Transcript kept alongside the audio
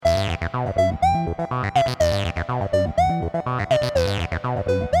Welcome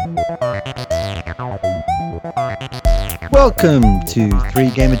to Three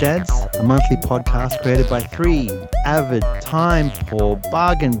Gamer Dads, a monthly podcast created by three avid, time-poor,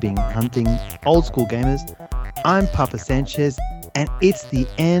 bargain-bin hunting old-school gamers. I'm Papa Sanchez, and it's the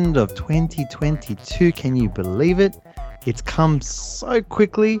end of 2022. Can you believe it? It's come so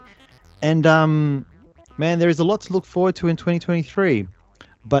quickly, and man, there is a lot to look forward to in 2023.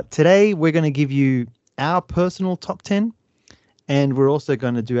 But today we're going to give you our personal top 10, and we're also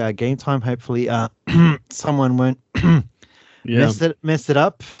going to do our game time. Hopefully, someone won't mess it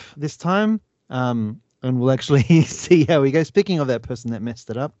up this time, and we'll actually see how we go. Speaking of that person that messed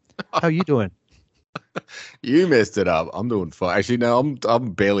it up, how are you doing? You messed it up. I'm doing fine. Actually, no,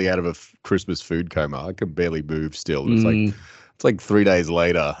 I'm barely out of a Christmas food coma. I can barely move still. It's like 3 days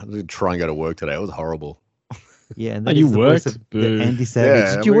later. I did try and go to work today. It was horrible. Yeah, and you worked. Andy Savage.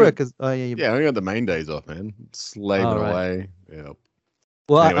 Yeah, Did you work? I only got the main days off, man. Slaving away. Yeah.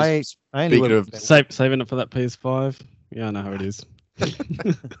 Well, Anyways, I only speaking work of Saving it for that PS5. Yeah, I know how it is.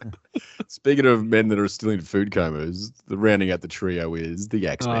 speaking of men that are still in food comas, the rounding out the trio is the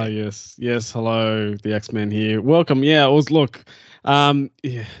X-Men. Ah, yes. Hello, the X-Men here. Welcome. Yeah,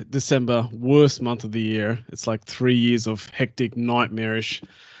 December, worst month of the year. It's like 3 years of hectic, nightmarish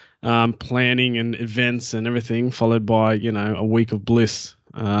planning and events and everything, followed by a week of bliss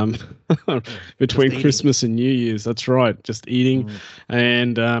between Christmas and New Year's. That's right, just eating.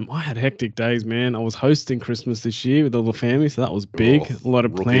 And I had hectic days, man. I was hosting Christmas this year with all the family, so that was big. A lot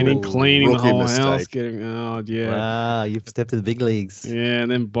of planning, cleaning the whole house, Wow, you've stepped to the big leagues. Yeah,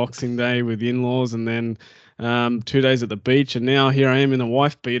 and then Boxing Day with in-laws, and then 2 days at the beach, and now here I am in a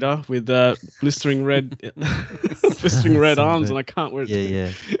wife beater with blistering red arms, and I can't wear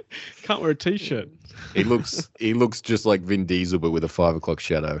can't wear a t-shirt. He looks just like Vin Diesel, but with a 5 o'clock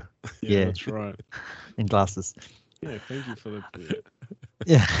shadow. Yeah, that's right. And glasses. Yeah, thank you for the.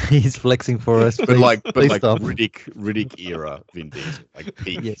 Yeah, he's flexing for us. But like Riddick era Vin Diesel, like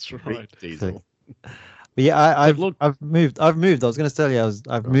peak. That's right. Diesel. But yeah, I've moved. I was going to tell you,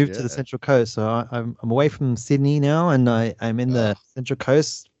 I've moved to the Central Coast, so I'm away from Sydney now, and I'm in the Central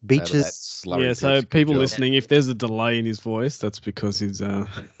Coast beaches. Yeah, so people listening, if there's a delay in his voice, that's because he's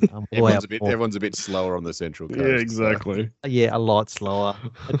everyone's a bit slower on the Central Coast. Yeah, exactly. Yeah, a lot slower.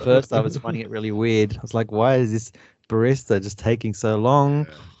 At first, I was finding it really weird. I was like, why is this barista just taking so long?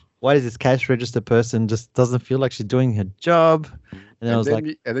 Yeah. Why does this cash register person just doesn't feel like she's doing her job? And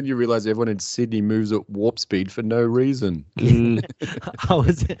then you realize everyone in Sydney moves at warp speed for no reason. I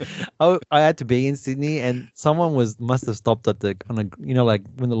had to be in Sydney, and someone must have stopped at when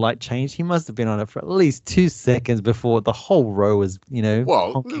the light changed. He must have been on it for at least 2 seconds before the whole row was,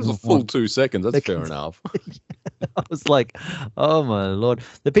 Well, it was a full 2 seconds. That's fair enough. I was like, oh my Lord.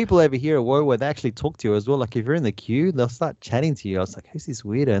 The people over here at WoW, they actually talk to you as well. Like if you're in the queue, they'll start chatting to you. I was like, who's this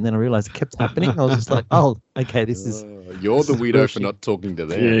weirdo? And then I realized it kept happening. I was just like, oh, okay, this is. You're the weirdo for not talking to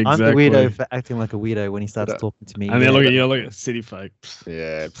them. Yeah, exactly. I'm the weirdo for acting like a weirdo when he starts talking to me. And then look at city folk.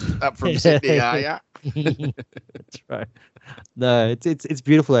 Yeah, up from Sydney, are ya? That's right. No, it's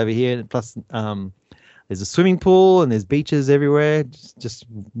beautiful over here. Plus, there's a swimming pool and there's beaches everywhere. Just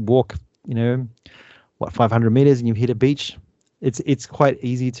walk, 500 meters and you hit a beach. It's quite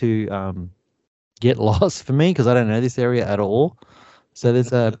easy to get lost for me because I don't know this area at all. So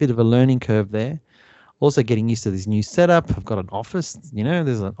there's a bit of a learning curve there. Also getting used to this new setup. I've got an office,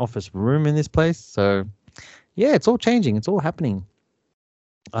 there's an office room in this place. So yeah, it's all changing. It's all happening.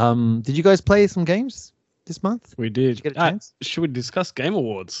 Did you guys play some games this month? We did. Did you get a chance? Should we discuss Game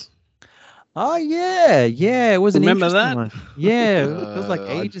Awards? Oh yeah. It was Remember an that? one. Yeah, it was like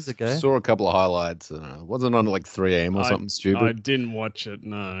ages ago. Saw a couple of highlights. Wasn't on like 3 a.m. or something stupid. I didn't watch it.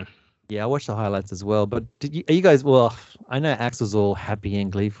 No. Yeah, I watched the highlights as well. But are you guys? Well, I know Axe was all happy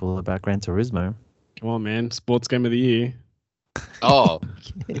and gleeful about Gran Turismo. Come on, man! Sports Game of the Year. Oh,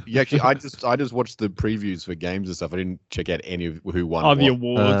 actually, I just watched the previews for games and stuff. I didn't check out any of who won. Oh, the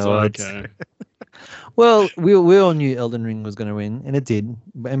awards. Okay. Well, we all knew Elden Ring was going to win, and it did.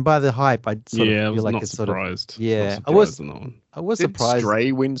 And by the hype, I sort of feel like it's surprised. Sort of yeah. I was did Did surprised.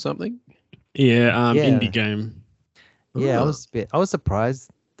 Stray win something? Yeah, indie game. Yeah, I was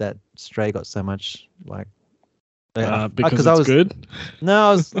surprised that Stray got so much because it's good.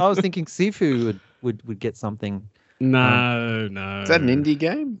 No, I was thinking Sifu would get something. No. Is that an indie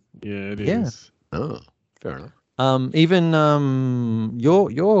game? Yeah, it is. Oh, fair enough. Even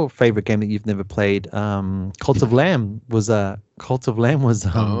your favorite game that you've never played, Cult of Lamb was it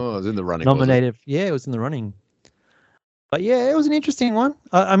was in the running. Nominated. Yeah, it was in the running. But yeah, it was an interesting one.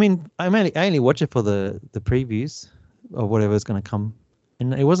 I mean, I only watch it for the previews or whatever's going to come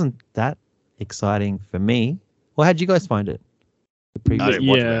and it wasn't that exciting for me. Well, how'd you guys find it? I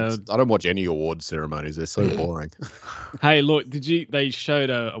don't watch any awards ceremonies. They're so boring. Hey, look, they showed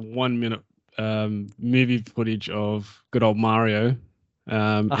a 1 minute movie footage of good old Mario. You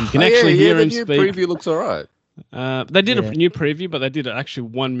can actually hear him speak. The new preview looks all right. They did a new preview, but they did actually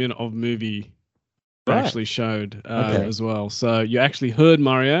 1 minute of movie they actually showed as well. So you actually heard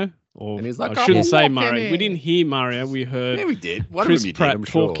Mario. Or and he's like, I shouldn't say Mario. We didn't hear Mario. We heard we did. Chris Pratt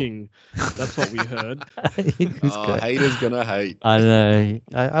talking. That's what we heard. Haters gonna hate. I know.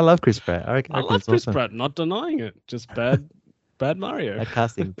 I love Chris Pratt. I love Chris Pratt. Not denying it. Just bad Mario.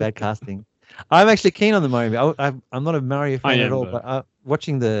 Bad casting. I'm actually keen on the Mario. I'm not a Mario fan at all, but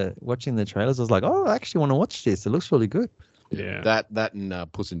watching the trailers, I was like, I actually want to watch this. It looks really good. Yeah, that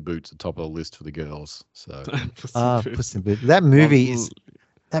and Puss in Boots are top of the list for the girls. So Puss in Boots. That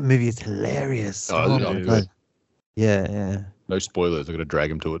movie is hilarious. Good. Yeah. No spoilers. I'm gonna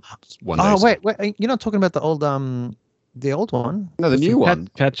drag him to it one day. Oh wait! You're not talking about the old one? No, the new one.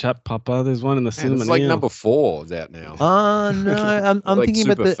 Catch up, Papa. There's one in the cinema. It's like number 4 is out now. Oh no, I'm like thinking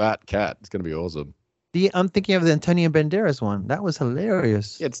super about the fat cat. It's gonna be awesome. I'm thinking of the Antonio Banderas one. That was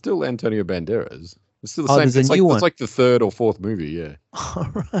hilarious. Yeah, it's still Antonio Banderas. It's still the same. It's like the 3rd or 4th movie. Yeah.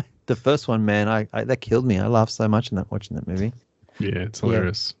 All right. The first one, man, I that killed me. I laughed so much watching that movie. Yeah, it's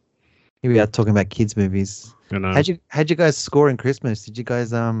hilarious. Here we are talking about kids movies. I know. How'd you guys score in Christmas? Did you guys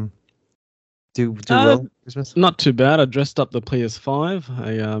do well in Christmas? Not too bad. I dressed up the PS5.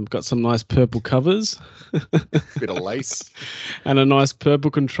 I got some nice purple covers. Bit of lace. And a nice purple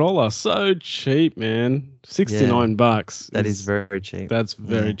controller. So cheap, man. $69. That is very cheap. That's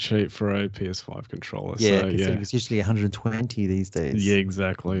very cheap for a PS5 controller. Yeah, it's usually 120 these days. Yeah,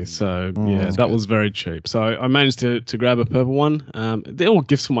 exactly. So that was very cheap. So I managed to grab a purple one. They're all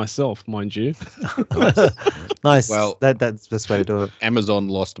gifts for myself, mind you. Nice. Well, that's the best way to do it. Amazon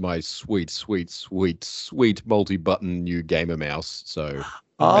lost my sweet multi-button new gamer mouse. So.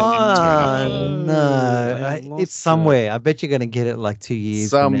 Oh no! It's somewhere. I bet you're going to get it like 2 years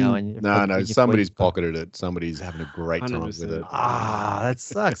from now. No. Somebody's pocketed it. Somebody's having a great time with it. That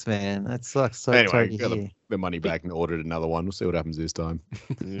sucks, man. That sucks. So anyway, got the money back and ordered another one. We'll see what happens this time.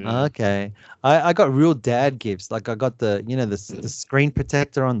 Okay. I got real dad gifts. Like I got the the screen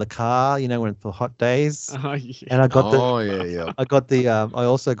protector on the car. When for hot days. And I got I got the. I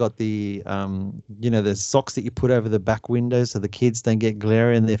also got the the socks that you put over the back window so the kids don't get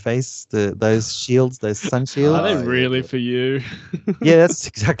glare in their face. Those shields, those sun shields. Are they really for you? Yeah, that's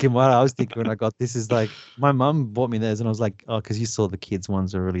exactly what I was thinking when I got this. Is like my mum bought me those, and I was like, because you saw the kids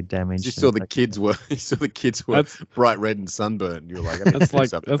ones are really damaged. You saw the kids were bright red and sunburned. You're like, that's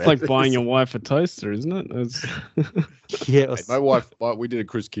like buying your wife a toaster, isn't it? Yeah. My wife, we did a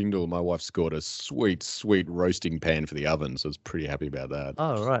Chris Kindle. My wife scored a sweet roasting pan for the oven, so I was pretty happy about that.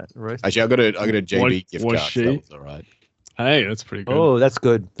 Oh right, actually, I got a JB gift card. She? So that was all right. Hey, that's pretty good. Oh, that's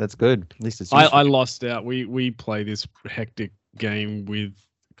good. That's good. At least it's. I lost out. We play this hectic game with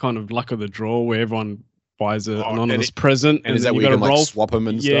kind of luck of the draw, where everyone buys an anonymous present, and is that where you can like swap them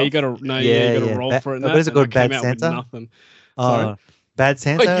and stuff? Yeah, you got to roll for it. But is it called Bad Santa? Nothing. Bad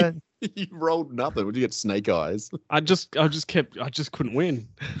Santa. You rolled nothing. Would you get snake eyes? I just couldn't win.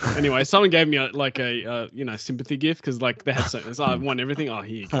 Anyway, someone gave me a sympathy gift because like they had something. So I won everything. Oh,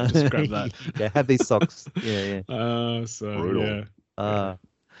 here you go. Just grab that. Yeah, have these socks. Yeah. So brutal. Yeah.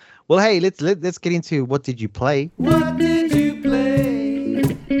 Well, hey, let's get into what did you play? What did you play?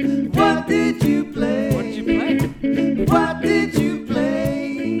 What did you play? What did you play? What did you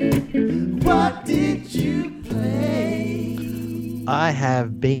play? What did you play? I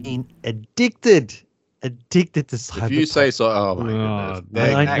have been addicted to Cyberpunk. If you say so, oh my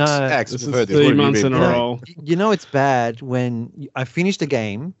goodness. I know. This is 3 months in a row. It's bad when I finished a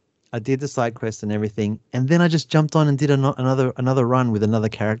game, I did the side quest and everything, and then I just jumped on and did another run with another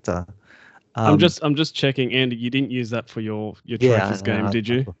character. I'm just checking, Andy. You didn't use that for your trophies game, did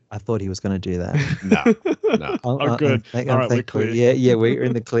you? I thought he was going to do that. No. Oh, good. All right, we're clear. Yeah, we're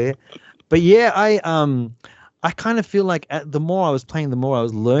in the clear. But yeah, I kind of feel like the more I was playing, the more I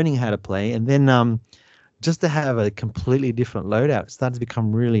was learning how to play, and then just to have a completely different loadout started to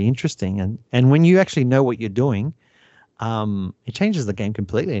become really interesting. And when you actually know what you're doing, it changes the game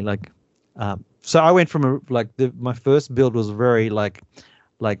completely. So I went from my first build was very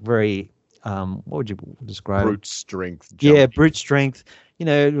very what would you describe? Brute strength. Yeah, brute strength.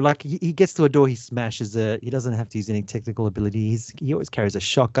 Like he gets to a door, he smashes it. He doesn't have to use any technical ability. He always carries a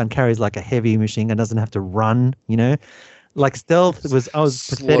shotgun, carries like a heavy machine gun, doesn't have to run. Like stealth I was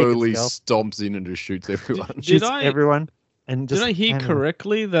pathetic. Slowly stomps in and just shoots everyone. Shoots everyone. and just. Did I hear handle-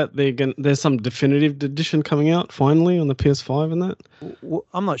 correctly that there's some definitive edition coming out finally on the PS5 and that? Well,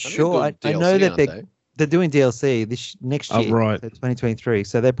 I'm not I think sure. they're I doing know DLC, that aren't they're doing DLC this next year, right. so 2023.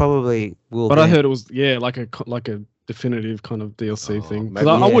 So they probably will. But be I heard it was like a definitive kind of DLC Oh, thing. maybe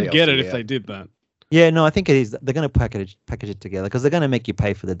Because I yeah. would get it DLC, if yeah. they did that. Yeah, no, I think it is. They're going to package it together because they're going to make you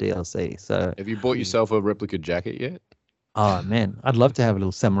pay for the DLC. So, Have you bought yourself a replica jacket yet? oh man, I'd love to have a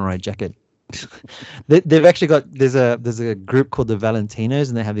little samurai jacket. They've actually got there's a group called the Valentinos,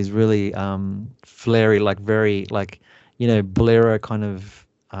 and they have these really flary, like very like bolero kind of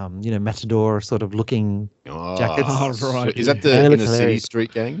matador sort of looking jackets. Oh, right. Is that Yeah, the they look Inner City hilarious.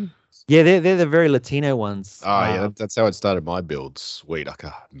 Street Gang? Yeah, they're the very Latino ones. Oh, yeah, that's how it started my build. Sweet. Like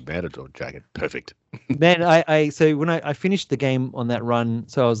a matador jacket. Perfect. Man, so when I finished the game on that run,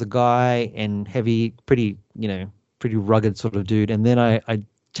 so I was a guy and heavy, pretty rugged sort of dude, and then I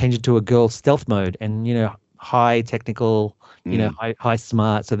changed it to a girl stealth mode and high technical, high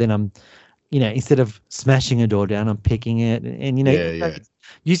smart. So then I'm, instead of smashing a door down, I'm picking it and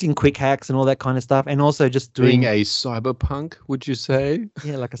using quick hacks and all that kind of stuff, and also just doing Being a cyberpunk, would you say?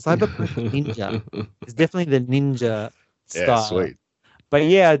 like a cyberpunk ninja. It's definitely the ninja style. Yeah, sweet. But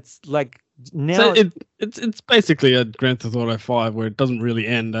yeah, it's like now. So it's basically a Grand Theft Auto 5 where it doesn't really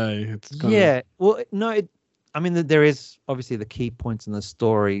end, eh? It's kind Yeah, well, no, I mean, there is obviously the key points in the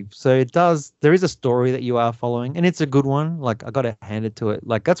story. So there is a story that you are following, and it's a good one. Like, I got to hand it to it.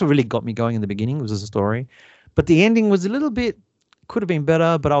 Like, that's what really got me going in the beginning, was the story. But the ending was a little bit, could have been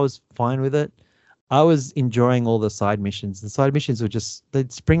better, but I was fine with it. I was enjoying all the side missions. The side missions were just,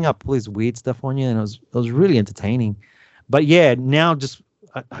 they'd spring up all this weird stuff on you, and it was really entertaining. But yeah, now just,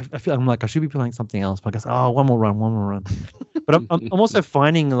 I feel I'm like I should be playing something else. But I guess one more run. But I'm also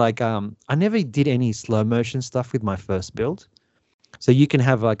finding like I never did any slow motion stuff with my first build, so you can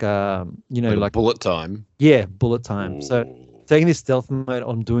have like like bullet time. Yeah, bullet time. So Ooh. taking this stealth mode,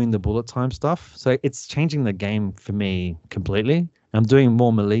 I'm doing the bullet time stuff. So it's changing the game for me completely. I'm doing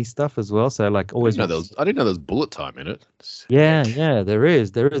more melee stuff as well. So like always. I didn't know there was bullet time in it. Yeah, there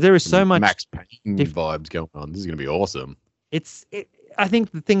is so much Max Payne vibes going on. This is gonna be awesome. I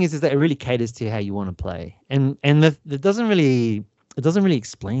think the thing is that it really caters to how you want to play, and it doesn't really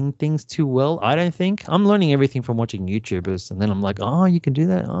explain things too well. I don't think. I'm learning everything from watching YouTubers, and then I'm like, oh, you can do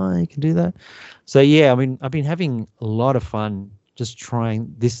that. Oh, you can do that. So yeah, I mean, I've been having a lot of fun just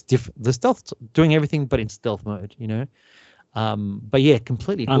trying the stealth, doing everything but in stealth mode, But yeah,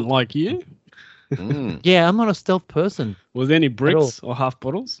 completely. Unlike you. Yeah, I'm not a stealth person. Was there any bricks or half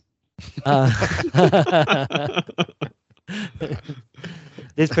bottles?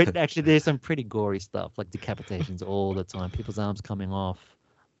 There's some pretty gory stuff, like decapitations all the time, people's arms coming off.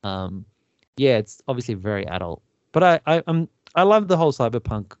 Yeah, it's obviously very adult, but I love the whole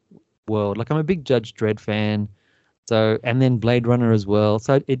cyberpunk world. Like, I'm a big Judge Dredd fan, so, and then Blade Runner as well.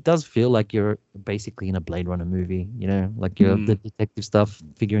 So it does feel like you're basically in a Blade Runner movie, like you're the detective stuff,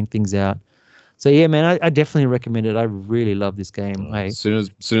 figuring things out. So yeah, man, I definitely recommend it. I really love this game. As soon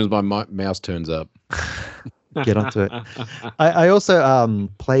as my mouse turns up. Get onto it. I also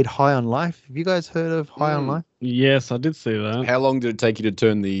played High on Life. Have you guys heard of High on Life? Yes, I did see that. How long did it take you to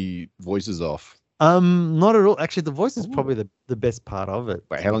turn the voices off? Not at all. Actually, the voice is probably the best part of it.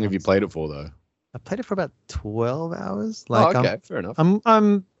 Wait, how long have you played it for though? I played it for about 12 hours. Okay, fair enough. I'm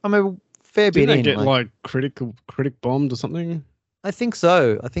a fair bit in. Didn't they get critic bombed or something? I think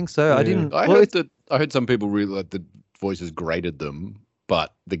so. Yeah. I didn't. I heard some people really like the voices grated them,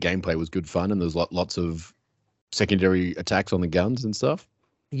 but the gameplay was good fun, and there's lots of secondary attacks on the guns and stuff.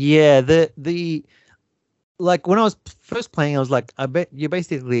 Yeah, the like when I was first playing, I was like, I bet you're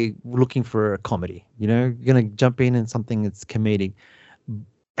basically looking for a comedy. You're gonna jump in and something that's comedic,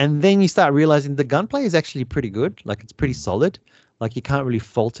 and then you start realizing the gunplay is actually pretty good. Like, it's pretty solid. Like, you can't really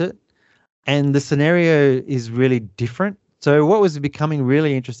fault it, and the scenario is really different. So what was becoming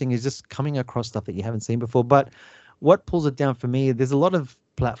really interesting is just coming across stuff that you haven't seen before. But what pulls it down for me, there's a lot of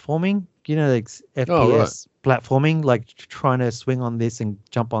platforming, like FPS platforming, like trying to swing on this and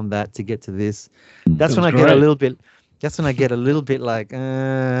jump on that to get to this. That's when I get a little bit like,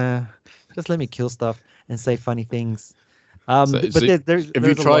 just let me kill stuff and say funny things. Have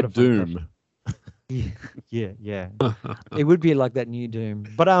you tried Doom? Yeah. It would be like that new Doom.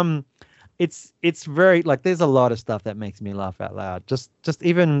 But it's very, like, there's a lot of stuff that makes me laugh out loud. Just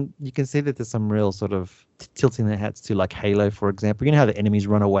even, you can see that there's some real sort of tilting their hats to, like, Halo, for example. You know how the enemies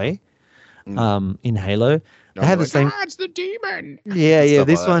run away in Halo? They have the same. It's the demon. Yeah.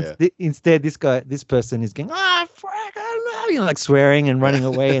 This one, instead, this person is going, frick, I know, like swearing and running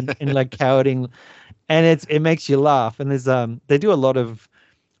away and like cowarding, and it makes you laugh. And there's they do a lot of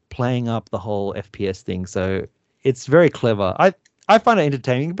playing up the whole FPS thing. So it's very clever. I find it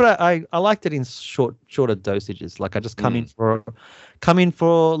entertaining, but I liked it in shorter dosages. Like I just come in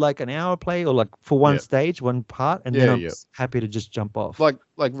for like an hour play or like for one stage, one part, and then I'm just happy to just jump off. Like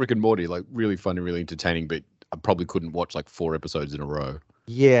Rick and Morty, like really fun and really entertaining, but I probably couldn't watch like 4 episodes in a row.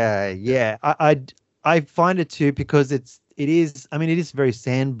 Yeah. I find it too because it is very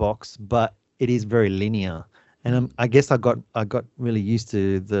sandbox, but it is very linear. And I guess I got really used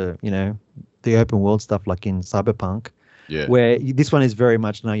to the open world stuff like in Cyberpunk. Yeah. Where this one is very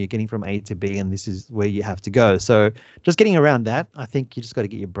much you're getting from A to B and this is where you have to go. So just getting around that, I think you just got to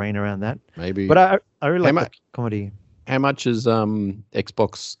get your brain around that. Maybe. But I really like the comedy. How much is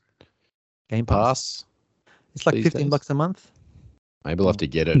Xbox Game Pass? It's like $15 a month. Maybe I'll have to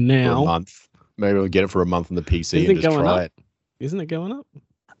get it for a month. Maybe I'll get it for a month on the PC and just try it. Isn't it going up?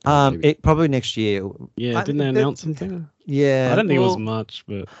 It probably next year. Yeah, didn't they announce something? Yeah. I don't think it was much,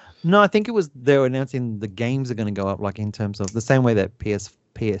 but no, I think it was they were announcing the games are going to go up like in terms of the same way that PS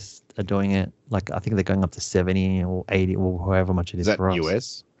are doing it. Like I think they're going up to 70 or 80 or however much it is for us.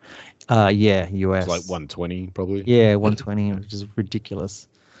 US? Yeah, US. It's like 120 probably. Yeah, 120, which is ridiculous.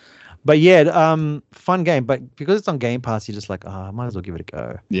 But yeah, fun game. But because it's on Game Pass, you're just like, I might as well give it a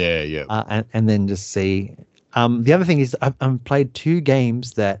go. Yeah. And then just see. The other thing is I've played 2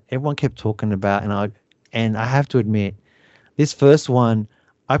 games that everyone kept talking about, and I have to admit, this first one,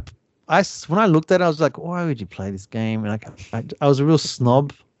 when I looked at it, I was like, why would you play this game? And I was a real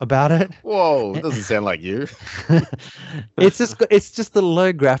snob about it. Whoa, it doesn't sound like you. It's just the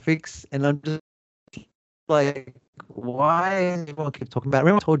low graphics, and I'm just like, why everyone keep talking about it?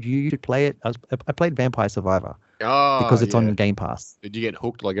 Remember I told you to play it? I played Vampire Survivor because it's on Game Pass. Did you get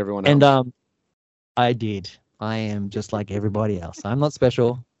hooked like everyone else? And I did. I am just like everybody else. I'm not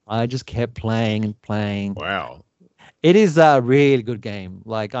special. I just kept playing and playing. Wow. It is a really good game.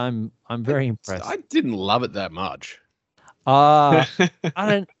 Like I'm very impressed. I didn't love it that much. I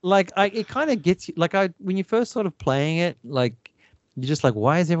don't like. It kind of gets you. Like when you first sort of playing it, like you're just like,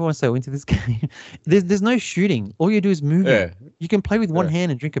 why is everyone so into this game? There's no shooting. All you do is move. Yeah. You can play with one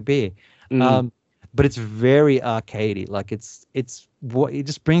hand and drink a beer. But it's very arcadey. Like it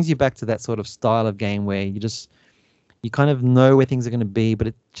just brings you back to that sort of style of game where you kind of know where things are going to be, but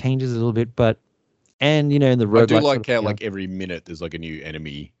it changes a little bit. And in the roguelike, I do like how like every minute there's like a new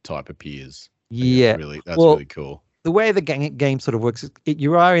enemy type appears. Yeah, that's really cool. The way the game sort of works,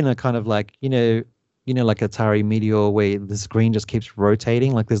 you are in a kind of like like Atari Meteor where the screen just keeps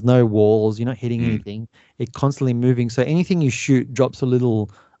rotating. Like there's no walls. You're not hitting anything. It's constantly moving. So anything you shoot drops a little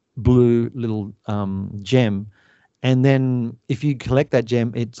blue gem, and then if you collect that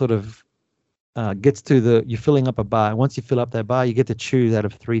gem, it sort of gets to you're filling up a bar. Once you fill up that bar, you get to choose out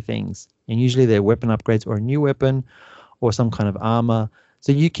of 3 things, and usually they're weapon upgrades or a new weapon or some kind of armor.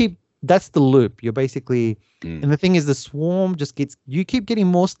 So that's the loop. You're basically and the thing is the swarm you keep getting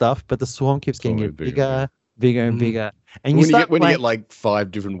more stuff, but the swarm keeps getting bigger and bigger. And when you get like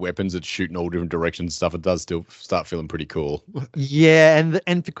 5 different weapons that shoot in all different directions and stuff, it does still start feeling pretty cool. Yeah,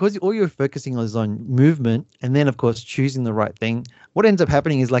 and because all you're focusing on is on movement, and then of course choosing the right thing, what ends up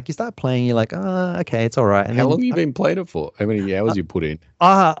happening is like you start playing, you're like, okay, it's all right. And how long have you been playing it for? How many hours you put in?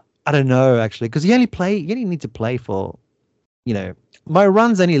 I don't know actually, because you only need to play for, my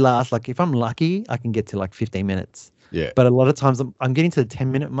runs only last, like if I'm lucky, I can get to like 15 minutes. Yeah. But a lot of times I'm getting to the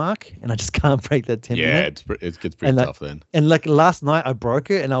 10-minute mark and I just can't break that 10 minute. Yeah, it gets pretty tough then. And like last night I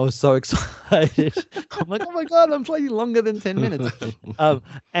broke it and I was so excited. I'm like, oh my God, I'm playing longer than 10 minutes.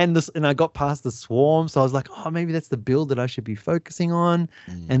 And I got past the swarm. So I was like, maybe that's the build that I should be focusing on.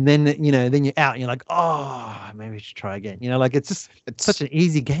 And then, then you're out and you're like, maybe I should try again. Like it's such an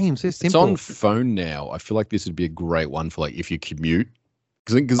easy game. So simple. It's on phone now. I feel like this would be a great one for like if you commute.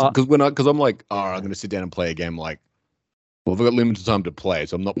 Because I'm like, I'm going to sit down and play a game like, well, I've got limited time to play,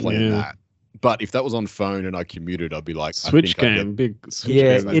 so I'm not playing that. But if that was on phone and I commuted, I'd be like, Switch game.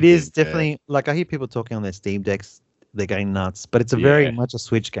 It is definitely like I hear people talking on their Steam Decks, they're going nuts. But it's a very much a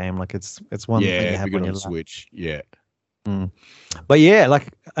Switch game. Like it's one thing you have on your Switch. Yeah. But yeah, like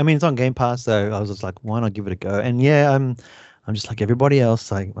it's on Game Pass, so I was just like, why not give it a go? And yeah, I'm just like everybody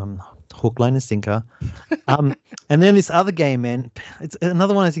else. I'm hook, line, and sinker. And then this other game, man, it's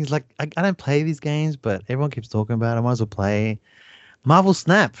another one of those things. Like I don't play these games, but everyone keeps talking about it. I might as well play Marvel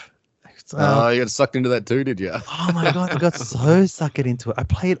Snap. You got sucked into that too, did you? Oh my God, I got so sucked into it. I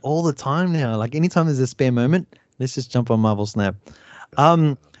play it all the time now. Like anytime there's a spare moment, let's just jump on Marvel Snap.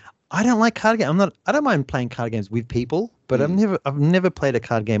 I don't like card games. I don't mind playing card games with people, but I've never played a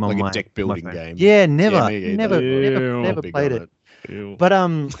card game on a deck building game. Yeah, never played it. But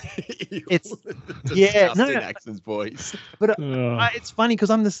it's yeah, no, accents, boys. But it's funny because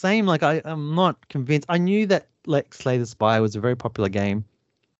I'm the same. Like I'm not convinced. I knew that like Slay the Spire was a very popular game,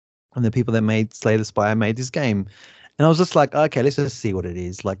 and the people that made Slay the Spire made this game, and I was just like, okay, let's just see what it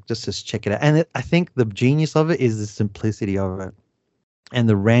is. Like just check it out. And I think the genius of it is the simplicity of it, and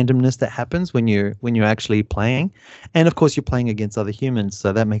the randomness that happens when you're actually playing, and of course you're playing against other humans,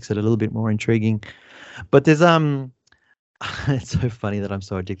 so that makes it a little bit more intriguing. But there's it's so funny that I'm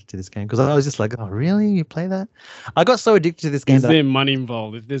so addicted to this game because I was just like, oh, really? You play that? I got so addicted to this game. Is there money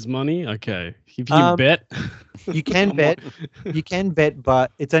involved? If there's money, okay. If you can bet. You can bet. You can bet,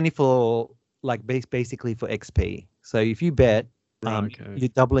 but it's only for like basically for XP. So if you bet, you're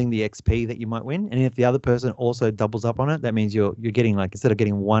doubling the XP that you might win. And if the other person also doubles up on it, that means you're getting like, instead of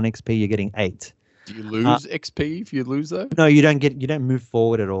getting 1 XP, you're getting 8. Do you lose XP if you lose though? No, you don't move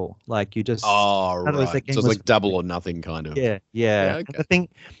forward at all. Like you just right. So it's like double or nothing kind of. Yeah. Okay.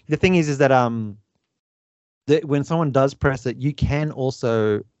 The thing is that when someone does press it, you can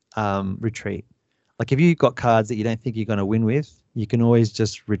also retreat. Like if you've got cards that you don't think you're going to win with, you can always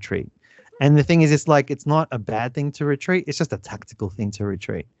just retreat. And the thing is, it's not a bad thing to retreat. It's just a tactical thing to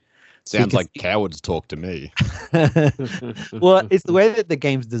retreat. Sounds like cowards talk to me. Well, it's the way that the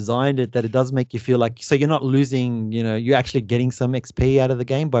game's designed it that it does make you feel like, so you're not losing, you're actually getting some XP out of the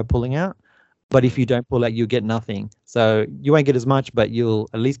game by pulling out. But if you don't pull out, you'll get nothing. So you won't get as much, but you'll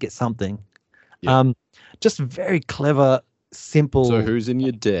at least get something. Yeah. Just very clever, simple. So who's in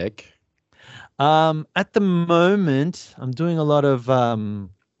your deck? At the moment, I'm doing a lot of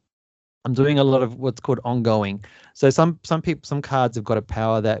what's called ongoing. So some cards have got a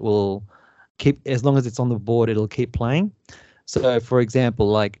power that will keep, as long as it's on the board, it'll keep playing. So for example,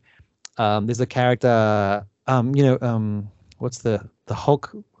 like there's a character, what's the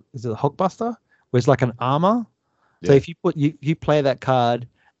Hulk? Is it the Hulkbuster? Where it's like an armor. Yeah. So if you play that card,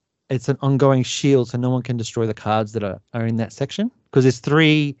 it's an ongoing shield, so no one can destroy the cards that are in that section. Because there's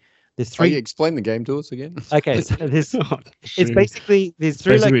three. Oh, you explain the game to us again. Okay, so there's basically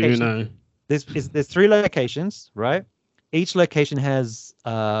 3 locations. There's 3 locations, right? Each location has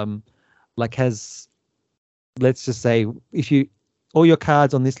let's just say all your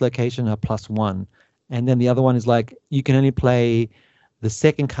cards on this location are +1, and then the other one is like you can only play the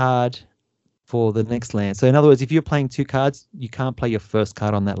second card for the next land. So in other words, if you're playing 2 cards, you can't play your first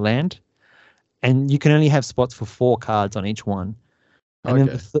card on that land, and you can only have spots for 4 cards on each one. And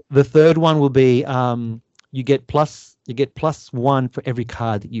then the third one will be you get +1 for every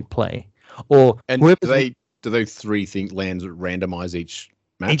card that you play. Do those 3 lands randomize each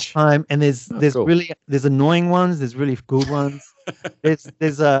match? Each time, and there's annoying ones, there's really good ones.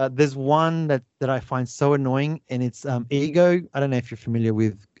 there's one that I find so annoying, and it's Ego. I don't know if you're familiar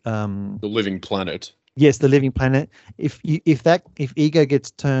with The Living Planet. Yes, The Living Planet. If Ego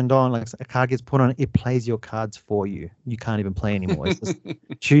gets turned on, like a card gets put on, it plays your cards for you. You can't even play anymore. It just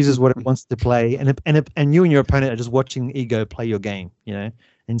chooses what it wants to play, and you and your opponent are just watching Ego play your game. And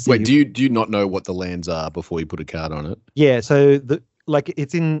wait, do you not know what the lands are before you put a card on it? Yeah, so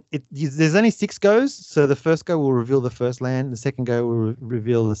there's only 6 goes. So the first go will reveal the first land, the second go will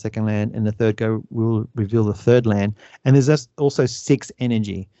reveal the second land, and the third go will reveal the third land. And there's also 6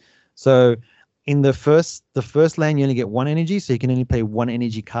 energy. So in the first land, you only get 1 energy, so you can only play 1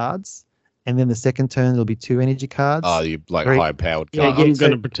 energy cards. And then the second turn, there'll be 2 energy cards. Oh, you like high-powered cards. I'm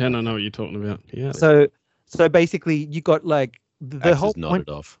going to pretend I know what you're talking about. Yeah. So basically, you got like the whole point.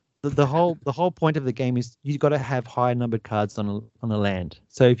 Off. The whole point of the game is you got to have high numbered cards on a land.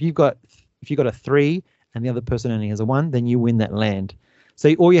 So if you've got a 3 and the other person only has a 1, then you win that land.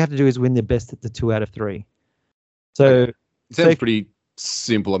 So all you have to do is win the best at the 2 out of 3. So it sounds pretty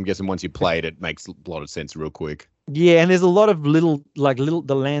simple. I'm guessing once you play it, it makes a lot of sense real quick. Yeah, and there's a lot of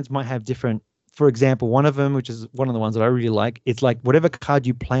the lands might have different. For example, one of them, which is one of the ones that I really like, it's like whatever card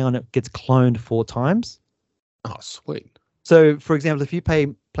you play on it gets cloned 4 times. Oh, sweet. So, for example, if you play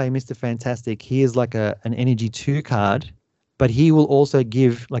Mr. Fantastic, he is like an energy 2 card, but he will also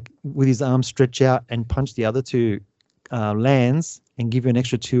give, like, with his arms stretch out and punch the other 2 lands and give you an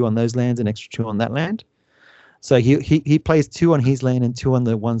extra 2 on those lands and extra 2 on that land. So he plays 2 on his land and 2 on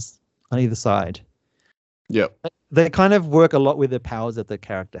the ones on either side. Yep. They kind of work a lot with the powers that the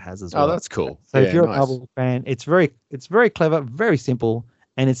character has as well. Oh, that's cool. So if you're a Marvel fan, it's very clever, very simple,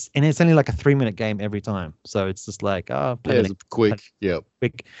 and it's only like a 3-minute game every time. So it's just like it's quick.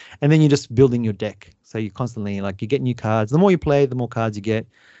 Quick, and then you're just building your deck. So you constantly you get new cards. The more you play, the more cards you get.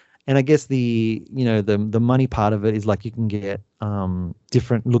 And I guess the money part of it is like you can get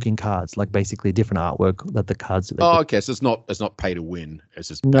different looking cards, like basically different artwork that the cards. Okay, so it's not pay to win. It's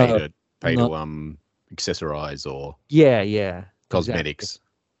just pay to accessorize or. Yeah. Cosmetics. Exactly.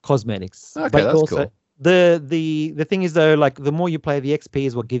 Cosmetics. Okay, But that's also, cool. The thing is though, like the more you play, the XP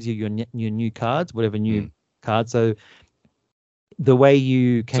is what gives you your new cards, whatever new card. So the way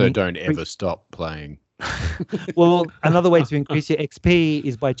you can. So don't ever stop playing. Well, another way to increase your XP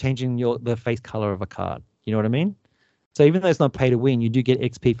is by changing the face color of a card. You know what I mean? So even though it's not pay to win, you do get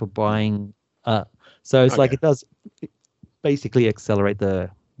XP for buying. So it's like it does basically accelerate the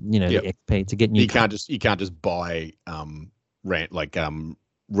the XP to get new. You can't just buy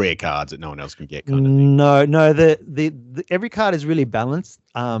rare cards that no one else can get. Kind of thing. No. The every card is really balanced.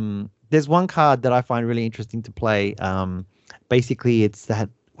 There's one card that I find really interesting to play. Basically, it's that.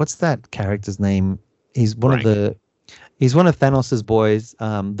 What's that character's name? He's one of Thanos's boys.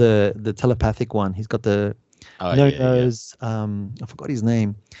 The telepathic one. He's got the nose. I forgot his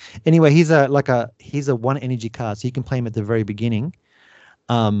name. Anyway, he's a 1 energy card, so you can play him at the very beginning.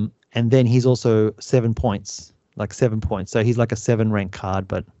 And then he's also 7 points, like 7 points. So he's like a 7 rank card,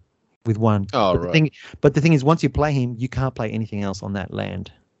 but with 1. Oh, right. But the thing is, once you play him, you can't play anything else on that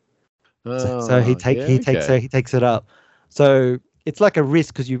land. So he takes it up. So it's like a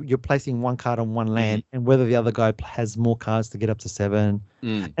risk because you're placing one card on one land, and whether the other guy has more cards to get up to 7.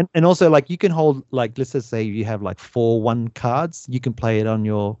 And also, like, you can hold, like, let's just say you have like 4 1 cards. You can play it on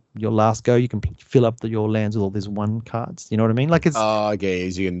your last go. You can fill up your lands with all these 1 cards. You know what I mean? Like it's. Oh, okay.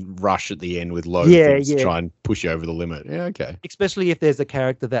 So you can rush at the end with loads of things to try and push you over the limit. Yeah, okay. Especially if there's a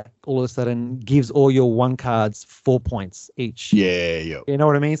character that all of a sudden gives all your 1 cards 4 points each. Yeah. You know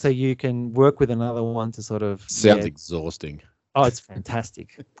what I mean? So you can work with another one to sort of. Sounds exhausting. Oh, it's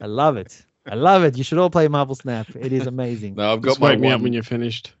fantastic. I love it. You should all play Marvel Snap. It is amazing. No, I've got Just wake me up when you're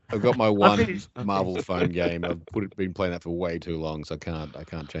finished. I've got my one Marvel phone game. I've been playing that for way too long, so I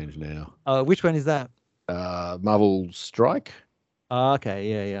can't change now. Which one is that? Marvel Strike. Oh,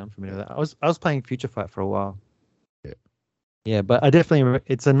 okay. Yeah, I'm familiar with that. I was playing Future Fight for a while. Yeah. Yeah, but I definitely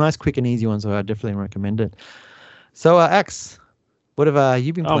it's a nice, quick, and easy one, so I definitely recommend it. So, Axe, what have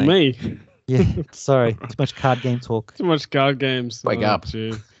you been playing? Oh, me. Yeah, sorry. Too much card game talk. Too much card games. Wake up.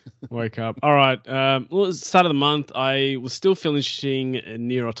 Wake up. All right. Well, at the start of the month, I was still finishing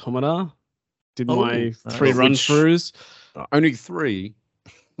Nier Automata. Did my 3 run-throughs. Only 3?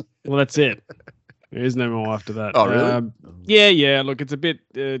 Well, that's it. There's no more after that. Oh, really? Yeah. Look, it's a bit...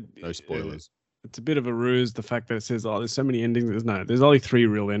 no spoilers. It's a bit of a ruse, the fact that it says, there's so many endings. There's only 3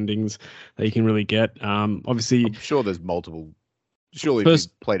 real endings that you can really get. Obviously... I'm sure there's multiple... Surely if you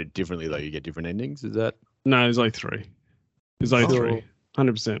played it differently, though, you get different endings. Is that? No, there's only 3. There's only 3.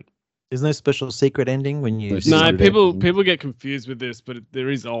 100%. There's no special secret ending when you... No, people get confused with this, but there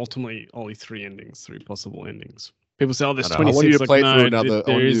is ultimately only 3 endings, 3 possible endings. People say, there's 26. I want you to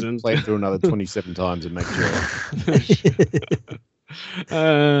play through another 27 times and make sure.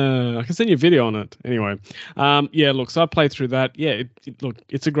 I can send you a video on it. Anyway, so I played through that. Yeah,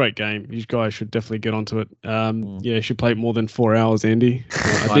 it's a great game. You guys should definitely get onto it. You should play it more than 4 hours, Andy.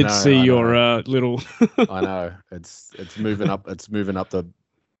 I did see your little. I know it's moving up. It's moving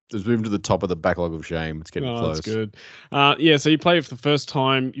to the top of the backlog of shame. It's getting close. That's good. So you play it for the first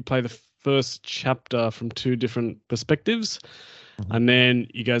time. You play the first chapter from 2 different perspectives. And then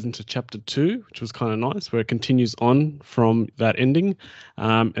you goes into chapter 2, which was kind of nice, where it continues on from that ending.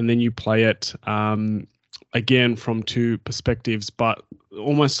 And then you play it again from 2 perspectives, but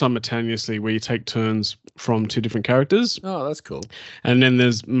almost simultaneously, where you take turns from 2 different characters. Oh, that's cool. And then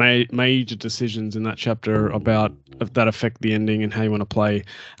there's major decisions in that chapter that affect the ending and how you want to play.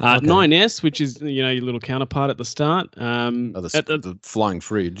 9S, which is your little counterpart at the start. The flying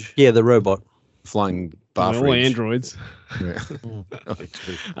fridge. Yeah, the robot. Flying bar all fridge. Androids. Yeah. So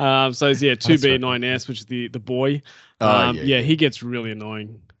it's 2B 9S, which is the boy. He gets really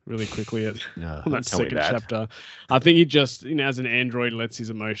annoying really quickly on that second chapter. I think he just, as an android, lets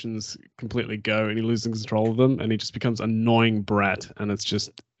his emotions completely go and he loses control of them and he just becomes an annoying brat. And it's just,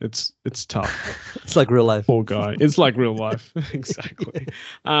 it's tough. It's like real life. Poor guy. It's like real life. Exactly.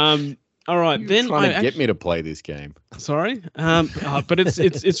 All right, then trying to get me to play this game. Sorry, but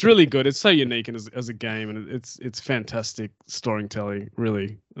it's really good. It's so unique as a game, and it's fantastic storytelling.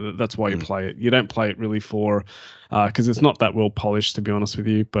 Really, that's why you play it. You don't play it really for because it's not that well polished, to be honest with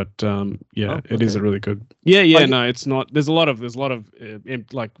you. But it is a really good. No, it's not. There's a lot of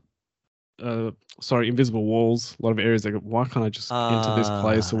invisible walls. A lot of areas that go, why can't I just enter this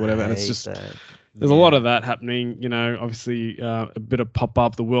place or whatever? And it's just. There's a lot of that happening, obviously a bit of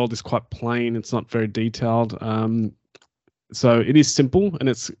pop-up. The world is quite plain. It's not very detailed. So it is simple and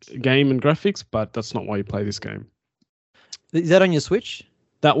it's game and graphics, but that's not why you play this game. Is that on your Switch?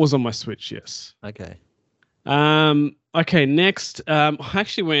 That was on my Switch, yes. Okay. Okay, next, I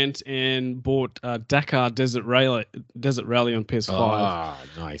actually went and bought Dakar Desert Rally on PS5. Ah,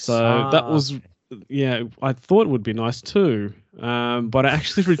 nice. So that was, yeah, I thought it would be nice too, but I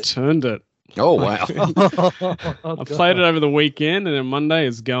actually returned it. Oh, wow. I played it over the weekend, and then Monday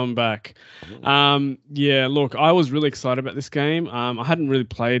is going back. Yeah, look, I was really excited about this game. I hadn't really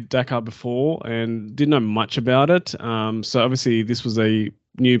played Dakar before and didn't know much about it. So obviously this was a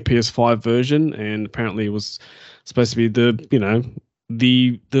new PS5 version, and apparently it was supposed to be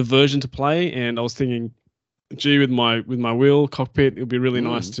the version to play. And I was thinking, gee, with my wheel cockpit, it'll be really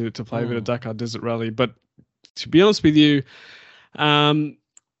nice to play a bit of Dakar Desert Rally. But to be honest with you,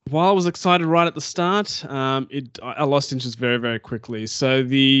 while I was excited right at the start, I lost interest very, very quickly. So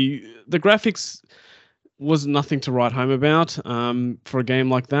the graphics was nothing to write home about for a game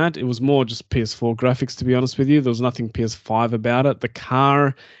like that. It was more just PS4 graphics, to be honest with you. There was nothing PS5 about it. The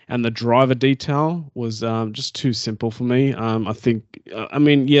car and the driver detail was just too simple for me. I think,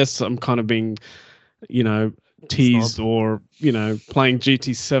 yes, I'm kind of being, teased or playing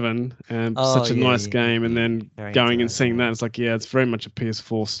GT7 and such a nice game, and then going and seeing that, it's like, it's very much a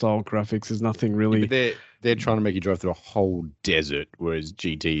PS4 style graphics. There's nothing really. But they're trying to make you drive through a whole desert, whereas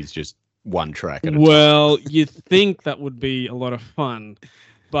GT is just one track at a time. You think that would be a lot of fun.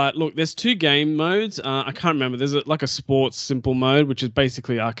 But look, there's 2 game modes. I can't remember. There's like a sports simple mode, which is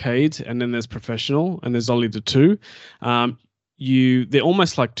basically arcade, and then there's professional, and there's only the 2. They're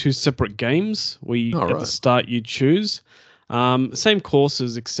almost like 2 separate games where at the start you choose. Same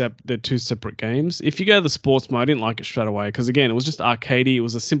courses, except they're 2 separate games. If you go to the sports mode, I didn't like it straight away because, again, it was just arcadey. It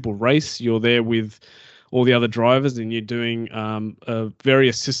was a simple race. You're there with all the other drivers, and you're doing very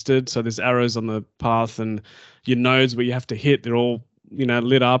assisted. So there's arrows on the path, and your nodes where you have to hit, they're all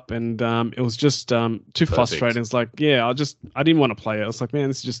lit up, and it was just too frustrating. It's like, I didn't want to play it. I was like, man,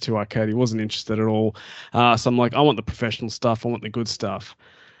 this is just too arcadey. Wasn't interested at all. So I'm like, I want the professional stuff. I want the good stuff.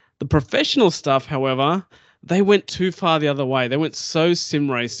 The professional stuff, however, they went too far the other way. They went so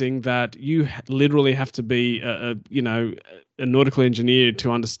sim racing that you literally have to be a nautical engineer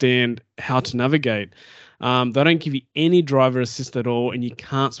to understand how to navigate. They don't give you any driver assist at all, and you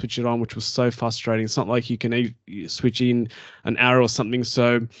can't switch it on, which was so frustrating. It's not like you can switch in an arrow or something.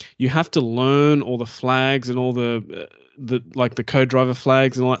 So you have to learn all the flags and all the co-driver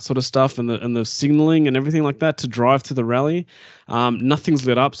flags and all that sort of stuff, and the signaling and everything like that to drive to the rally. Nothing's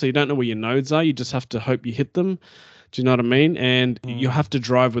lit up, so you don't know where your nodes are. You just have to hope you hit them. Do you know what I mean? And you have to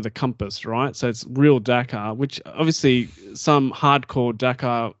drive with a compass, right? So it's real Dakar, which obviously some hardcore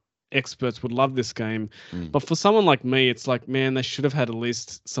Dakar experts would love this game, but for someone like me, it's like, man, they should have had at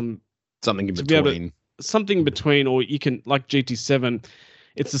least something in between, or you can, like GT7,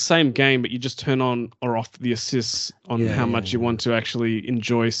 it's the same game, but you just turn on or off the assists on how much you want to actually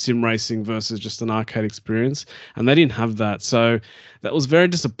enjoy sim racing versus just an arcade experience. And they didn't have that. So that was very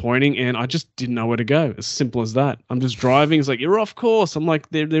disappointing, and I just didn't know where to go. As simple as that. I'm just driving. It's like, you're off course. I'm like,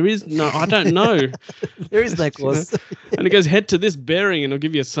 there is no, I don't know. There is no course. And it goes, head to this bearing, and it'll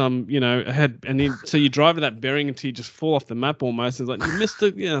give you some, ahead. And so you drive at that bearing until you just fall off the map almost. It's like, you missed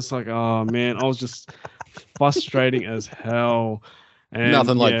it. Yeah, it's like, oh, man, I was just frustrating as hell. And,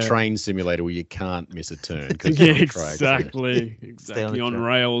 nothing like Train Simulator where you can't miss a turn. Exactly. On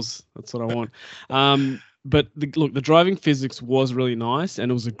rails. That's what I want. But the driving physics was really nice,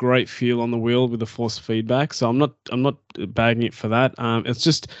 and it was a great feel on the wheel with the force feedback. So I'm not bagging it for that. I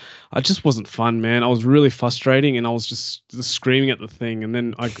just wasn't fun, man. I was really frustrating, and I was just screaming at the thing. And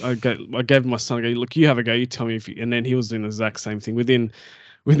then I gave my son, I go, look, you have a go. You tell me and then he was doing the exact same thing.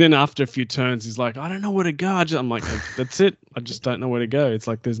 Within after a few turns, he's like, I don't know where to go. I'm like, that's it. I just don't know where to go. It's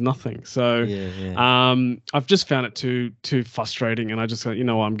like there's nothing. So I've just found it too frustrating, and I just go,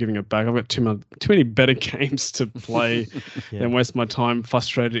 I'm giving it back. I've got too many better games to play than waste my time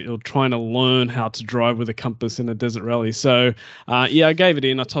frustrated or trying to learn how to drive with a compass in a desert rally. So I gave it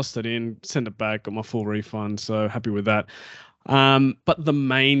in. I tossed it in, sent it back, got my full refund. So happy with that. But the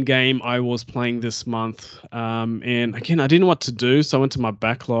main game I was playing this month, and again, I didn't know what to do, so I went to my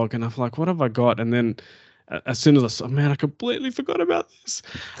backlog, and I'm like, what have I got? And then as soon as I saw, man, I completely forgot about this.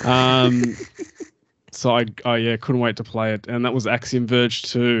 So I couldn't wait to play it, and that was Axiom Verge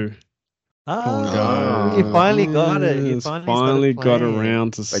 2. You finally got it. You finally got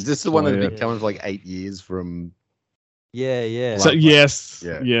around to. Wait, this is the one that's been coming for like 8 years from. Yeah. So yes,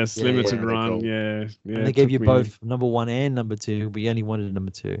 limited run. Cool. Yeah. And they gave you both number 1 and number 2. We only wanted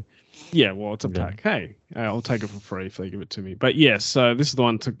number 2. Yeah, well, it's a pack. Hey, I'll take it for free if they give it to me. But yes, so this is the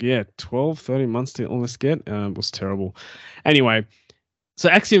one that took 12, 13 months to almost get. It was terrible. Anyway, so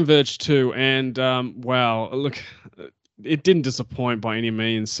Axiom Verge 2, and wow, look, it didn't disappoint by any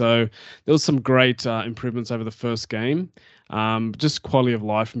means. So there was some great improvements over the first game. Just quality of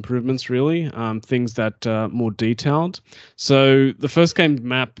life improvements, really. Things that more detailed. So the first game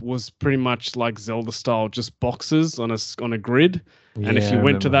map was pretty much like Zelda style, just boxes on a grid. And if you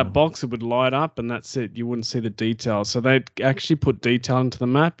went to that box, it would light up, and that's it. You wouldn't see the detail. So they actually put detail into the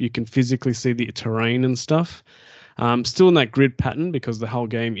map. You can physically see the terrain and stuff. Still in that grid pattern because the whole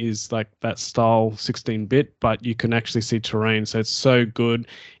game is like that style 16-bit, but you can actually see terrain. So it's so good.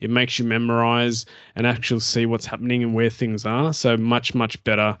 It makes you memorize and actually see what's happening and where things are. So much, much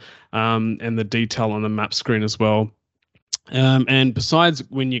better. And the detail on the map screen as well. And besides,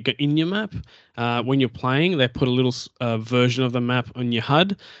 when you get in your map, when you're playing, they put a little version of the map on your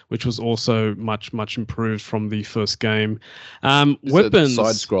HUD, which was also much, much improved from the first game. Weapons. It's a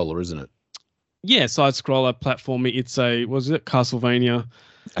side scroller, isn't it? Yeah, side scroller platforming. It's Castlevania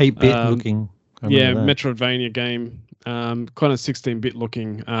 8-bit looking. Metroidvania game. Kind of 16-bit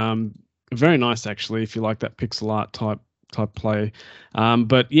looking. Very nice actually, if you like that pixel art type play.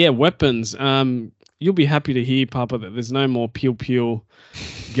 But yeah, weapons. You'll be happy to hear, Papa, that there's no more pew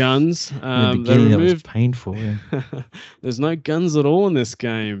guns. In the beginning, that was painful. Yeah. There's no guns at all in this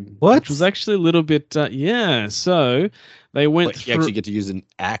game. What? Which was actually a little bit, So they went through... You actually get to use an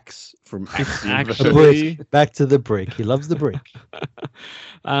axe from actually back to the brick. He loves the brick.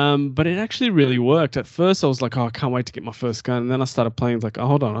 But it actually really worked. At first, I was like, "Oh, I can't wait to get my first gun." And then I started playing. Like, "Oh,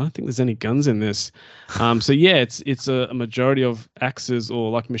 hold on, I don't think there's any guns in this." So yeah, it's a majority of axes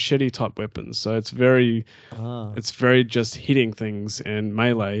or like machete type weapons. So it's very just hitting things and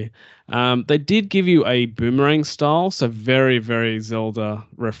melee. They did give you a boomerang style, so very, very Zelda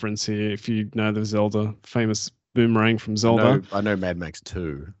reference here. If you know the Zelda famous boomerang from Zelda, I know Mad Max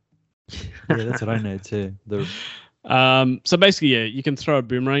 2. Yeah, that's what I know too. So basically, yeah, you can throw a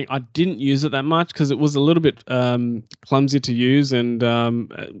boomerang. I didn't use it that much because it was a little bit clumsy to use and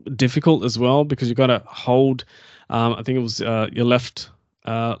difficult as well because you got to hold. I think it was your left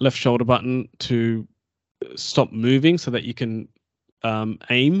shoulder button to stop moving so that you can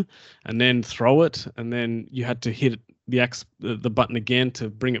aim and then throw it, and then you had to hit the button again to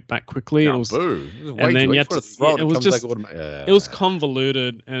bring it back quickly. No, it was, and then you had to throw it. It was just it was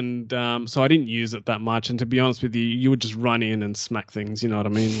convoluted, and so I didn't use it that much. And to be honest with you, you would just run in and smack things. You know what I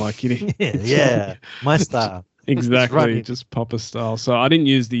mean? Like yeah, my style. Exactly, just Papa style. So I didn't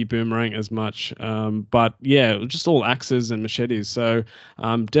use the boomerang as much, but yeah, it was just all axes and machetes. So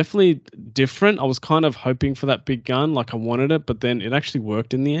definitely different. I was kind of hoping for that big gun, like I wanted it, but then it actually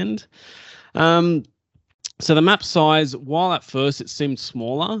worked in the end. So the map size, while at first it seemed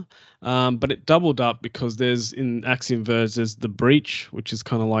smaller, but it doubled up because there's in Axiom Verge, there's the breach, which is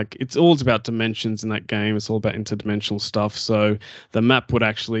kind of like, it's all about dimensions in that game. It's all about interdimensional stuff. So the map would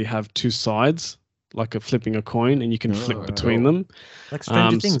actually have two sides, like flipping a coin, and you can flip between them. Like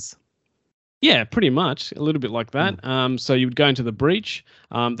Stranger Things. Yeah, pretty much a little bit like that. So you would go into the breach.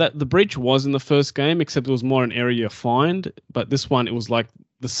 The breach was in the first game, except it was more an area you find. But this one, it was like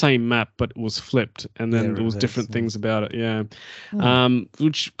the same map, but it was flipped, and then there was different things about it. Yeah,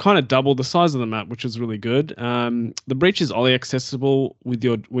 which kind of doubled the size of the map, which was really good. The breach is only accessible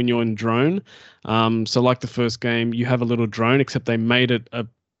when you're in drone. So like the first game, you have a little drone, except they made it a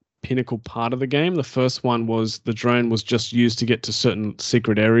pinnacle part of the game. The first one was the drone was just used to get to certain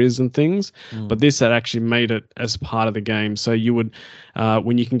secret areas and things, but this had actually made it as part of the game. So you would,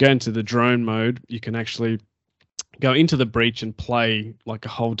 when you can go into the drone mode, you can actually go into the breach and play like a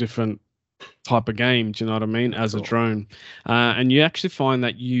whole different type of game. Do you know what I mean? As a drone, and you actually find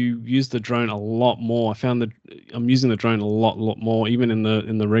that you use the drone a lot more. I found that I'm using the drone a lot more, even in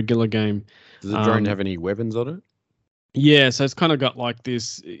the regular game. Does the drone have any weapons on it? Yeah, so it's kind of got like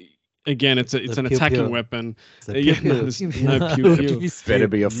this. Again, it's an attacking weapon. There's no pew. Better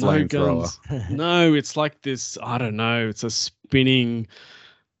be a flamethrower. No, it's like this. I don't know. It's a spinning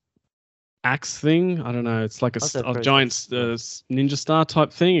axe thing. I don't know. It's like a giant ninja star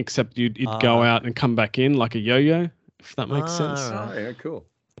type thing, except it'd go out and come back in like a yo-yo. If that makes sense. Right. Oh yeah, cool.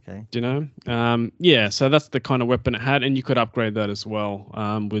 Okay. Do you know? Yeah. So that's the kind of weapon it had, and you could upgrade that as well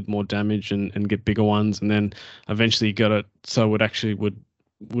with more damage and get bigger ones, and then eventually you got it so it actually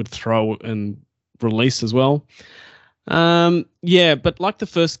would throw and release as well. Yeah, but like the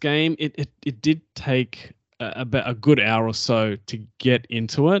first game, it did take about a good hour or so to get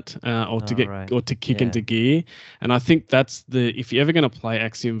into it, or to kick into gear. And I think that's if you're ever going to play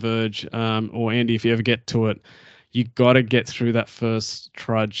Axiom Verge, or Andy, if you ever get to it, you got to get through that first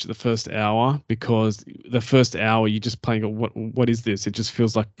trudge, the first hour, because the first hour you're just playing, what is this? It just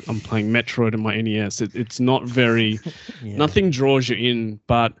feels like I'm playing Metroid in my NES. It's not very, nothing draws you in,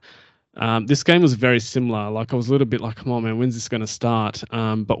 but This game was very similar. Like I was a little bit like, come on, man, when's this going to start?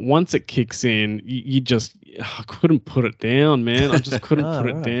 But once it kicks in, I couldn't put it down, man. I just couldn't put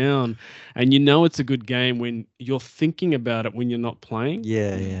it down. And it's a good game when you're thinking about it when you're not playing.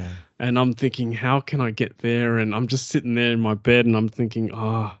 Yeah. And I'm thinking, how can I get there? And I'm just sitting there in my bed and I'm thinking,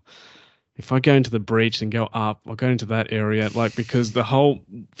 if I go into the breach and go up, I'll go into that area. Like, because the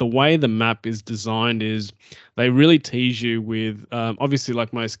way the map is designed is they really tease you with, obviously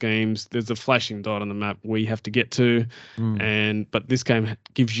like most games, there's a flashing dot on the map where you have to get to. But this game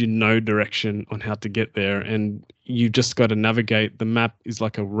gives you no direction on how to get there. And you just got to navigate. The map is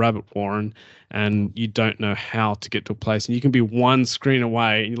like a rabbit warren and you don't know how to get to a place. And you can be one screen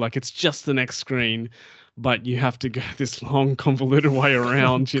away and you're like, it's just the next screen. But you have to go this long, convoluted way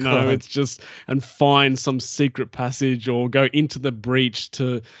around, it's just, and find some secret passage or go into the breach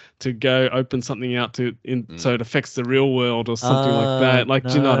to go open something out so it affects the real world or something like that. Like,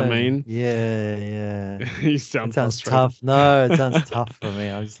 do you know what I mean? Yeah. You sound sounds tough. No, it sounds tough for me.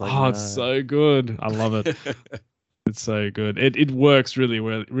 I was like, no. It's so good. I love it. It's so good. It works really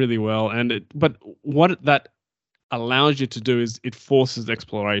well. But what that allows you to do is it forces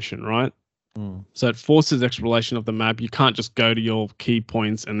exploration, right? So it forces exploration of the map. You can't just go to your key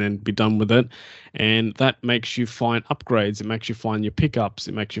points and then be done with it. And that makes you find upgrades. It makes you find your pickups.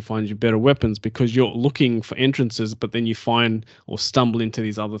 It makes you find your better weapons because you're looking for entrances, but then you find or stumble into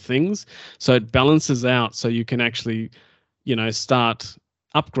these other things. So it balances out so you can actually, start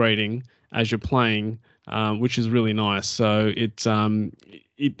upgrading as you're playing, which is really nice. So it's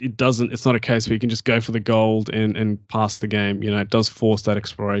not a case where you can just go for the gold and pass the game. It does force that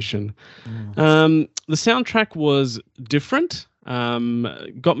exploration. The soundtrack was different.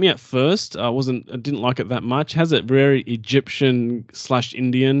 Got me at first. I didn't like it that much. Has a very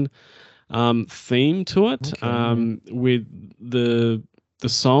Egyptian/Indian theme to it, with the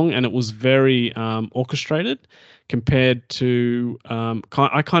song, and it was very orchestrated. Compared to,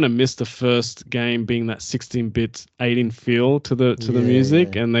 I kind of missed the first game being that 16-bit 18 feel to the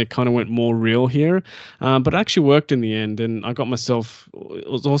music, and they kind of went more real here. But it actually worked in the end, and I got myself.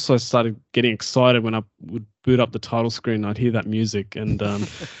 It was also started getting excited when I would boot up the title screen. I'd hear that music and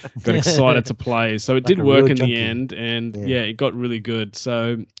got excited to play. So it did work in the end, and it got really good.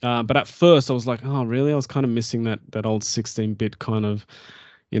 So, but at first I was like, oh really? I was kind of missing that old 16-bit kind of,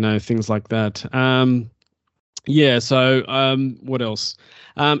 things like that. So what else?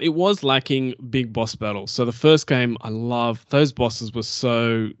 It was lacking big boss battles. So the first game, I loved those bosses were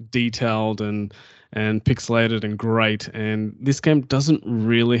so detailed and pixelated and great. And this game doesn't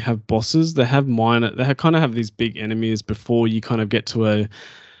really have bosses. They have kind of have these big enemies before you kind of get to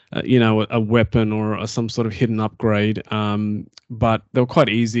a weapon or some sort of hidden upgrade. But they were quite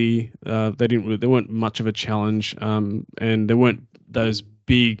easy. They weren't much of a challenge. And there weren't those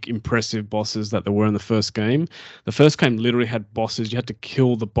big impressive bosses that there were in the first game. The first game literally had bosses. You had to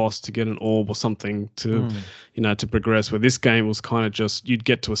kill the boss to get an orb or something to progress. Where this game was kind of just, you'd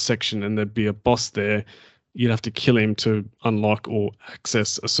get to a section and there'd be a boss there. You'd have to kill him to unlock or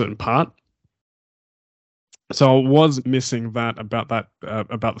access a certain part. So I was missing that about the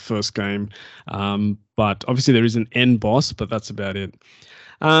first game. But obviously there is an end boss, but that's about it.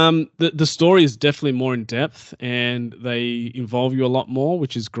 The story is definitely more in depth and they involve you a lot more,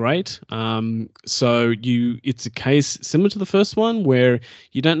 which is great. So it's a case similar to the first one where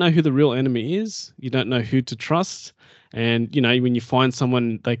you don't know who the real enemy is. You don't know who to trust. And, when you find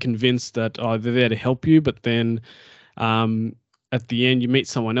someone, they're convinced that they're there to help you, but then at the end you meet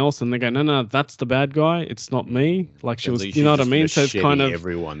someone else and they go, no, that's the bad guy. It's not me. Like she was, you know what I mean? So it's kind of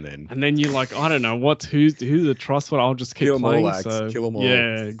everyone then. And then you're like, I don't know who's the trust. What I'll just keep playing. Kill them all.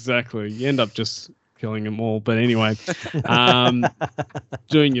 Yeah, exactly. You end up just killing them all. But anyway,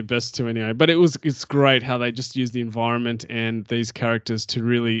 doing your best to anyway. But it's great how they just use the environment and these characters to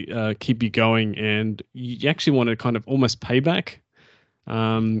really keep you going, and you actually want to kind of almost pay back.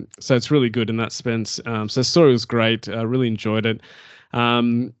 So it's really good in that sense. So the story was great. I really enjoyed it.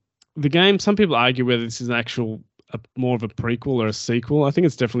 The game, some people argue whether this is more of a prequel or a sequel. I think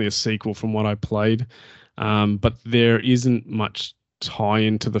it's definitely a sequel from what I played. But there isn't much tie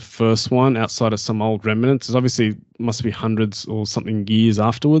into the first one outside of some old remnants. It obviously must be hundreds or something years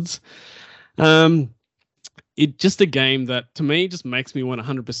afterwards. It's just a game that to me just makes me want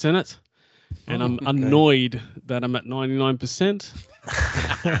 100% it. And I'm annoyed that I'm at 99%.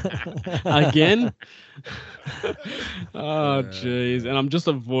 Again. Oh jeez. And I'm just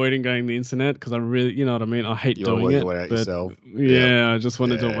avoiding going to the internet because I really, you know what I mean, I hate doing it. But yourself. I just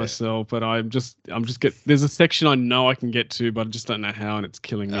want to do it myself, but I'm just there's a section I know I can get to, but I just don't know how, and it's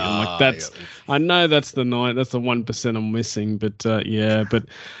killing me. I'm like, I know that's the 1% I'm missing, but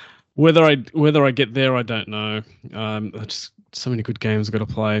Whether I get there, I don't know. Just so many good games I've got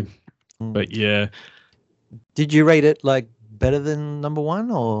to play. But yeah. Did you rate it like better than number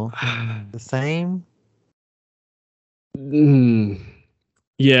one or the same?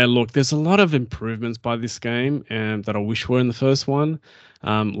 Yeah, look, there's a lot of improvements by this game that I wish were in the first one,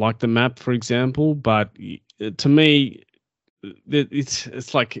 like the map, for example. But to me,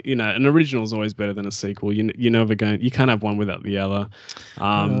 it's like, an original is always better than a sequel. You can't have one without the other. Do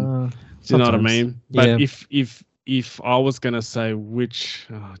you know what I mean? But if I was gonna say which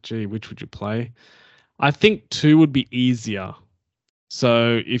would you play? I think 2 would be easier.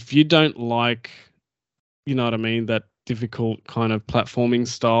 So if you don't like, you know what I mean, that difficult kind of platforming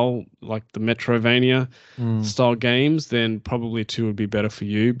style, like the Metrovania style games, then probably 2 would be better for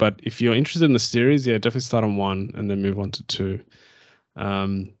you. But if you're interested in the series, yeah, definitely start on 1 and then move on to 2.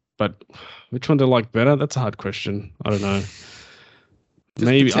 But which one do I like better? That's a hard question. I don't know. Just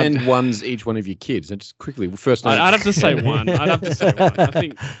maybe pretend one's each one of your kids. And just quickly, first name. I'd have to say 1. I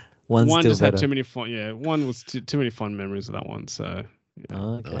think one just had too many fun. Yeah, 1 was too many fun memories of that one. So yeah.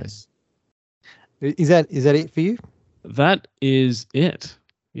 Okay. Nice. Is that it for you? That is it.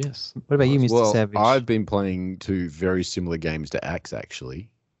 Yes. What about you, Mr. Savage? I've been playing 2 very similar games to Axe, actually.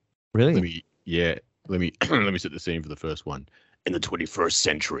 Really? Let me set the scene for the first one. In the 21st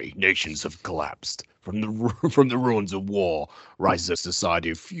century, nations have collapsed. From the ruins of war rises a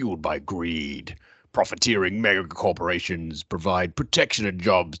society fueled by greed. Profiteering mega corporations provide protection and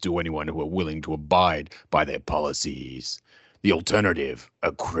jobs to anyone who are willing to abide by their policies. The alternative,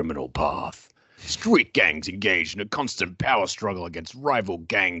 a criminal path. Street gangs engage in a constant power struggle against rival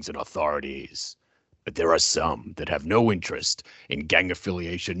gangs and authorities. But there are some that have no interest in gang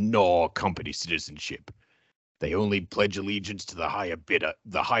affiliation nor company citizenship. They only pledge allegiance to the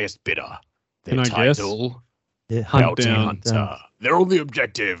highest bidder. Their title, Bounty Hunter. Their only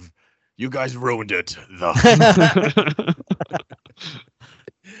objective. You guys ruined it.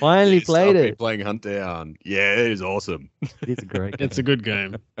 Finally played it. Playing Hunt Down. Yeah, it is awesome. It's a great game. It's a good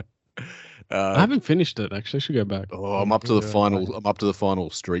game. I haven't finished it, actually. I should go back. Oh, I'm up to the final. I'm up to the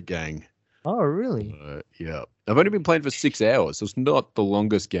final Street Gang. Oh, really? Yeah. I've only been playing for 6 hours, so it's not the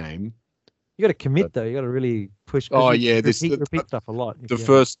longest game. You got to commit though. You got to really push. Oh yeah, repeat stuff a lot. The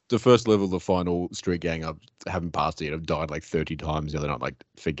first level of the final Street Gang, I haven't passed it yet. I've died like 30 times the other night. Like,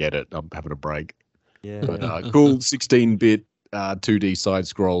 forget it. I'm having a break. Yeah. But cool 16-bit 2D side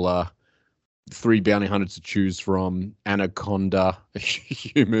scroller. 3 bounty hunters to choose from. Anaconda, a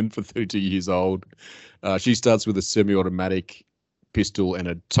human for 32 years old. She starts with a semi-automatic pistol and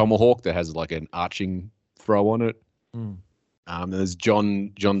a tomahawk that has like an arching throw on it. There's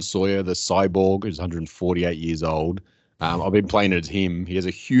John Sawyer, the cyborg, who's 148 years old. I've been playing as him. He has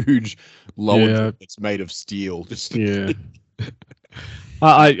a huge lower that's made of steel.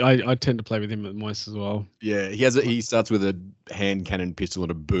 I tend to play with him at most as well. Yeah, he starts with a hand cannon pistol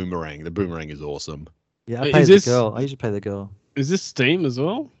and a boomerang. The boomerang is awesome. Yeah, I usually play the girl. Is this Steam as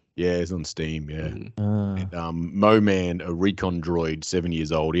well? Yeah, it's on Steam, yeah. And, Mo-Man, a recon droid, 7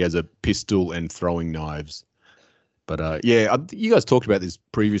 years old. He has a pistol and throwing knives. But you guys talked about this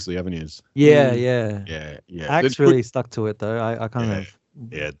previously, haven't you? Yeah. Axe really stuck to it though. I kind of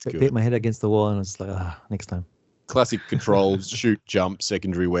it's good. Beat my head against the wall and it's like, next time. Classic controls: shoot, jump,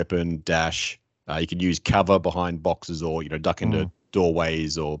 secondary weapon, dash. You can use cover behind boxes or duck into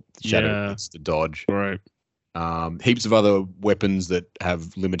doorways or shadow pits to dodge. Right. Heaps of other weapons that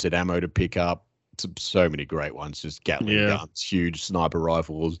have limited ammo to pick up. So many great ones. Just Gatling guns, huge sniper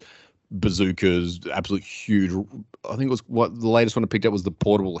rifles, bazookas, absolute huge. I think it was the latest one I picked up was the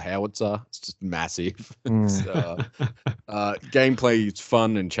portable howitzer. It's just massive. Gameplay is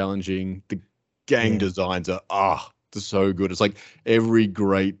fun and challenging. The gang designs are so good. It's like every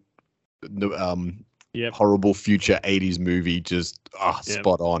great horrible future 80s movie, just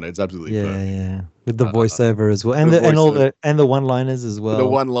spot on. It's absolutely perfect. With the voiceover as well, and the one-liners as well. The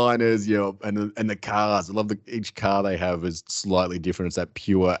one-liners, and the cars. I love each car they have is slightly different. It's that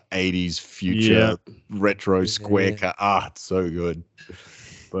pure 80s future retro square car. It's so good.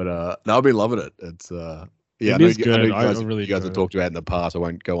 But I've been loving it. It's I know you guys have talked about it in the past. I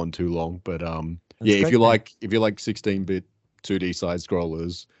won't go on too long, but if you like 16-bit 2D side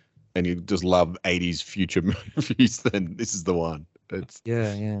scrollers and you just love 80s future movies, then this is the one. It's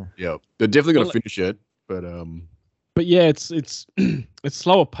they're definitely gonna finish it, but yeah, it's it's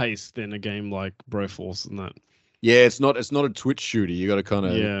slower paced than a game like Broforce and that. Yeah, it's not a Twitch shooter. You got to kind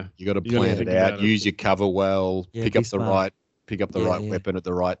of you got to plan it out, use your cover well, pick up the right weapon at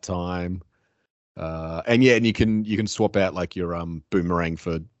the right time. And you can swap out like your boomerang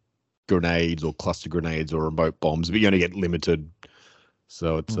for grenades or cluster grenades or remote bombs, but you only get limited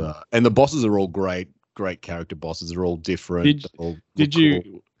So it's and the bosses are all great character bosses. They're all different. Did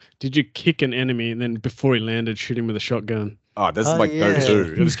you kick an enemy and then before he landed, shoot him with a shotgun? Oh, that's my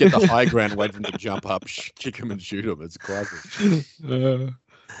go-to. You just get the high ground, wait for him to jump up, kick him and shoot him. It's classic. You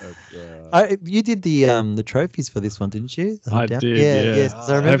did the trophies for this one, didn't you? I did. Yeah.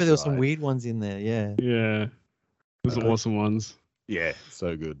 So I remember there were some weird ones in there. Yeah. Yeah. Those are awesome ones. Yeah,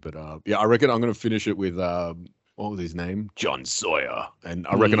 so good. But I reckon I'm gonna finish it with what was his name? John Sawyer. And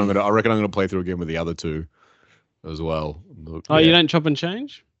I reckon I'm gonna play through again with the other two as well. You don't chop and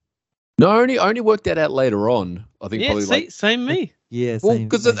change? No, I only worked that out later on. I think probably same me. Yeah, well,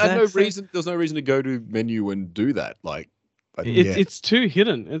 because there's no reason to go to menu and do that. Like, it's too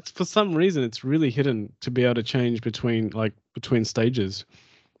hidden. It's for some reason it's really hidden to be able to change between stages.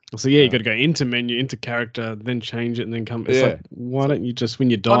 So you got to go into menu, into character, then change it, and then come. It's like, why don't you just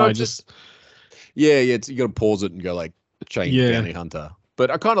when you die you got to pause it and go like change bounty hunter. But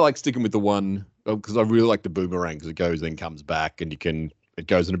I kind of like sticking with the one because I really like the boomerang because it goes then comes back and it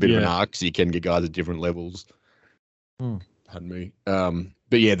goes in a bit of an arc, so you can get guys at different levels. Pardon me.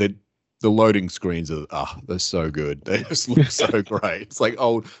 But yeah, the loading screens they're so good. They just look so great. It's like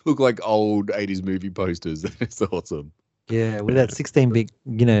old 80s movie posters. It's awesome. Yeah, with that 16-bit,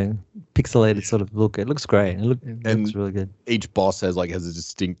 pixelated sort of look, it looks great. It looks really good. Each boss has a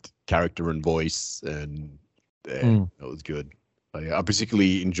distinct character and voice, and it was good. I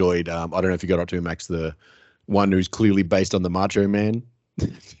particularly enjoyed. I don't know if you got up to Max, the one who's clearly based on the Macho Man.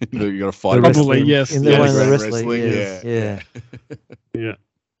 You got to fight. Probably yes. In the one of the wrestling. Yeah.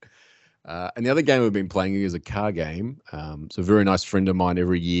 And the other game we've been playing is a car game. So a very nice friend of mine.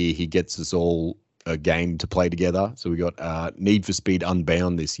 Every year he gets us all a game to play together. So we got Need for Speed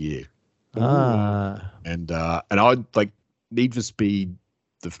Unbound this year. And I like Need for Speed.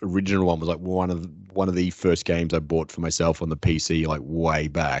 The original one was like one of the first games I bought for myself on the PC like way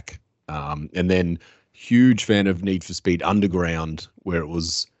back. And then huge fan of Need for Speed Underground, where it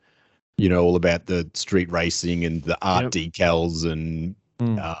was, all about the street racing and the art decals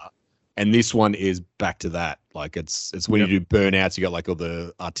and this one is back to that. Like it's when you do burnouts, you got like all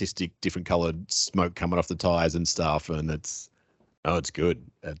the artistic, different colored smoke coming off the tires and stuff, and it's good.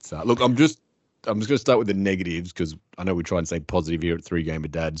 It's look, I'm just going to start with the negatives because I know we try and say positive here at 3 Gamer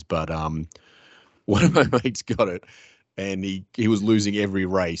Dads, but one of my mates got it, and he was losing every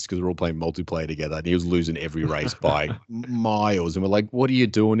race because we're all playing multiplayer together, and he was losing every race by miles. And we're like, "What are you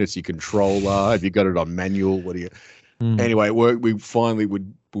doing? It's your controller. Have you got it on manual? What are you?" Anyway, we finally we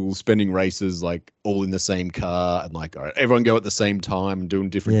were spending races like all in the same car, and like, all right, everyone go at the same time and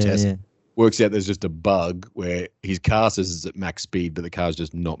doing different tests. Yeah. Works out there's just a bug where his car says it's at max speed, but the car's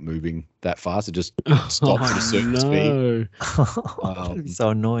just not moving that fast. It just stops at a certain speed. That'd be so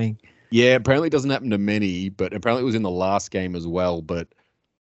annoying. Yeah, apparently it doesn't happen to many, but apparently it was in the last game as well. But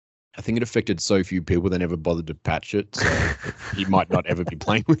I think it affected so few people they never bothered to patch it, so he might not ever be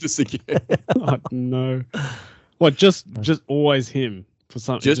playing with us again. Oh, no. What? Just always him for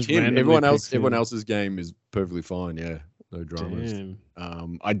something. Just him. Everyone else's game is perfectly fine. Yeah. No dramas. Damn.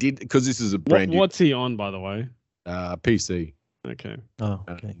 I did because this is a brand new. What's he on, by the way? PC. Okay. Oh,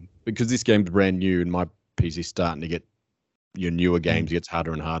 okay. Because this game's brand new and my PC's starting to get your newer games. It gets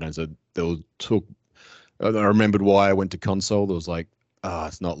harder and harder. And so I remembered why I went to console. There was like,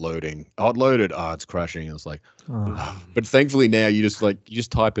 it's not loading. Oh, it loaded. It's crashing. I was like, but thankfully now you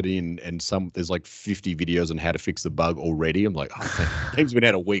just type it in and there's like 50 videos on how to fix the bug already. I'm like, the game's been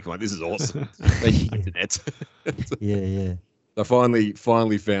out a week. I'm like, this is awesome. Thank you, internet. Yeah. I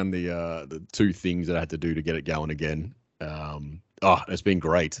finally found the 2 things that I had to do to get it going again. It's been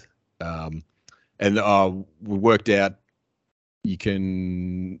great. And we worked out you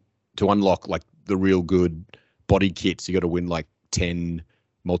can to unlock like the real good body kits. You got to win like 10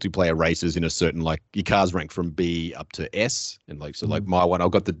 multiplayer races in a certain, like your cars rank from B up to S, and like so like my one, I've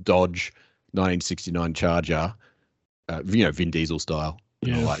got the Dodge 1969 Charger, Vin Diesel style.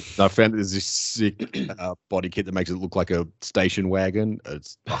 Yeah. Like I found there's this sick body kit that makes it look like a station wagon. So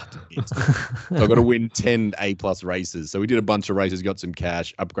I've got to win 10 A+ races. So we did a bunch of races, got some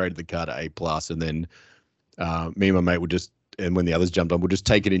cash, upgraded the car to A+, and then me and my mate would just, and when the others jumped on, we'll just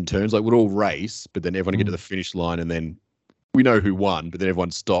take it in turns. Like we'd all race, but then everyone would get to the finish line, and then we know who won, but then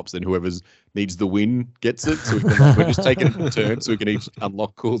everyone stops, and whoever needs the win gets it. So we're just taking it in turns, so we can each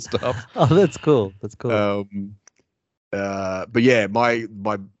unlock cool stuff. Oh, that's cool. But yeah, my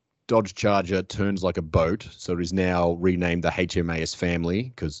Dodge Charger turns like a boat, so it is now renamed the HMAS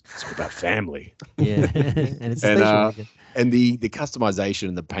Family because it's all about family. Yeah, and it's and the customization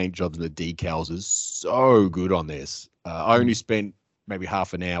and the paint jobs and the decals is so good on this. I only spent maybe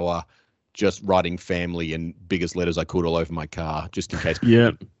half an hour just writing family in biggest letters I could all over my car, just in case.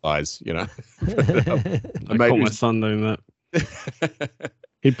 Yeah. Guys, you know. I caught my son doing that.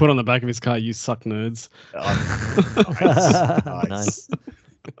 He'd put on the back of his car, "You suck, nerds." Nice.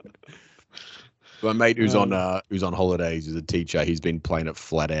 My mate who's on holidays is a teacher. He's been playing it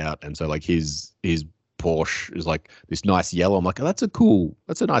flat out, and so like his Porsche is like this nice yellow. I'm like, oh, that's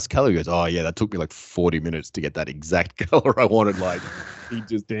a nice color. He goes, oh yeah, that took me like 40 minutes to get that exact color I wanted. Like, he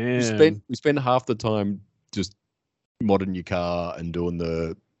just we spend half the time just modding your car and doing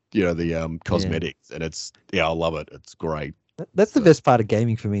the cosmetics, and I love it. It's great. That's the best part of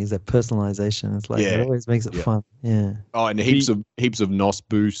gaming for me, is that personalization. It's like, it always makes it fun. Yeah. Oh, and heaps of NOS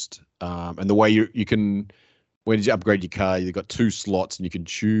boost. And the way you can, when you upgrade your car, you've got 2 slots and you can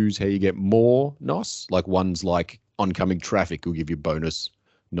choose how you get more NOS. Like, one's like oncoming traffic will give you bonus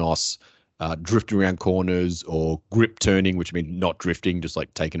NOS, drifting around corners, or grip turning, which means not drifting, just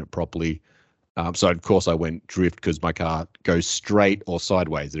like taking it properly. So of course I went drift because my car goes straight or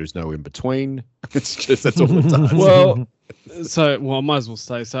sideways. There's no in between. It's just, that's all it does. I might as well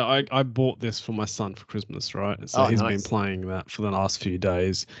say, so I bought this for my son for Christmas, right? So he's been playing that for the last few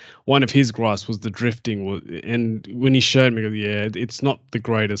days. One of his gripes was the drifting, and when he showed me, it's not the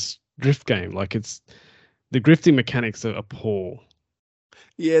greatest drift game. Like, the drifting mechanics are poor.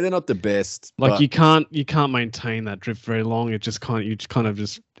 Yeah, they're not the best. Like, you can't maintain that drift very long. It just you kind of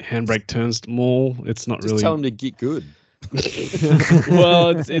just handbrake turns more. It's not just really. Tell him to get good. Well,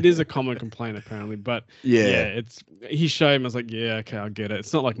 it is a common complaint apparently, but he showed him. I was like, yeah, okay, I get it.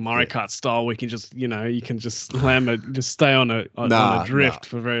 It's not like Mario Kart style where you can just slam it, just stay on a drift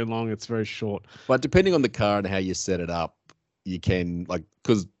for very long. It's very short. But depending on the car and how you set it up, you can, like,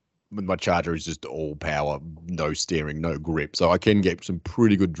 because my Charger is just all power, no steering, no grip, so I can get some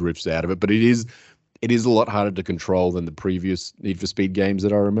pretty good drifts out of it. But it is a lot harder to control than the previous Need for Speed games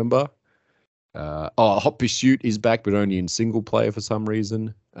that I remember. Hot Pursuit is back, but only in single player for some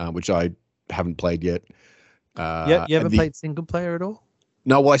reason, which I haven't played yet. You haven't played single player at all?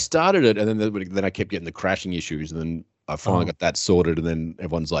 No, well, I started it, and then I kept getting the crashing issues, and then I finally got that sorted, and then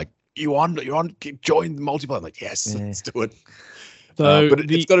everyone's like, "You on? Join the multiplayer." I'm like, "Yes, let's do it." So, but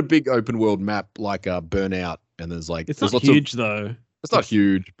it's got a big open world map like Burnout, and there's like it's not huge though. It's not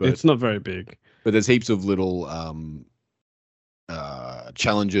huge, but it's not very big. But there's heaps of little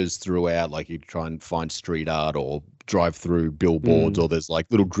challenges throughout, like you try and find street art or drive through billboards, or there's like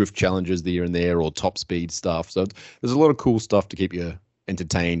little drift challenges here and there, or top speed stuff. So there's a lot of cool stuff to keep you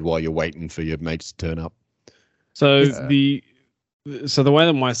entertained while you're waiting for your mates to turn up. So the way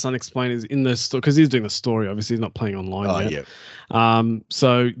that my son explained is in the story, because he's doing the story, obviously he's not playing online yet.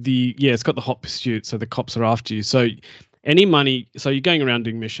 So it's got the hot pursuit, so the cops are after you. So any money, so you're going around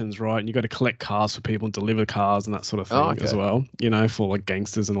doing missions, right? And you got to collect cars for people and deliver cars and that sort of thing as well, for like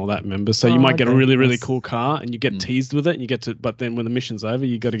gangsters and all that members. So you might get a really, really cool car and you get teased with it, and but then when the mission's over,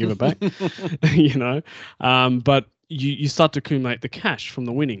 you got to give it back, but you start to accumulate the cash from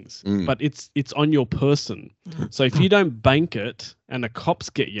the winnings, but it's on your person. So if you don't bank it and the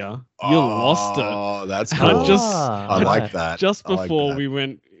cops get you, lost it. Oh, that's cool. I like that. Just before we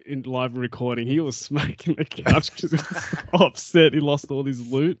went in live recording, he was smacking the couch because he was upset. He lost all his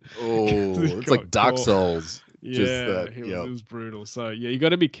loot. Oh, it's like Dark Souls. Yeah, it was brutal. So you got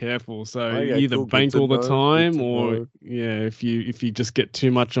to be careful. So you either bank all the time, or if you just get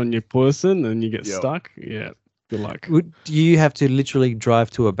too much on your person and you get stuck. Yeah, good luck. Do you have to literally drive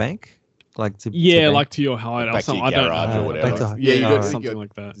to a bank? Like to your hideout or something. Garage or whatever. Something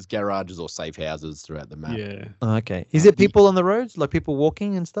like that. There's garages or safe houses throughout the map. Yeah. Okay. Is it people on the roads, like people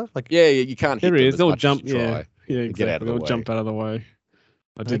walking and stuff? Like you can't hit them. There is. They'll jump. Exactly. Get out of the way. They'll jump out of the way.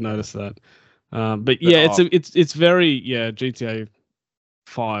 I did notice that. But it's very GTA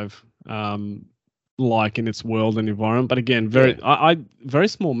 5 like in its world and environment. But again, very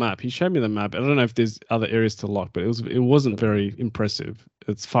small map. He showed me the map. I don't know if there's other areas to lock, but it wasn't very impressive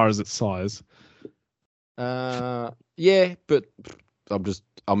as far as its size. But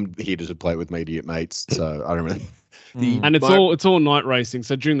I'm here to play it with immediate mates, so I don't really. And it's all night racing.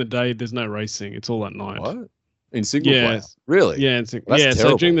 So during the day, there's no racing. It's all at night. What? In single player? Really? Yeah,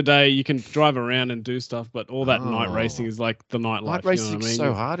 so during the day you can drive around and do stuff, but all that night racing is like the nightlife. Night racing is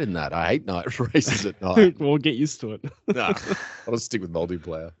so hard in that. I hate night races at night. Well, get used to it. Nah, I'll just stick with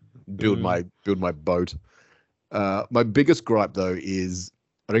multiplayer. Build my boat. My biggest gripe though is,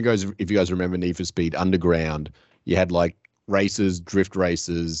 I don't know if you guys remember Need for Speed Underground. You had like races, drift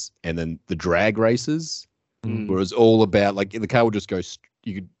races, and then the drag races, where it was all about like the car would just go.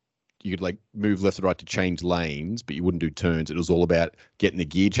 You could like move left or right to change lanes, but you wouldn't do turns. It was all about getting the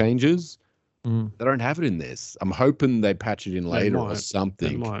gear changes. They don't have it in this. I'm hoping they patch it in later or something.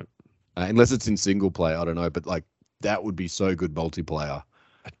 They might. unless it's in single player. I don't know, but like that would be so good multiplayer.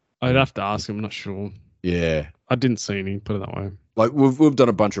 I'd have to ask him. I'm not sure. Yeah, I didn't see any. Put it that way. Like we've done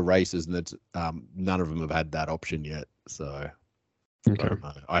a bunch of races, and it's none of them have had that option yet. So Okay.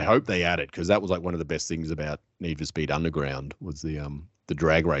 I hope they add it because that was like one of the best things about Need for Speed Underground was the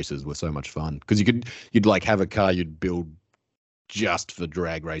drag races were so much fun because you'd like have a car you'd build just for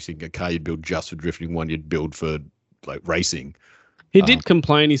drag racing, a car you'd build just for drifting, one you'd build for like racing. He did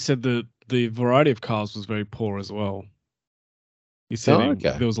complain. He said the variety of cars was very poor as well. He said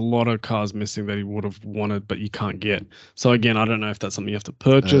there was a lot of cars missing that he would have wanted, but you can't get. So again, I don't know if that's something you have to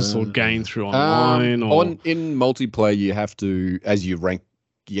purchase or gain through online. In multiplayer, you have to, as you rank,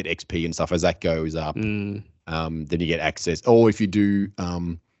 you get XP and stuff. As that goes up, then you get access. Or if you do,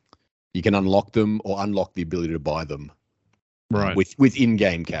 you can unlock them or unlock the ability to buy them. Right. With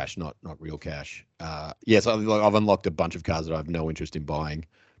in-game cash, not real cash. Yes, I've unlocked a bunch of cars that I have no interest in buying.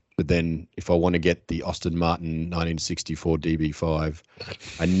 But then if I want to get the Aston Martin 1964 DB5,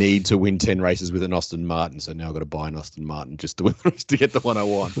 I need to win 10 races with an Aston Martin. So now I've got to buy an Aston Martin just to get the one I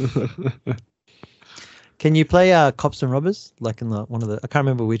want. Can you play Cops and Robbers? Like in one of the, I can't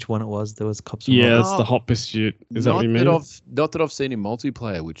remember which one it was. There was Cops and Robbers. Yeah, it's the Hot Pursuit. Is that what you mean? Not that I've seen in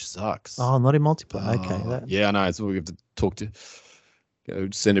multiplayer, which sucks. Oh, not in multiplayer. Okay. Yeah, I know. So we have to talk to,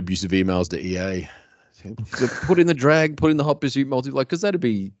 send abusive emails to EA. So put in the drag, put in the Hot Pursuit multiplayer, because that'd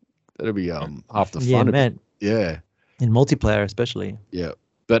be half the fun. Yeah, man. Yeah. In multiplayer, especially. Yeah.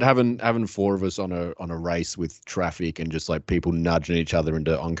 But having four of us on a race with traffic and just like people nudging each other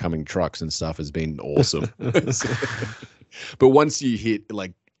into oncoming trucks and stuff has been awesome. But once you hit,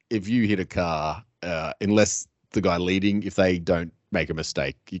 like, if you hit a car, unless the guy leading, if they don't make a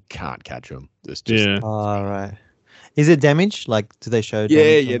mistake, you can't catch them. It's just, all right. Is it damage? Like, do they show?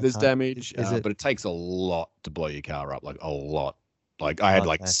 Yeah, there's damage. But it takes a lot to blow your car up, like a lot. Like I had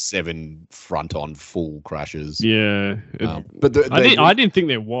like 7 front-on full crashes. Yeah, but I didn't think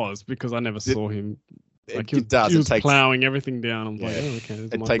there was because I never saw him. Like he was plowing everything down. I'm like, oh, okay.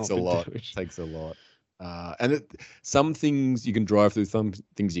 It takes a lot. It takes a lot. And some things you can drive through, some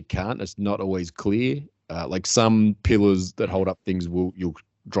things you can't. It's not always clear. Like some pillars that hold up things you'll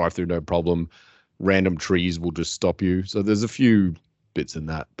drive through no problem. Random trees will just stop you. So there's a few bits in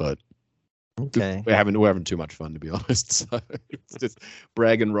that, but. Okay. We're having too much fun, to be honest. So it's just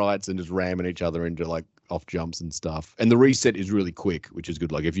bragging rights and just ramming each other into like off jumps and stuff. And the reset is really quick, which is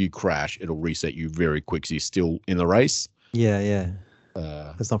good. Like if you crash, it'll reset you very quick, so you're still in the race. Yeah.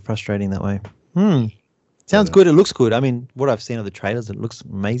 It's not frustrating that way. Sounds good. It looks good. I mean, what I've seen of the trailers, it looks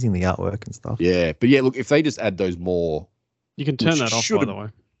amazing, the artwork and stuff. Yeah, but yeah, look, if they just add those more, you can turn that off, by the way.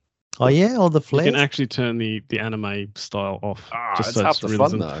 Oh yeah, all the flares. You can actually turn the anime style off. Just so half the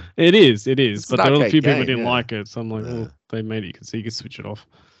fun though. It is. But there were a few people who didn't yeah. like it, so I'm like, well, they made it so you can switch it off.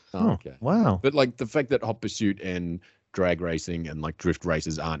 Oh, okay. Wow. But like the fact that Hot Pursuit and drag racing and like drift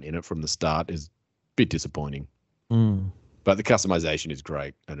races aren't in it from the start is a bit disappointing. But the customization is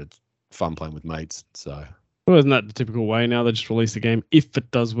great and it's fun playing with mates. So. Well, isn't that the typical way now? They just release the game. If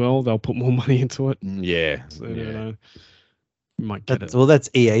it does well, they'll put more money into it. Yeah. So, you might get it. Well, that's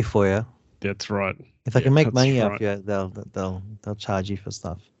EA for you. That's right. If they can make money off you, they'll charge you for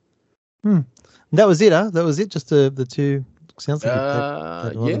stuff. That was it, huh? That was it. Just the two. Sounds like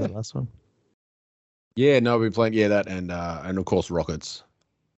the last one. Yeah, no, we're playing that and of course Rockets.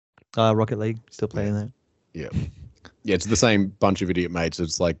 Rocket League, still playing that. Yeah. Yeah, it's the same bunch of idiot mates.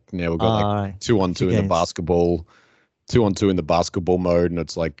 It's like now we've got 2-on-2 in the basketball, 2-on-2 in the basketball mode, and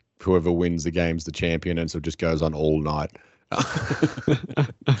it's like whoever wins the game's the champion, and so it just goes on all night.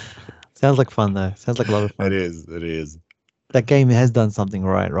 Sounds like fun though. Sounds like a lot of fun. It is. That game has done something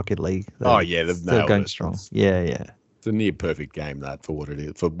right, Rocket League. They've still going strong. Yeah. It's a near perfect game that for what it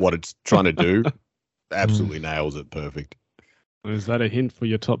is, for what it's trying to do. Absolutely nails it perfect. Is that a hint for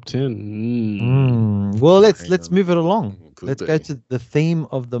your top 10? Well, let's move it along. Let's go to the theme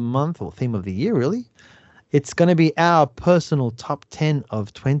of the month or theme of the year, really. It's going to be our personal top 10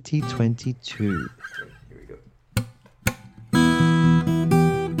 of 2022.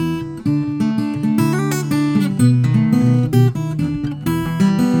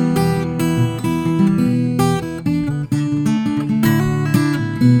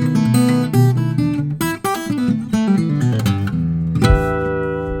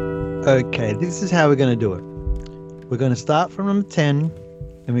 Okay, this is how we're going to do it. We're going to start from number 10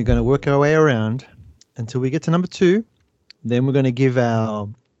 and we're going to work our way around until we get to number 2. Then we're going to give our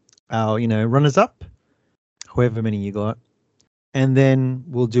runners up, however many you got, and then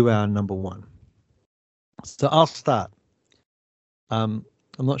we'll do our number 1. So I'll start. I'm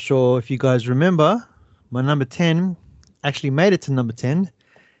not sure if you guys remember, my number 10 actually made it to number 10.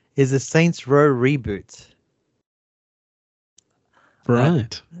 is a Saints Row reboot.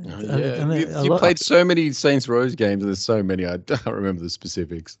 Right. You played so many Saints Row games. There's so many. I don't remember the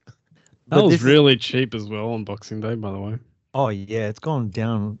specifics. That was really cheap as well on Boxing Day, by the way. Oh yeah, it's gone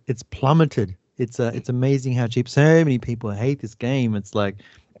down. It's plummeted. It's amazing how cheap. So many people hate this game. It's like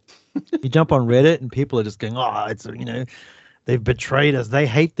you jump on Reddit and people are just going, "Oh, it's they've betrayed us. They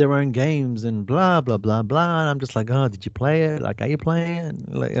hate their own games and blah blah blah blah." And I'm just like, "Oh, did you play it? Like, are you playing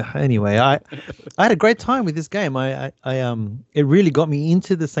it?" Like, anyway, I had a great time with this game. It really got me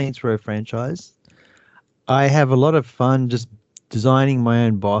into the Saints Row franchise. I have a lot of fun just designing my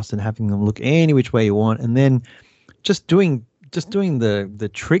own boss and having them look any which way you want, and then just doing the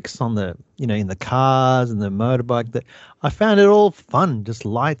tricks on the in the cars and the motorbike. That I found it all fun, just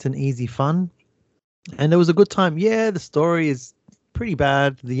light and easy fun, and it was a good time. Yeah, the story is pretty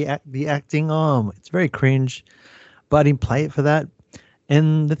bad. The acting, it's very cringe, but I didn't play it for that.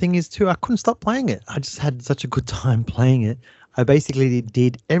 And the thing is too, I couldn't stop playing it. I just had such a good time playing it. I basically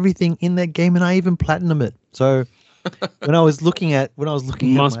did everything in that game, and I even platinumed it. So when I was looking at must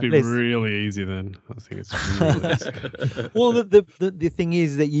be really easy then. I think it's really easy. Well, the thing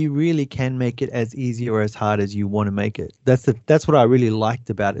is that you really can make it as easy or as hard as you want to make it. That's what I really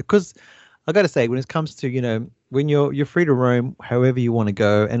liked about it. Because I got to say, when it comes to when you're free to roam however you want to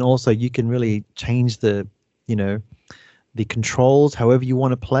go, and also you can really change the controls however you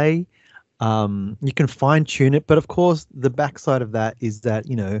want to play. You can fine tune it, but of course the backside of that is that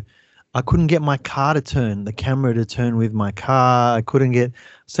I couldn't get my car to turn, the camera to turn with my car. I couldn't get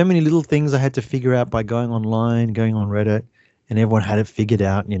so many little things I had to figure out by going online, going on Reddit, and everyone had it figured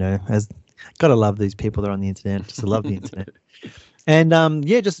out, as gotta love these people that are on the internet. Just love the internet. And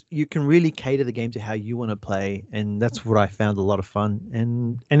just you can really cater the game to how you want to play, and that's what I found a lot of fun.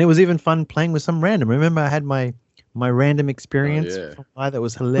 And it was even fun playing with some random. Remember, I had my random experience that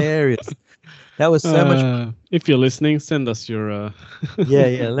was hilarious. That was so much fun. If you're listening, send us your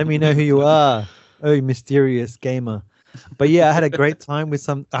yeah, let me know who you are. Oh, mysterious gamer. But yeah, I had a great time with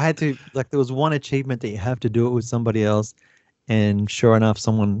I had to, there was one achievement that you have to do it with somebody else, and sure enough,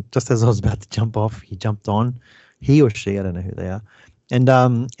 someone, just as I was about to jump off, he jumped on. He or she, I don't know who they are. And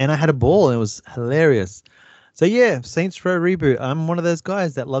I had a ball, and it was hilarious. So yeah, Saints Row reboot. I'm one of those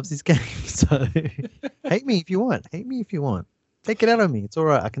guys that loves this game. So hate me if you want. Take it out on me. It's all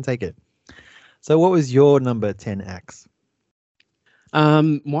right. I can take it. So what was your number 10, Axe?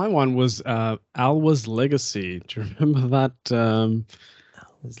 My one was Alwa's Legacy. Do you remember that?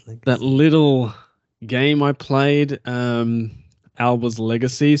 That little game I played, Alwa's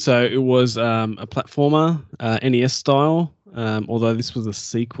Legacy. So it was a platformer, NES style, although this was a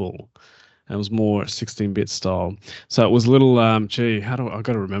sequel. It was more 16-bit style. So it was a little, I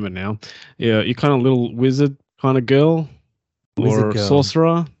got to remember now. Yeah, you kind of little wizard kind of girl or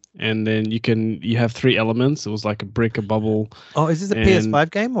sorcerer. And then you have 3 elements. It was like a brick, a bubble. Oh, is this a PS5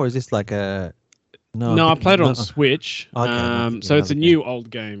 game, or is this like a... No, I played it on Switch. Okay, so it's a new old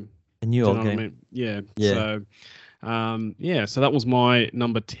game. A new old game. I mean? Yeah. So that was my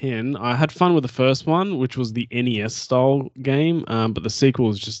number 10. I had fun with the first one, which was the NES style game, but the sequel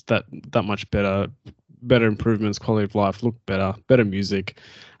was just that much better improvements, quality of life, looked better music,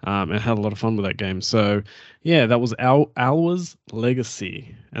 and had a lot of fun with that game. So yeah, that was Alwa's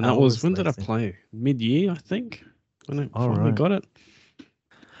Legacy, and that was, when did I play? Mid-year, I think, when I finally got it.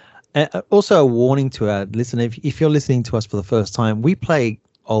 Also a warning to our listener, if you're listening to us for the first time, we play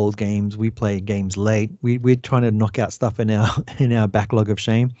old games, we play games late. We're trying to knock out stuff in our backlog of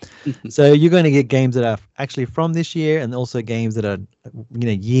shame. So you're going to get games that are actually from this year, and also games that are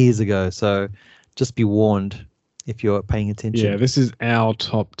years ago. So just be warned if you're paying attention. Yeah, this is our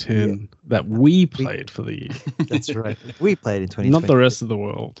top 10 that we played for the year. That's right. We played in 2020. Not the rest of the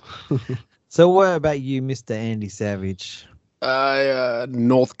world. So what about you, Mr. Andy Savage?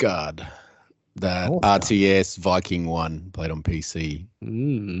 Northgard. That RTS Viking one, played on PC.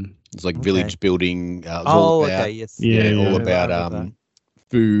 It's like village building. All about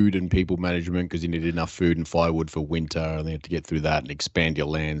food and people management, because you needed enough food and firewood for winter, and then you have to get through that and expand your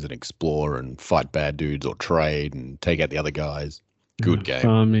lands and explore and fight bad dudes or trade and take out the other guys. Good game.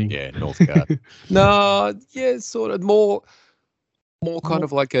 Farming. Yeah, Northgard. No, yeah, sort of more kind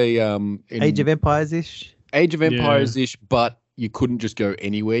of like a Age of Empires-ish. Age of Empires-ish, but you couldn't just go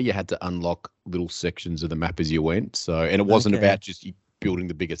anywhere. You had to unlock little sections of the map as you went. So, and it wasn't about just building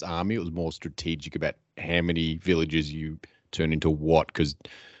the biggest army. It was more strategic about how many villages you turn into what, because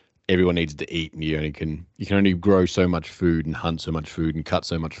everyone needs to eat, and you can only grow so much food and hunt so much food and cut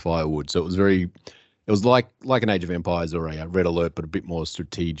so much firewood. So it was like an Age of Empires or a Red Alert, but a bit more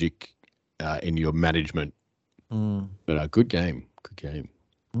strategic in your management. But a good game.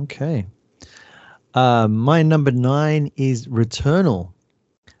 Okay. My number 9 is Returnal.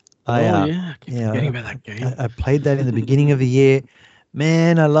 I keep forgetting about that game. I played that in the beginning of the year.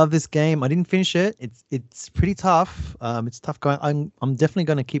 Man, I love this game. I didn't finish it. It's pretty tough. It's tough going. I'm definitely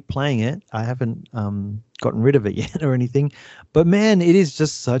going to keep playing it. I haven't gotten rid of it yet or anything. But man, it is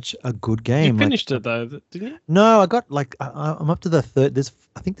just such a good game. You finished it though, didn't you? No, I got I'm up to the third.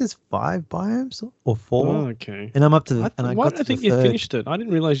 I think there's 5 biomes or 4. Oh, okay. And I'm up to the. Why did I think you finished it? I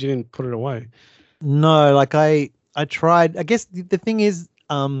didn't realize you didn't put it away. No, like I tried. I guess the thing is,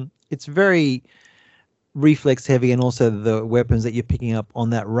 it's very reflex heavy, and also the weapons that you're picking up on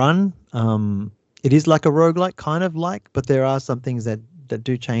that run. It is like a roguelike, kind of like, but there are some things that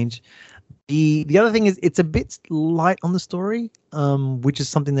do change. The other thing is it's a bit light on the story, which is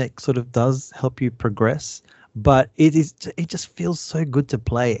something that sort of does help you progress. But it just feels so good to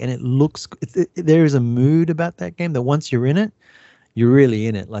play, and it looks. There is a mood about that game that once you're in it, you're really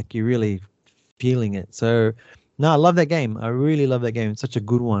in it. Like you're really feeling it. So, no, I love that game. I really love that game. It's such a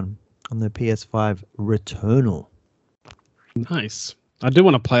good one on the PS5. Returnal. Nice. I do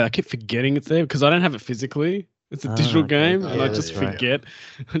want to play. I keep forgetting it's there because I don't have it physically. It's a digital game, and I just forget.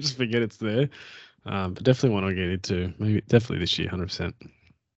 I just forget it's there. But definitely want to get into. Maybe definitely this year, 100%.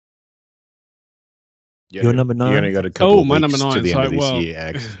 Your number 9. You only got a couple of my weeks number 9 to the end of this year,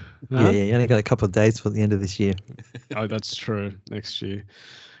 Axe. Yeah, you only got a couple of days for the end of this year. Oh, that's true. Next year.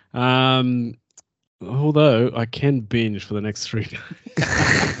 Although I can binge for the next 3 days.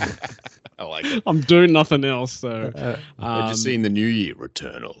 I like it. I'm doing nothing else, so. I've just seen the New Year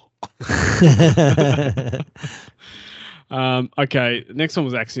Returnal. Okay, next one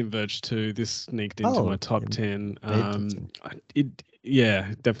was Axiom Verge 2. This sneaked into my top 10.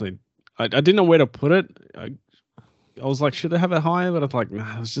 Definitely. I didn't know where to put it. I was like, should I have it higher? But I was like,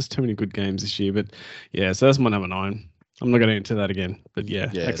 nah, there's just too many good games this year. But yeah, so that's my number 9. I'm not going to into that again. But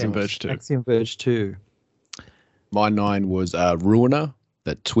yeah Axiom Verge 2. Axiom Verge 2. My 9 was Ruiner,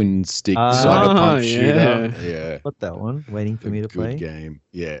 that twin stick cyberpunk shooter. Yeah. Got that one waiting for me to play. Good game.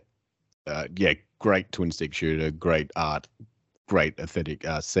 Yeah. Great twin stick shooter, great art, great aesthetic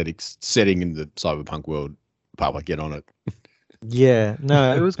setting in the cyberpunk world. Papa, get on it. Yeah,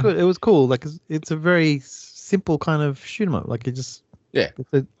 no, it was good. It was cool. Like it's a very simple kind of shoot 'em up. Like it just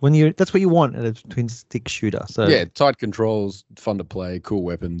that's what you want in a twin stick shooter. So yeah, tight controls, fun to play, cool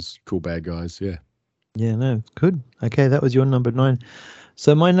weapons, cool bad guys. Yeah. Yeah, no, good. Okay, that was your number 9.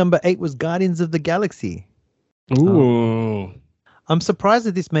 So my number 8 was Guardians of the Galaxy. Ooh. I'm surprised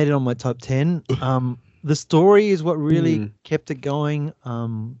that this made it on my top 10. The story is what really kept it going.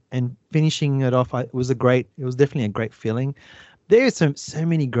 And finishing it off, it was definitely a great feeling. There are so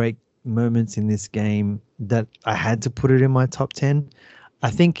many great moments in this game that I had to put it in my top 10. I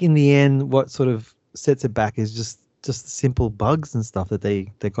think in the end, what sort of sets it back is just the simple bugs and stuff that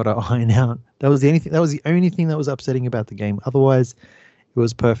they got to iron out. That was the only thing that was upsetting about the game. Otherwise, it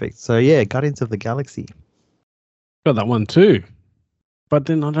was perfect. So yeah, Guardians of the Galaxy. Got that one too. But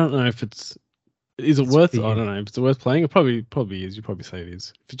then I don't know if it's worth. I don't know if it's worth playing. It probably is. You probably say it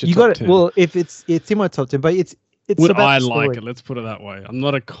is. If you got it. 10. Well, if it's in my top 10, but it's would about I like it? Let's put it that way. I'm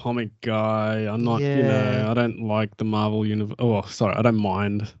not a comic guy. I'm not. I don't like the Marvel universe. Oh, sorry, I don't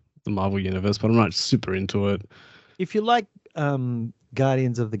mind the Marvel universe, but I'm not super into it. If you like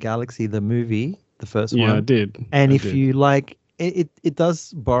Guardians of the Galaxy, the movie, the first one, I did. And if you like it,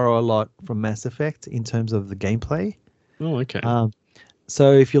 does borrow a lot from Mass Effect in terms of the gameplay. Oh, okay.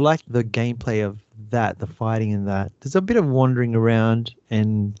 So if you like the gameplay of that, the fighting in that, there's a bit of wandering around,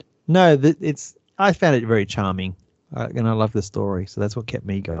 and I found it very charming, and I love the story, so that's what kept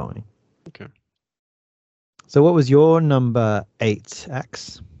me going. Okay. So what was your number 8,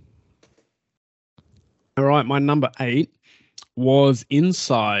 Axe? All right, my number 8 was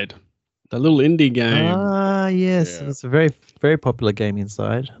Inside, the little indie game. Ah, yes, it's a very, very popular game.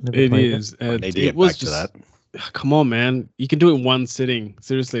 Inside. It is. It was just that. Come on, man! You can do it in one sitting.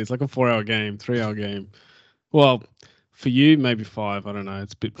 Seriously, it's like a 4-hour game, 3-hour game. Well, for you, maybe 5. I don't know.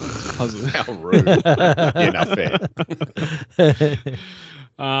 It's a bit puzzling. How rude! Not fair.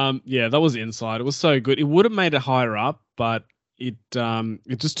 Yeah, that was Inside. It was so good. It would have made it higher up, but it's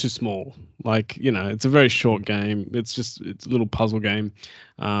just too small. Like, it's a very short game. It's a little puzzle game,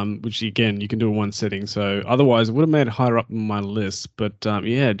 which again you can do in one setting. So otherwise, it would have made it higher up on my list. But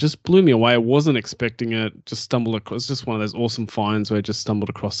it just blew me away. I wasn't expecting it. Just stumbled across. It's just one of those awesome finds where I just stumbled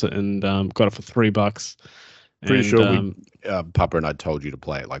across it and got it for $3. Pretty sure Papa and I told you to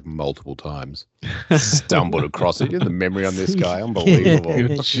play it like multiple times. Stumbled across it. The memory on this guy,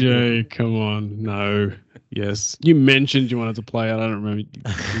 unbelievable. Jay, come on, no. Yes, you mentioned you wanted to play it. I don't remember.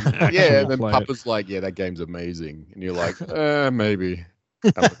 Yeah, and then Papa's like, "Yeah, that game's amazing," and you're like, "Maybe."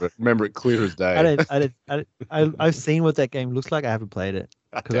 Remember it clear as day. I've seen what that game looks like. I haven't played it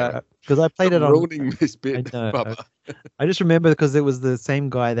Because I played it on. Ruining this bit. I know. I just remember because it was the same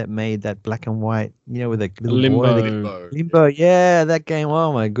guy that made that black and white, with a little boy. Limbo. Yeah, that game.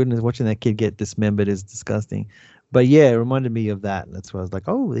 Oh my goodness, watching that kid get dismembered is disgusting. But yeah, it reminded me of that. That's why I was like,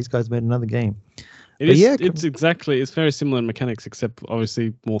 oh, these guys made another game. It's very similar in mechanics, except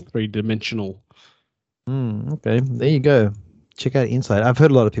obviously more 3-dimensional. Okay, there you go. Check out Inside. I've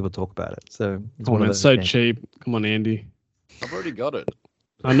heard a lot of people talk about it. So it's so cheap. Come on, Andy. I've already got it.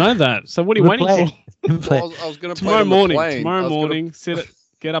 I know that. So what are you waiting for? I was going to play tomorrow morning.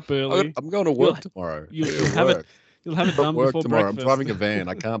 Get up early. I'm going to work tomorrow. You'll have it done before tomorrow. breakfast. I'm driving a van.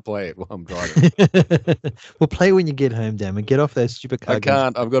 I can't play it while I'm driving. Well, play when you get home, damn it. Get off those stupid car I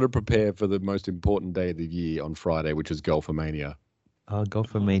can't. I've got to prepare for the most important day of the year on Friday, which is Golfomania. Oh,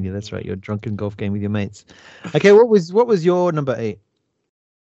 Golfomania. That's right. Your drunken golf game with your mates. Okay, what was your number 8?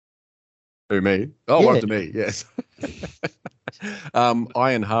 Who, me? Oh, one to me. Yes.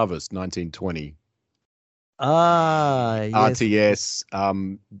 Iron Harvest, 1920. Yes.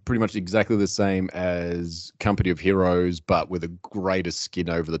 RTS, pretty much exactly the same as Company of Heroes, but with a greater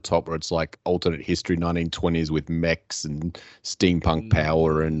skin over the top, where it's like alternate history 1920s with mechs and steampunk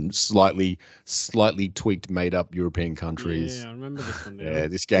power and slightly tweaked, made up European countries. Yeah, I remember this one. Yeah,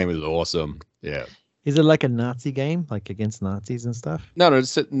 this game is awesome. Yeah. Is it like a Nazi game, like against Nazis and stuff? No,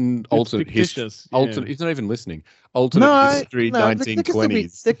 it's set in alternate history. He's not even listening. Alternate history,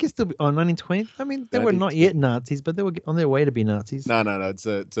 1920s. They could still be 1920. I mean, they were not yet Nazis, but they were on their way to be Nazis. No. It's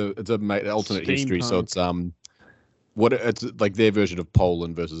a alternate history. So it's it's like their version of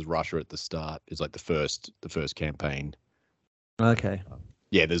Poland versus Russia at the start is like the first campaign. Okay.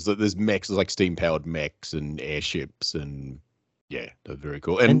 Yeah, there's mechs, there's like steam powered mechs and airships and. Yeah, they're very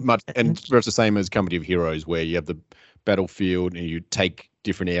cool. And it's the same as Company of Heroes, where you have the battlefield and you take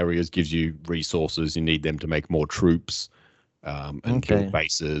different areas, gives you resources. You need them to make more troops and build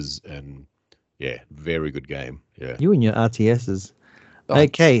bases. And yeah, very good game. Yeah. You and your RTSs.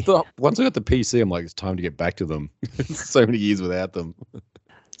 Okay. Once I got the PC, I'm like, it's time to get back to them. So many years without them.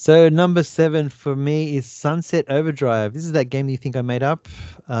 So number 7 for me is Sunset Overdrive. This is that game you think I made up.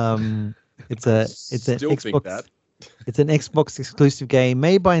 It's an Xbox. It's an Xbox exclusive game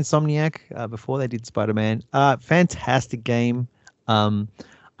made by Insomniac before they did Spider-Man. Fantastic game. I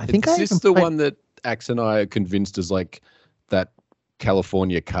think is this the one that Axe and I are convinced is like that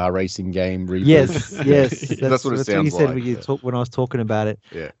California car racing game reboot? Yes. That's what it sounds like. When I was talking about it.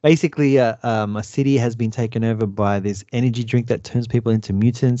 Yeah. Basically, a city has been taken over by this energy drink that turns people into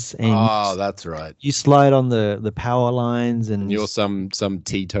mutants. And that's right. You slide on the power lines, and you're some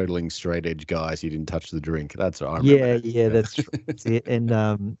teetotaling straight edge guy, so you didn't touch the drink. That's right. Yeah, that's true. That's it.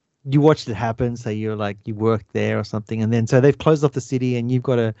 And you watched it happen. So you're like, you worked there or something, and then so they've closed off the city, and you've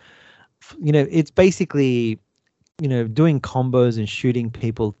got to, it's basically. Doing combos and shooting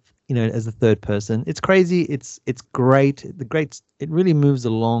people, as a third person. It's crazy. It's great. It really moves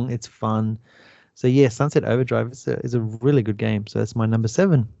along. It's fun. So yeah, Sunset Overdrive is a really good game. So that's my number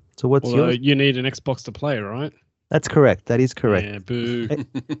 7. So what's yours? You need an Xbox to play, right? That's correct. That is correct. Yeah, boo.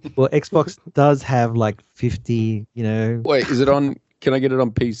 Well, Xbox does have like 50, Wait, is it on? Can I get it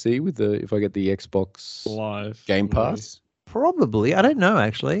on PC if I get the Xbox Live Game Pass? Probably. I don't know,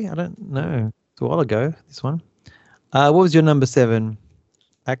 actually. I don't know. It's a while ago, this one. What was your number 7,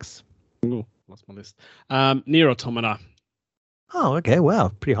 Axe? Ooh, lost my list. Nier Automata. Oh, okay.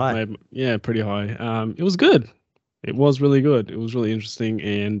 Wow. Pretty high. Yeah, pretty high. It was good. It was really good. It was really interesting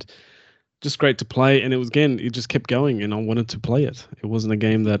and just great to play. And it just kept going and I wanted to play it. It wasn't a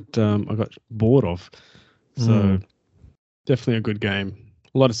game that I got bored of. So definitely a good game.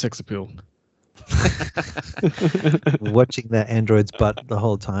 A lot of sex appeal. Watching that android's butt the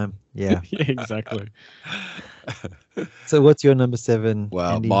whole time. Yeah. Yeah, exactly. So what's your number 7?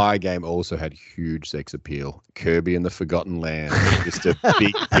 Well, Andy? My game also had huge sex appeal. Kirby and the Forgotten Land. Just a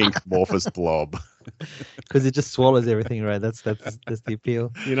big pink amorphous blob. Because it just swallows everything, right? That's the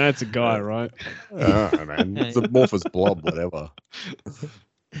appeal. It's a guy, right? Man. It's a amorphous blob, whatever.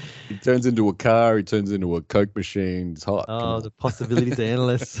 He turns into a car. He turns into a Coke machine. It's hot. Oh, the possibilities are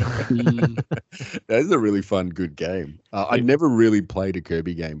endless. That is a really fun, good game. I never really played a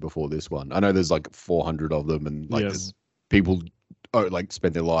Kirby game before this one. I know there's like 400 of them, and people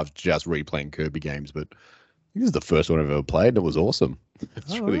spend their lives just replaying Kirby games. But this is the first one I've ever played, and it was awesome.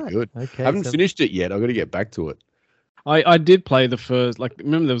 It's really good. Okay, I haven't finished it yet. I've got to get back to it. I did play the first,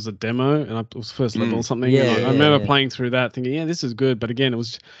 remember there was a demo and it was first level or something. Yeah, and I remember playing through that thinking, this is good. But again,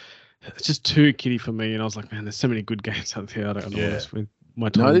 it's just too kiddie for me. And I was like, man, there's so many good games out there. I don't know what's with my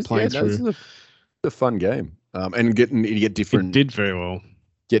time playing through. This is a fun game. And you get different. It did very well.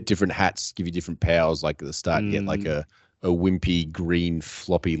 get different hats, give you different powers. Like at the start, you get like a wimpy green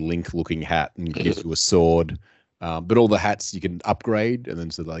floppy Link looking hat, and it gives you a sword. But all the hats you can upgrade, and then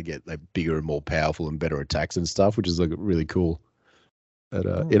so they're bigger and more powerful and better attacks and stuff, which is like really cool.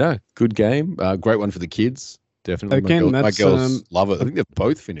 But good game, great one for the kids. Definitely, again, my girls love it. I think they've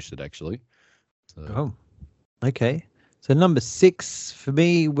both finished it actually. So. Oh, okay. So number 6 for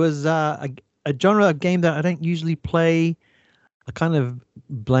me was a genre of game that I don't usually play. I kind of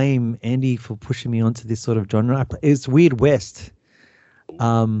blame Andy for pushing me onto this sort of genre. It's Weird West.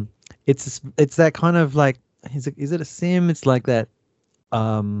 It's that kind of like, is it a sim? It's like that.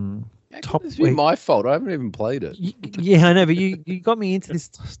 It's been my fault. I haven't even played it. Yeah, I know, but you got me into this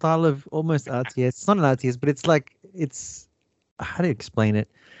style of almost RTS. It's not an RTS, but it's how to explain it.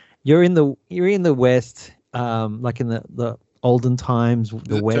 You're in the West, like in the olden times.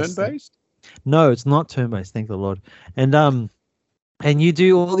 The West. Turn-based? No, it's not turn-based. Thank the Lord. And you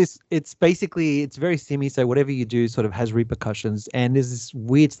do all this. It's very simmy. So whatever you do sort of has repercussions. And there's this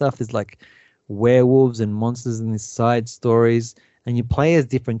weird stuff. There's like werewolves and monsters in these side stories. And you play as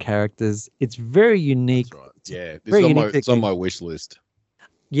different characters. It's very unique. That's right. Yeah, it's on my wish list.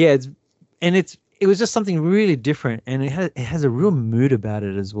 Yeah, it was just something really different, and it has a real mood about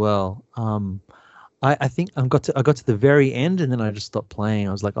it as well. I think I got to the very end, and then I just stopped playing.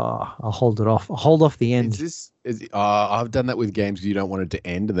 I was like, oh, I'll hold it off. I'll hold off the end. I've done that with games you don't want it to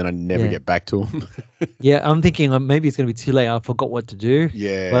end, and then I never get back to them. Yeah, I'm thinking maybe it's going to be too late. I forgot what to do.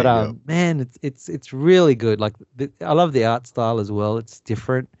 Yeah, but man, it's really good. Like I love the art style as well. It's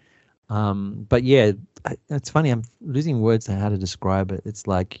different. But yeah, it's funny. I'm losing words on how to describe it. It's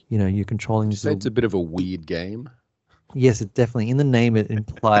like, you're controlling. It's a bit of a weird game. Yes, it definitely. In the name, it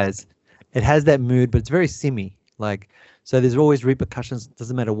implies. It has that mood, but it's very simmy. Like, so there's always repercussions. It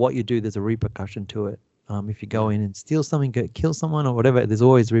doesn't matter what you do, there's a repercussion to it. If you go in and steal something, kill someone or whatever, there's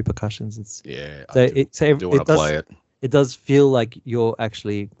always repercussions. It does feel like you're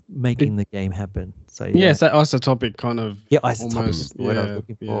actually making the game happen. So it's that isotopic kind of. Yeah, isotopic is the word I was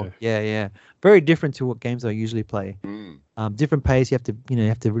looking for. Yeah. Very different to what games I usually play. Different pace. You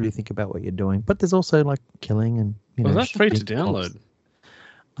have to really think about what you're doing. But there's also like killing and Was that free to download?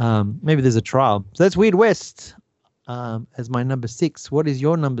 Maybe there's a trial. So that's Weird West as my number 6. What is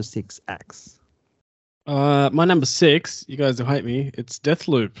your number 6, Axe? My number 6, you guys will hate me, it's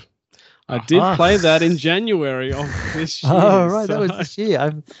Deathloop. I did play that in January of this year. Oh, right. So. That was this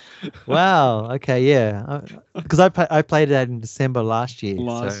year. Wow. Okay, yeah. Because I played that in December last year.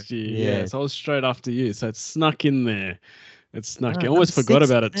 So I was straight after you. So it snuck in there. It snuck in. I almost forgot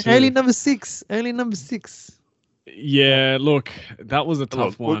about it too. Early number 6. Yeah, look, that was a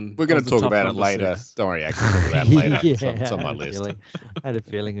tough one. We're going to talk about it later. Don't worry, I can talk about it later. It's on my list. I had a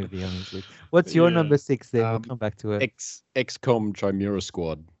feeling it would be on this list. What's your number 6 then? We'll come back to it. XCOM Chimera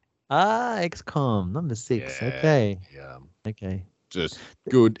Squad. XCOM, number 6. Okay. Yeah. Okay. Just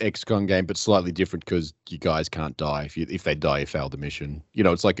good XCOM game, but slightly different because you guys can't die. If they die, you fail the mission.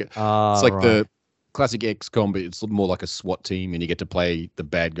 It's like the classic XCOM, but it's more like a SWAT team, and you get to play the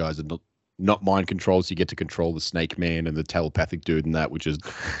bad guys and not mind controls. You get to control the Snake Man and the telepathic dude and that, which is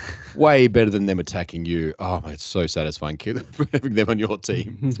way better than them attacking you. Oh, man, it's so satisfying having them on your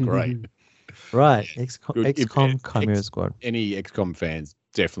team. It's great. Right. XCOM Chimera Squad. Any XCOM fans,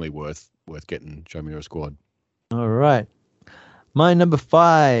 definitely worth getting Chimera Squad. All right. My number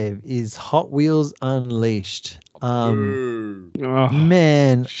 5 is Hot Wheels Unleashed. Man,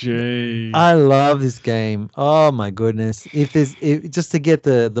 geez. I love this game. Oh my goodness! Just to get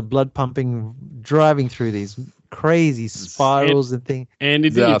the blood pumping, driving through these crazy spirals and things. Andy,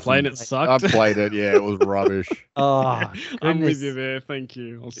 did you play it? It sucked. I played it. Yeah, it was rubbish. Oh, I'm with you there. Thank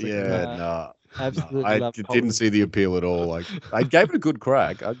you. Absolutely. I didn't see the appeal at all. Like, I gave it a good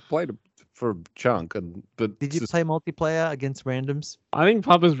crack. I played it for a chunk, but did you play multiplayer against randoms? I think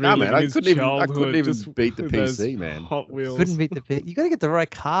Papa's really. I couldn't even beat the PC, man. Hot Wheels. Couldn't beat the PC. You got to get the right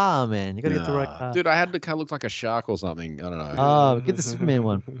car, man. You got to get the right car. Dude, I had the car look like a shark or something. I don't know. Oh, get the Superman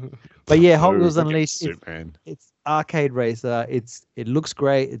one. But yeah, Hot Wheels Unleashed. It's arcade racer. It looks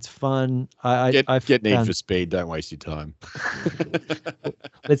great. It's fun. Get Need for Speed. Don't waste your time.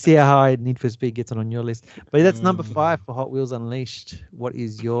 Let's see how high Need for Speed gets on your list. But that's number 5 for Hot Wheels Unleashed. What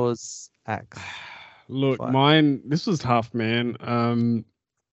is yours, Axe? Look, mine. This was tough, man.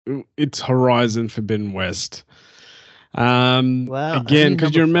 It's Horizon Forbidden West. Wow. Again,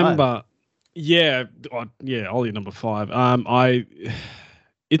 because you remember, Ollie number 5.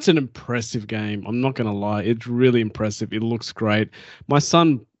 It's an impressive game. I'm not gonna lie, it's really impressive. It looks great. My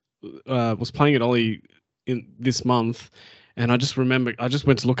son was playing it, Ollie, in this month, And I just remember, I just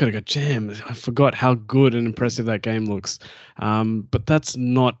went to look at it and go, damn, I forgot how good and impressive that game looks. But that's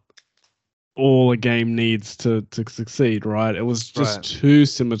not all a game needs to succeed, right? It was just too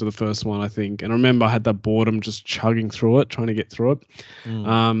similar to the first one, I think. And I remember I had that boredom just chugging through it, trying to get through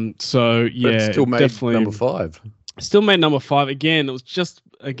it. So yeah, but still made definitely number 5. Still made number 5. Again, it was just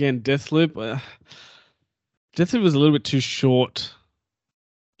Deathloop. Deathloop was a little bit too short.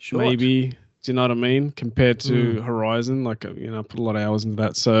 Maybe. Do you know what I mean? Compared to Horizon, like, you know, I put a lot of hours into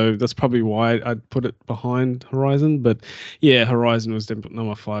that. So that's probably why I'd put it behind Horizon. But yeah, Horizon was definitely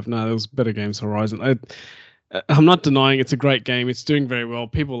number 5. No, there was better games Horizon. I'm not denying it's a great game. It's doing very well.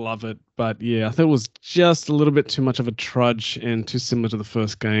 People love it. But yeah, I thought it was just a little bit too much of a trudge and too similar to the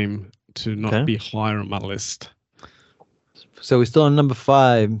first game to not be higher on my list. So we're still on number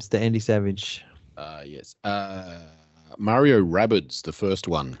 5, Mr. Andy Savage. Yes. Mario Rabbids, the first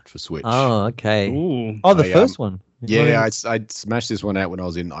one for Switch. Oh, okay. Ooh. Oh, the first one. Yeah, I smashed this one out when I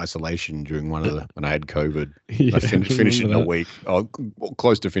was in isolation during when I had COVID. Yeah, I finished it in a week. Oh,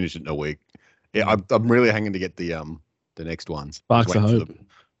 close to finish it in a week. Yeah, I'm really hanging to get the next ones. Sparks of hope. The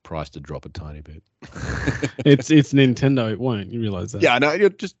price to drop a tiny bit. It's Nintendo. It won't. You realize that? Yeah, no, you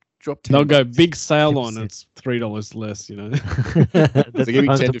just drop. They'll go big sale on. It's $3 less. You know. So give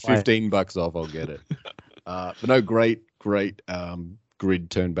me 10 to $15 off. I'll get it. But no, great grid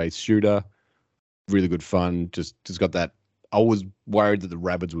turn-based shooter. Really good fun. Just got that. I was worried that the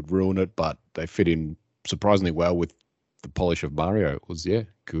Rabbids would ruin it, but they fit in surprisingly well with the polish of Mario. It was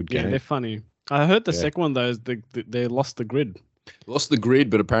good game. Yeah, they're funny. I heard the second one though is they lost the grid. Lost the grid,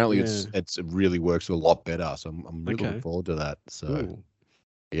 but apparently it really works a lot better. So I'm really looking forward to that. So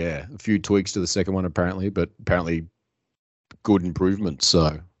yeah, a few tweaks to the second one apparently, but apparently good improvements.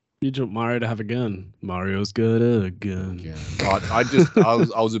 So. You want Mario to have a gun. Mario's got a gun. Yeah. I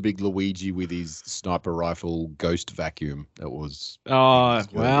was a big Luigi with his sniper rifle ghost vacuum. That was. Oh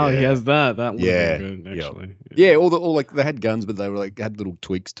wow, he has that. That was good actually. Yeah, all like they had guns, but they were like had little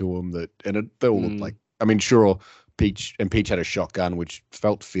tweaks to them they all looked like. I mean, sure, Peach had a shotgun, which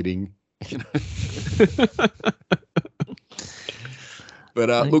felt fitting. You know.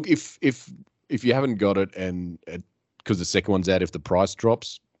 But look, if you haven't got it and because the second one's out, if the price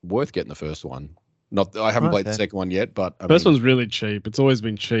drops. Worth getting the first one. I haven't played the second one yet, but first one's really cheap. It's always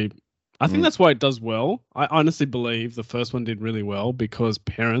been cheap. I think that's why it does well. I honestly believe the first one did really well because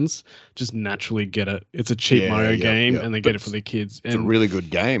parents just naturally get it. It's a cheap Mario game, and they get it for their kids. It's a really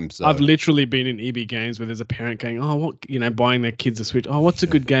good game. So. I've literally been in EB games where there's a parent going, "Oh, buying their kids a Switch. Oh, what's a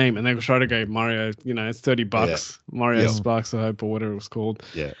good game?" And they try to go Mario. It's $30. Yeah. Mario Sparks of Hope or whatever it was called.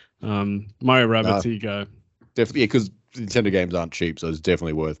 Yeah. Mario Rabbids. Here you go. Definitely, because Nintendo games aren't cheap, so it's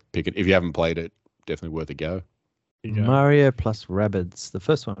definitely worth picking. If you haven't played it, definitely worth a go. Mario plus Rabbids, the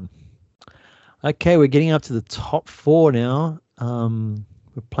first one. Okay, we're getting up to the top 4 now.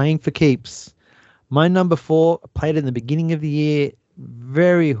 We're playing for keeps. My number 4, played in the beginning of the year,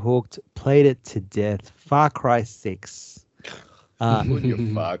 very hooked, played it to death. Far Cry 6. Your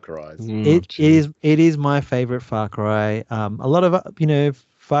Far Cry. It is my favorite Far Cry. A lot of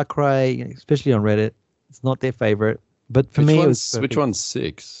Far Cry, especially on Reddit, it's not their favorite. But for me, it was which one's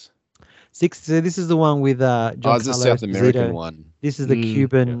 6? 6. So this is the one with John Carlos the South American one. This is the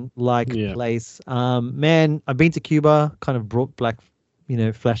Cuban-like place. Man, I've been to Cuba. Kind of brought back,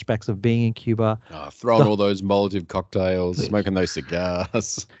 flashbacks of being in Cuba. Throwing all those Molotov cocktails, smoking those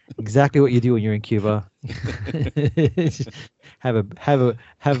cigars. Exactly what you do when you're in Cuba.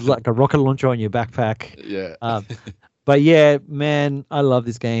 have like a rocket launcher on your backpack. Yeah. But yeah, man, I love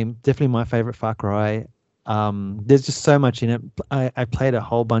this game. Definitely my favorite Far Cry. There's just so much in it. I played a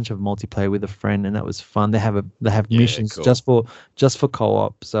whole bunch of multiplayer with a friend, and that was fun. They have missions just for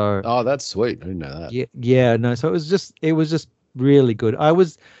co-op. So that's sweet. I didn't know that. Yeah, no. So it was just really good. I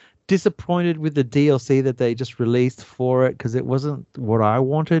was disappointed with the DLC that they just released for it because it wasn't what I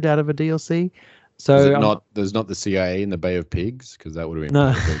wanted out of a DLC. So there's not the CIA in the Bay of Pigs because that would have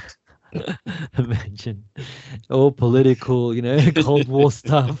been perfect. Imagine all political, Cold War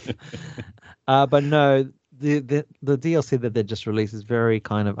stuff. But no, the DLC that they just released is very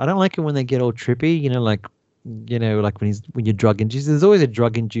kind of. I don't like it when they get all trippy. Like when you're drug induced. There's always a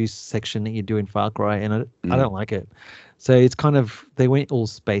drug induced section that you do in Far Cry, and I don't like it. So it's kind of they went all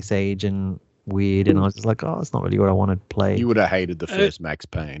space age and weird, and I was just like, oh, it's not really what I want to play. You would have hated the first Max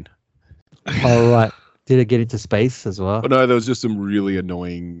Payne. Oh right. Did it get into space as well? No, there was just some really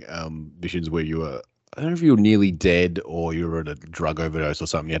annoying missions where you were, I don't know if you were nearly dead or you were at a drug overdose or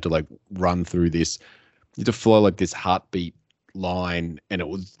something. You had to run through this, you had to follow this heartbeat line, and it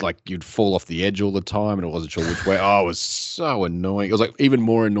was like you'd fall off the edge all the time, and I wasn't sure which way. Oh, it was so annoying. It was like even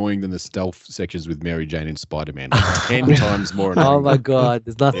more annoying than the stealth sections with Mary Jane and Spider-Man. Like 10 times more annoying. Oh my god,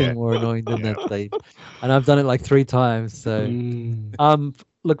 there's nothing more annoying than that stage. And I've done it like 3 times. So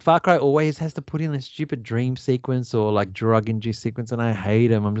look, Far Cry always has to put in a stupid dream sequence or like drug-induced sequence, and I hate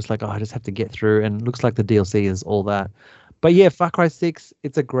them. I'm just like, I just have to get through, and it looks like the DLC is all that. But yeah, Far Cry 6,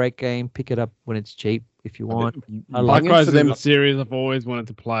 it's a great game. Pick it up when it's cheap if you want. Far Cry is a series I've always wanted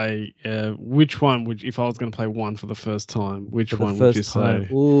to play. Which one would, if I was going to play one for the first time, which one would you say?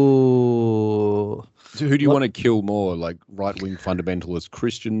 Ooh. So who do you want to kill more? Like right-wing fundamentalist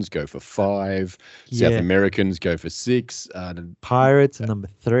Christians go for 5. South Americans go for 6. Pirates number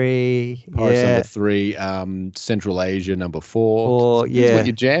 3. Pirates number 3. Central Asia number 4. Or Depends what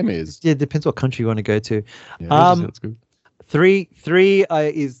your jam is. Yeah, it depends what country you want to go to. Sounds good. 3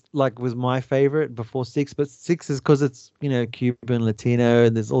 is like was my favorite before 6, but 6 is because it's Cuban, Latino,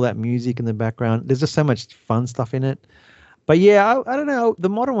 and there's all that music in the background. There's just so much fun stuff in it. But yeah, I don't know. The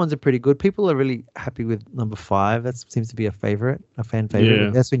modern ones are pretty good. People are really happy with number 5. That seems to be a fan favorite. Yeah.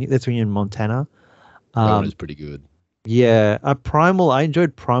 That's when you're in Montana. That one is pretty good. Yeah, Primal. I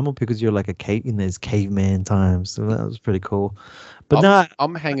enjoyed Primal because you're like in those caveman times, so that was pretty cool. But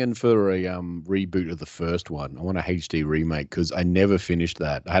I'm hanging for a reboot of the first one. I want a HD remake because I never finished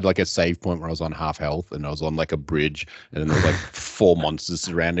that. I had like a save point where I was on half health and I was on like a bridge, and then there was like 4 monsters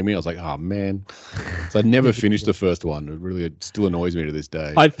surrounding me. I was like, oh man! So I never finished the first one. It still annoys me to this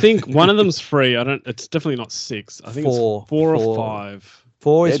day. I think one of them's free. It's definitely not 6. I think it's 4 or 5.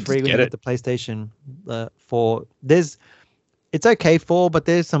 4 is free when you get the PlayStation 4. It's okay 4, but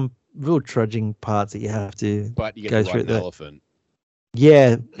there's some real trudging parts that you have to go through. An elephant.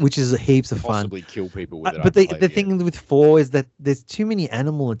 Yeah, which is heaps of fun. Possibly kill people with it. But the thing with 4 is that there's too many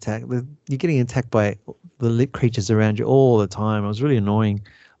animal attacks. You're getting attacked by the creatures around you all the time. It was really annoying,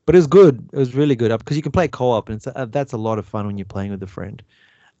 but it was good. It was really good because you can play co-op, and that's a lot of fun when you're playing with a friend.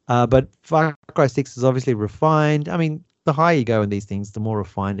 But Far Cry 6 is obviously refined. I mean, the higher you go in these things, the more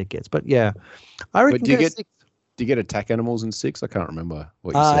refined it gets. But yeah, I reckon. Do you get attack animals in 6? I can't remember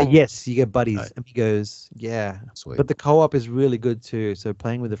what you said. Yes, you get buddies, amigos. Yeah. Sweet. But the co-op is really good too. So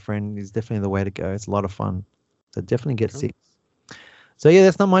playing with a friend is definitely the way to go. It's a lot of fun. So definitely get 6. So yeah,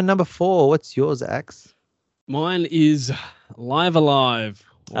 that's not my number 4. What's yours, Axe? Mine is Live Alive.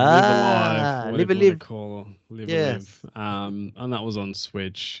 Live Alive. Live. And that was on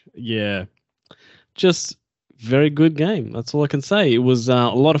Switch. Yeah. Just very good game. That's all I can say. It was a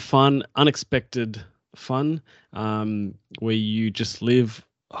lot of fun, unexpected fun, where you just live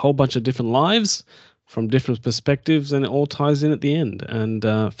a whole bunch of different lives from different perspectives, and it all ties in at the end. And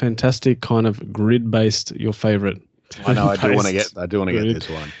fantastic kind of grid-based, your favorite. I know. I do want to get this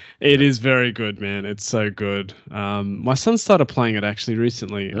one. It is very good, man. It's so good. My son started playing it actually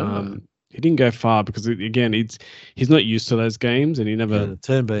recently. He didn't go far because he's not used to those games, and he never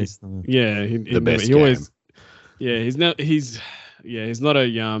turn-based. Yeah, he's not a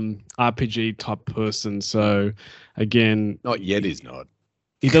RPG type person. So again, not yet. He's not.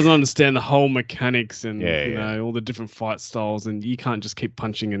 He doesn't understand the whole mechanics and all the different fight styles, and you can't just keep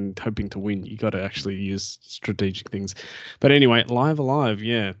punching and hoping to win. You got to actually use strategic things. But anyway, Live Alive,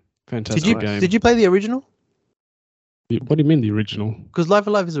 yeah, fantastic game. Did you play the original? What do you mean the original? Because Live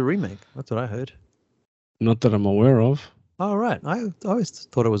Alive is a remake. That's what I heard. Not that I'm aware of. Oh right, I always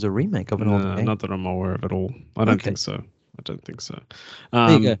thought it was a remake of an old game. Not that I'm aware of at all. I don't think so. There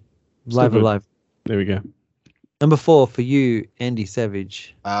you go. Live Alive. There we go. Number 4 for you, Andy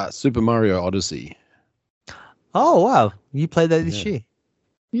Savage. Super Mario Odyssey. Oh wow, you played that this year?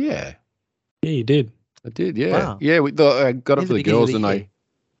 Yeah. Yeah, you did. I did. Yeah. Wow. Yeah. I got it for the girls, and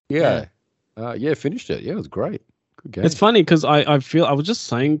finished it. Yeah, it was great. Good game. It's funny because I feel I was just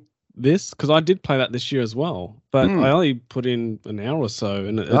saying this because I did play that this year as well, but I only put in an hour or so,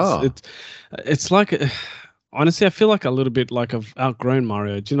 and it's like. Honestly, I feel like a little bit like I've outgrown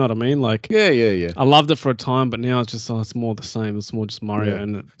Mario. Do you know what I mean? Like, yeah. I loved it for a time, but now it's just it's more the same. It's more just Mario,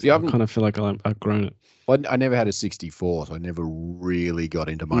 and I kind of feel like I've outgrown it. Well, I never had a 64, so I never really got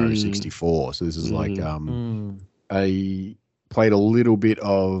into Mario 64. So this is like I played a little bit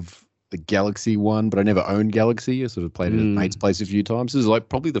of the Galaxy one, but I never owned Galaxy. I sort of played it at mate's place a few times. This is like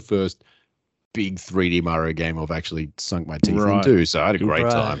probably the first big 3D Mario game I've actually sunk my teeth into, so I had a great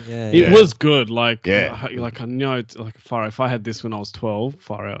time. It was good. Like I know it's like far. If I had this when I was 12,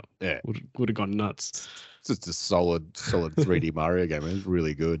 far out. Yeah, would have gone nuts. It's just a solid 3D Mario game. It's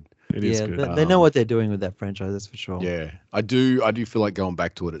really good. It is good. They know what they're doing with that franchise. That's for sure. Yeah, I do feel like going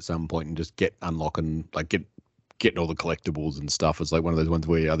back to it at some point and just get getting all the collectibles and stuff. It's like one of those ones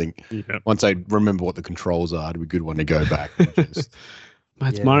where I think once I remember what the controls are, it'd be a good one to go back. It's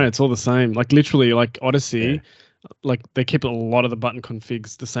Mario. It's all the same. Like literally, like Odyssey, like they keep a lot of the button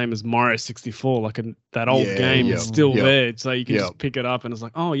configs the same as Mario 64. Like that old game is still there, so you can just pick it up and it's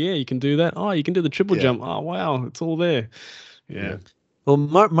like, oh yeah, you can do that. Oh, you can do the triple jump. Oh wow, it's all there. Yeah. Well,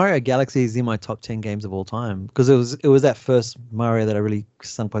 Mario Galaxy is in my top 10 games of all time because it was that first Mario that I really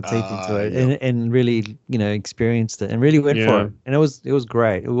sunk my teeth into it and really experienced it and really went for it, and it was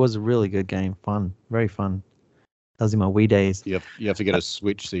great. It was a really good game, fun, very fun. That was in my Wii days. You have to get a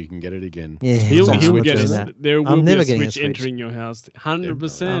Switch so you can get it again. Yeah, he'll get it. There will be a Switch entering your house.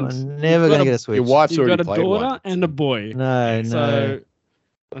 100%. I'm never gonna get a Switch. Your wife's You've already got a played daughter one. and a boy. No. So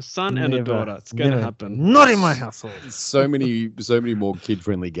a son and a daughter. It's gonna happen. Not in my household. So many more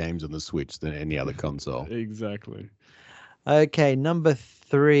kid-friendly games on the Switch than any other console. Exactly. Okay, number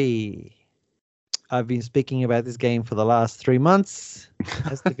 3. I've been speaking about this game for the last 3 months.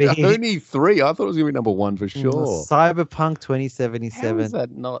 Has to be Only 3. I thought it was gonna be number 1 for sure. Cyberpunk 2077. How is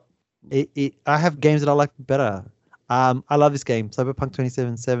that not? I have games that I like better. I love this game. Cyberpunk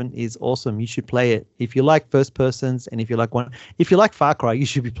 2077 is awesome. You should play it. If you like first persons and if you like Far Cry, you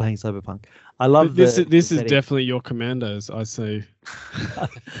should be playing Cyberpunk. I love this. This is definitely your Commandos, I see.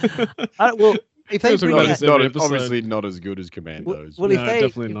 Well, if they bring obviously not as good as Commandos. Well,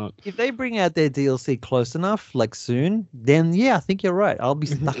 definitely not. If they bring out their DLC close enough, like soon, then I think you're right. I'll be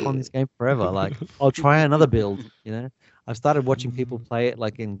stuck on this game forever. Like I'll try another build. I've started watching people play it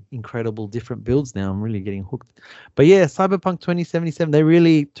like in incredible different builds now. I'm really getting hooked. But yeah, Cyberpunk 2077, they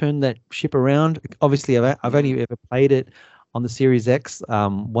really turned that ship around. Obviously, I've only ever played it on the Series X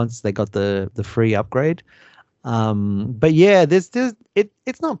once they got the free upgrade. But yeah,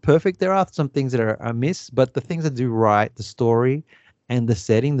 it's not perfect. There are some things that are amiss, but the things that do right, the story and the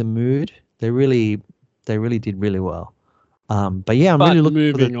setting, the mood, they really did really well. But yeah, I'm really looking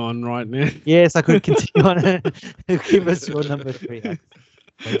moving on right now. Yes, I could continue on. Give us your number 3. Wait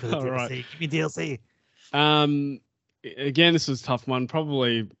for the All DLC. right. Give me DLC. Again, this was a tough one.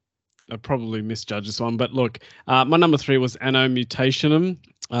 I probably misjudged this one, but look, my number 3 was Anno Mutationum.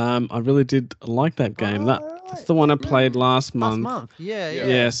 I really did like that game. That's the one I played last month.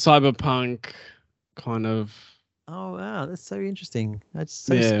 Yeah. Cyberpunk, kind of. Oh wow, that's so interesting. I just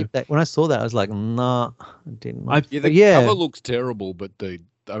skipped that. When I saw that, I was like, nah, I didn't. The cover looks terrible, but I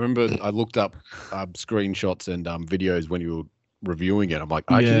remember I looked up screenshots and videos when you were reviewing it. I'm like,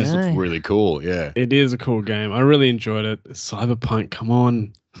 actually, this looks really cool. Yeah, it is a cool game. I really enjoyed it. Cyberpunk, come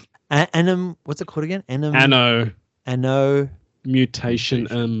on. What's it called again? Anno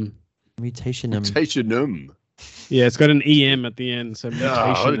Mutationum. Mutationum. Yeah, it's got an EM at the end, so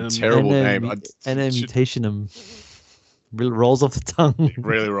Mutationum. What a terrible name. Anno Mutationum. Rolls off the tongue. It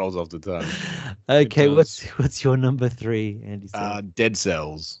really rolls off the tongue. Okay, what's your number 3, Andy? Dead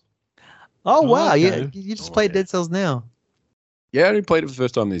Cells. Oh wow, okay. yeah, you just played Dead Cells now. Yeah, I only played it for the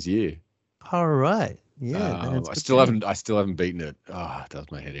first time this year. All right. Yeah. I still haven't beaten it. It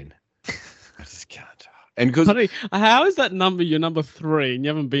does my head in. I just can't. And because how is that your number 3 and you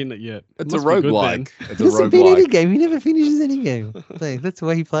haven't beaten it yet? It's a roguelike. It's a roguelike. Any game. He never finishes any game. That's the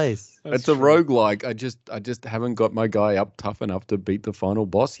way he plays. It's a roguelike. I just haven't got my guy up tough enough to beat the final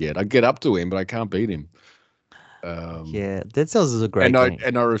boss yet. I get up to him, but I can't beat him. Yeah, Dead Cells is a great game.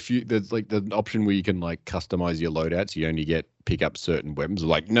 I refuse. There's like the option where you can like customize your loadouts. You only pick up certain weapons.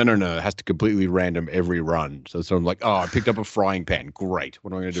 Like no, it has to completely random every run. So I'm like, I picked up a frying pan. Great.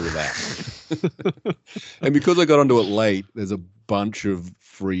 What am I going to do with that? And because I got onto it late, there's a bunch of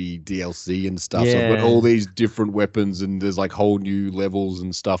free DLC and stuff. So I've got all these different weapons, and there's like whole new levels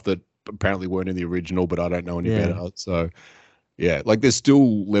and stuff that apparently weren't in the original, but I don't know any better. So yeah, like there's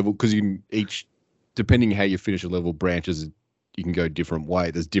still level because you can depending how you finish a level, branches, you can go different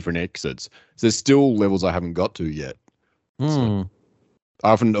way. There's different exits. So there's still levels I haven't got to yet. So I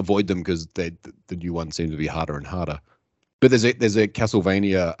often avoid them because the new ones seem to be harder and harder. But there's a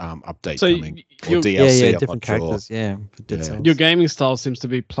Castlevania update coming. Or DLC, different characters. Sure. Yeah. Your gaming style seems to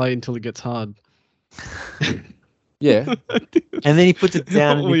be play until it gets hard. Yeah. And then he puts it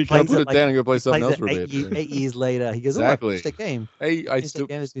down and he plays it down and go play something else for a bit. 8 years later, he goes, exactly. I finished that game. Hey, that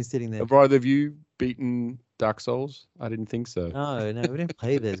game has been sitting there. Have either of you beaten Dark Souls? I didn't think so. No, we didn't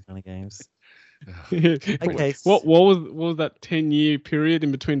play those kind of games. Okay. What was that 10-year period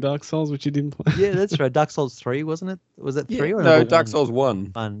in between Dark Souls which you didn't play? Yeah, that's right. Dark Souls 3, wasn't it? Was that 3 or no? Dark Souls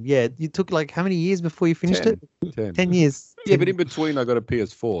 1. Yeah, you took like how many years before you finished 10. 10 years. Yeah, but in between I got a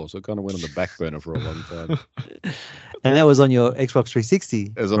PS4, so it kind of went on the back burner for a long time. And that was on your Xbox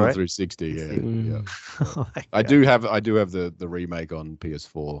 360. It was on the 360. Yeah. Oh I do have the remake on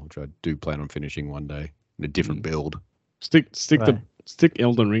PS4, which I do plan on finishing one day. a different build. Stick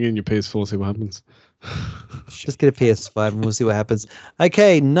Elden Ring in your PS4, see what happens. Just get a PS5 and we'll see what happens.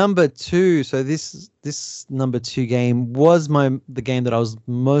 Okay, number 2. So this number 2 game was the game that I was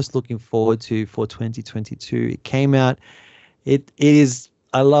most looking forward to for 2022. It came out.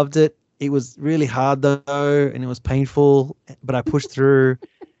 I loved it. It was really hard though, and it was painful, but I pushed through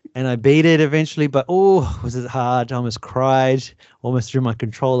and I beat it eventually. But was it hard? I almost cried, almost threw my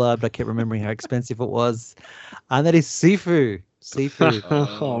controller, but I kept remembering how expensive it was. And that is Sifu.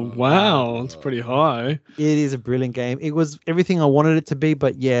 Oh wow, that's pretty high. It is a brilliant game. It was everything I wanted it to be,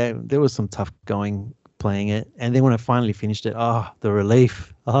 but yeah, there was some tough going playing it. And then when I finally finished it, the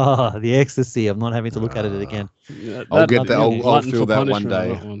relief, the ecstasy of not having to look at it again. Yeah, I'll get that. I'll feel that one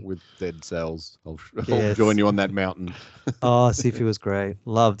day with Dead Cells. I'll join you on that mountain. Sifu was great.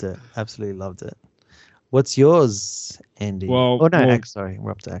 Loved it. Absolutely loved it. What's yours, Andy? Sorry,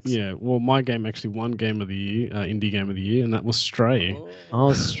 we're up to X. Yeah, well, my game actually won Game of the Year, Indie Game of the Year, and that was Stray.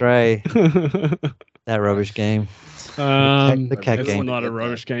 Stray. That rubbish game. The cat game. It's not a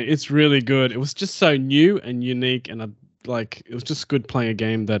rubbish game. It's really good. It was just so new and unique, and it was just good playing a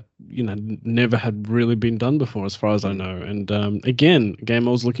game that never had really been done before, as far as I know. And again, a game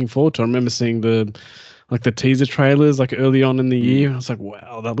I was looking forward to. I remember seeing the teaser trailers early on in the year. I was like,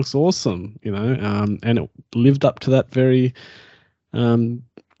 wow, that looks awesome, and it lived up to that very,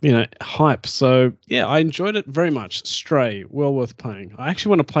 hype. So yeah, I enjoyed it very much. Stray, well worth playing. I actually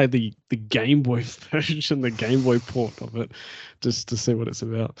want to play the Game Boy version, the Game Boy port of it, just to see what it's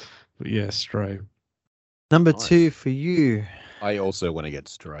about. But yeah, Stray. Number 2 for you. I also want to get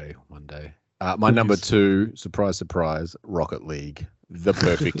Stray one day. My number 2, surprise, surprise, Rocket League. The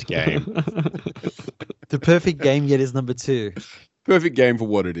perfect game. The perfect game, yet is number 2. Perfect game for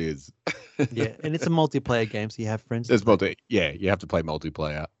what it is. Yeah, and it's a multiplayer game, so you have friends. You have to play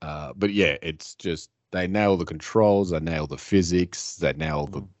multiplayer. But yeah, it's just they nail the controls, they nail the physics, they nail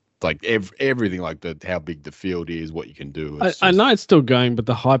the everything, how big the field is, what you can do. I know it's still going, but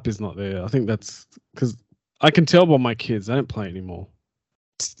the hype is not there. I think that's because I can tell by my kids; they don't play anymore.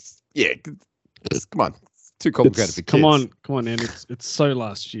 Yeah, come on. Too complicated for kids. Come on, Andy. It's so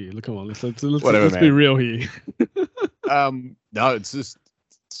last year. Look, come on. Let's be real here. No, it's just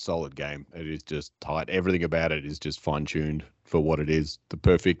solid game. It is just tight. Everything about it is just fine tuned for what it is. The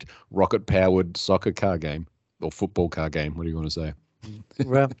perfect rocket powered soccer car game or football car game. What do you want to say?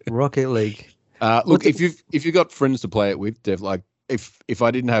 Rocket League. Look, if you've got friends to play it with, if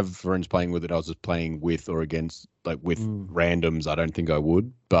I didn't have friends playing with it, I was just playing with or against, with randoms. I don't think I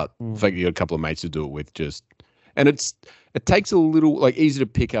would, but the fact you got a couple of mates to do it with, and it takes a little, easy to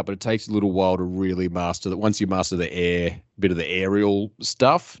pick up, but it takes a little while to really master that. Once you master the bit of the aerial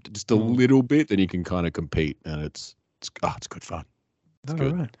stuff, just a little bit, then you can kind of compete, and it's good fun. It's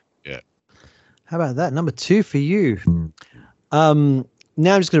good. Right. Yeah. How about that? Number 2 for you. Now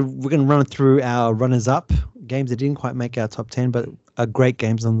we're gonna run through our runners up games that didn't quite make our top 10, but are great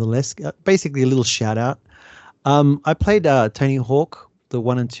games nonetheless. Basically, a little shout out. I played Tony Hawk, the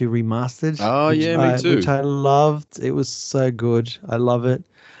 1 and 2 remastered. Oh yeah, me too. Which I loved. It was so good. I love it.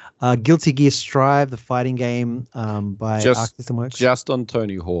 Guilty Gear Strive, the fighting game by Arc System Works. Just on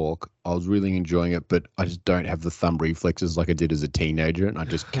Tony Hawk, I was really enjoying it, but I just don't have the thumb reflexes like I did as a teenager, and I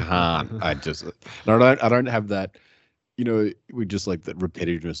just can't. I don't have that. We just that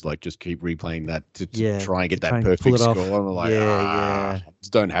repetitiveness, just keep replaying that to try and get that perfect score. I'm like, I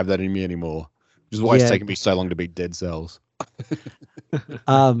just don't have that in me anymore. Which is why it's taken me so long to beat Dead Cells.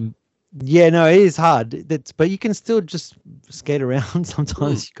 Yeah, no, it is hard. But you can still just skate around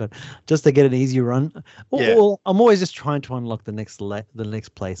sometimes. You got just to get an easy run. Or I'm always just trying to unlock the next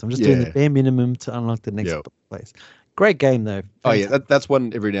place. I'm just doing the bare minimum to unlock the next place. Great game though. Oh yeah, that's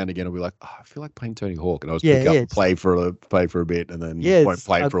one every now and again I'll be like, I feel like playing Tony Hawk, and I was pick up and play for a bit, and then won't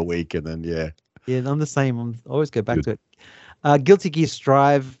play for a week, and then Yeah, I'm the same. I always go back to it. Guilty Gear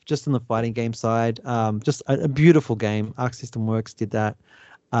Strive, just on the fighting game side, just a beautiful game. Arc System Works did that.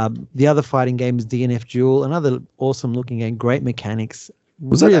 The other fighting game is DNF Duel, another awesome looking game. Great mechanics,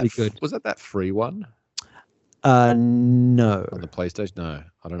 really good. Was that free one? No. On the PlayStation? No,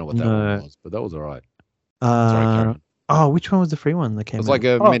 I don't know what that one was, but that was all right. Sorry, which one was the free one that came out? It was like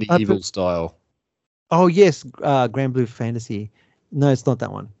a medieval style. Oh, yes, Grand Blue Fantasy. No, it's not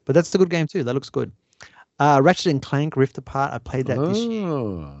that one. But that's a good game too. That looks good. Ratchet & Clank Rift Apart. I played that this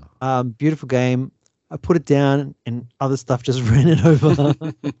year. Beautiful game. I put it down and other stuff just ran it over.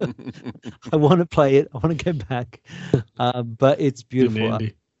 I want to play it. I want to go back. But it's beautiful.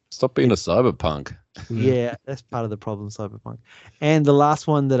 Stop being a cyberpunk. Yeah, that's part of the problem, cyberpunk. And the last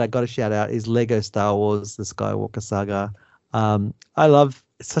one that I got to shout out is Lego Star Wars: The Skywalker Saga. I love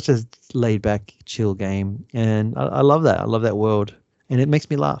such a laid back, chill game, and I love that. I love that world, and it makes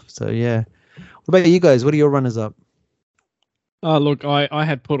me laugh. So yeah. What about you guys? What are your runners up? Oh, look, I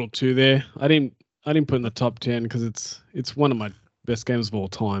had Portal 2 there. I didn't put in the top 10 because it's one of my best games of all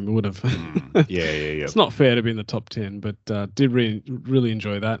time. It would have. Yeah. It's not fair to be in the top 10, but did really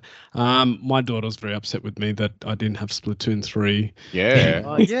enjoy that. My daughter was very upset with me that I didn't have Splatoon 3. Yeah.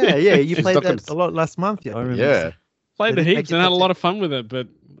 Oh, yeah. You played that a lot last month. I remember. Yeah. Played the heaps and had a lot of fun with it, but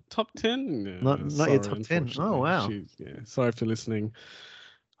top 10? Not your top 10. Oh, wow. Sorry for listening.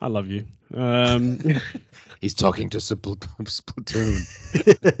 I love you. He's talking to Splatoon.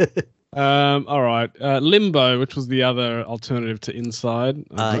 All right. Limbo, which was the other alternative to Inside.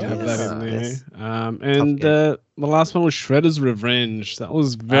 I did have that in there. Yes. And the last one was Shredder's Revenge. That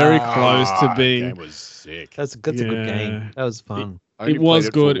was very close to being. That was sick. That's a good game. That was fun. It was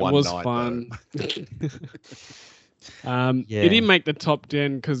good. It was fun. It didn't make the top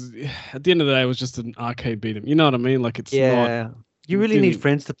 10 because at the end of the day, it was just an arcade beat 'em. You know what I mean? Like it's not. You really need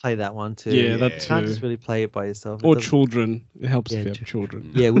friends to play that one too. Yeah, that You too. can't just really play it by yourself. Or children. It helps if you have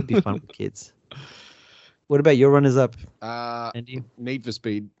children. Yeah, it would be fun with kids. What about your runners up, Uh, Andy? Need for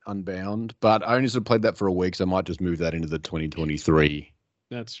Speed Unbound, but I only sort of played that for a week, so I might just move that into the 2023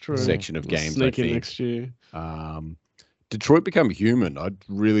 That's true. section of games. Sneak I in think. next year. Detroit Become Human. I'm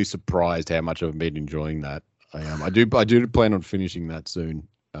really surprised how much I've been enjoying that. I am. I do plan on finishing that soon.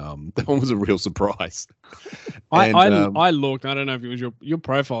 That one was a real surprise. I looked. I don't know if it was your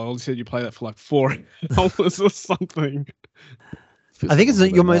profile. It said you play that for like 4 hours or something. I think it's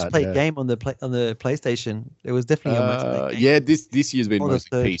your most played game on the PlayStation. It was definitely your most played game. Yeah, this year's been Or the mostly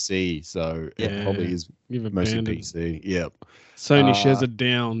third. PC, so it probably is You've mostly abandoned. PC. Yep. Sony shares it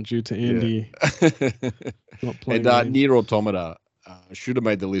down due to Andy not playing. And Nier Automata should have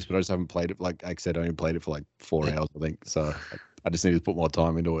made the list, but I just haven't played it. Like I said, I only played it for like 4 hours, I think. So I just need to put more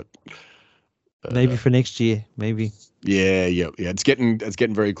time into it. Maybe for next year. Maybe. Yeah. It's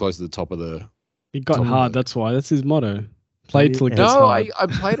getting very close to the top of the. It got hard. That's why. That's his motto. Play till it gets No, hard. I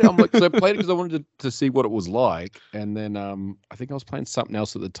played it. I played it because I wanted to see what it was like, and then I think I was playing something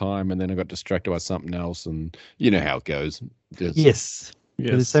else at the time, and then I got distracted by something else, and you know how it goes. Yes.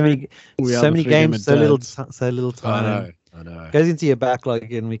 There's so many games, so little time. I know. Goes into your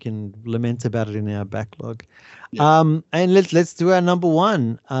backlog, and we can lament about it in our backlog. Yeah. And let's do our number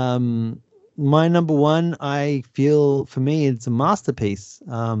one. My number one, I feel for me, it's a masterpiece.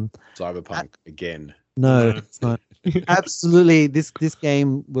 Cyberpunk again. No, it's not. Absolutely, this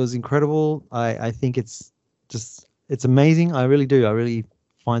game was incredible. I think it's amazing. I really do. I really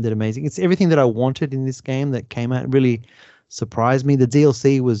find it amazing. It's everything that I wanted in this game that came out. It really surprised me. The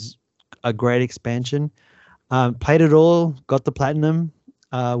DLC was a great expansion. Played it all, got the platinum.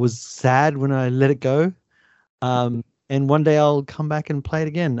 Was sad when I let it go. And one day I'll come back and play it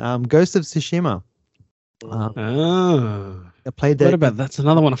again. Ghost of Tsushima. I played that. What about that's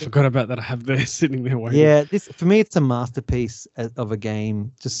another one I forgot about that I have there sitting there waiting. Yeah, for me it's a masterpiece of a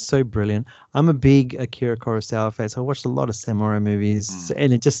game. Just so brilliant. I'm a big Akira Kurosawa fan, so I watched a lot of samurai movies,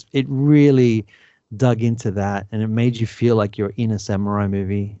 and it really dug into that, and it made you feel like you're in a samurai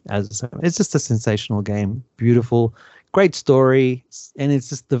movie. It's just a sensational game, beautiful, great story, and it's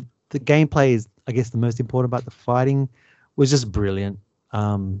just the gameplay is, I guess, the most important. About the fighting was just brilliant.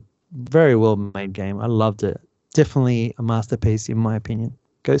 Very well made game. I loved it. Definitely a masterpiece in my opinion.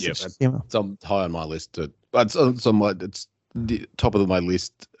 Ghost of Tsushima. It's high on my list. It's the top of my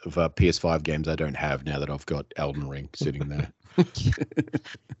list of PS5 games I don't have now that I've got Elden Ring sitting there.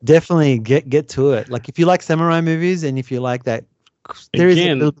 Definitely get to it. Like if you like samurai movies and if you like that, there is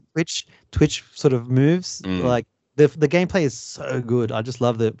a little Twitch sort of moves. Like the gameplay is so good. I just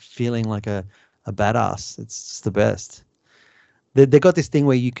love the feeling like a badass. It's just the best. They got this thing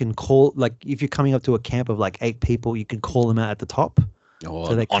where you can call, like if you're coming up to a camp of like 8 people, you can call them out at the top. Oh,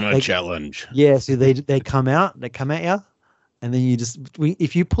 so on a challenge. Yeah, so they come out, they come at you, and then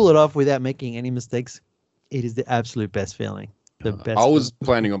if you pull it off without making any mistakes, it is the absolute best feeling. The best. I was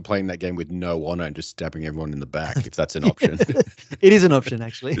planning on playing that game with no honor and just stabbing everyone in the back, if that's an option. It is an option,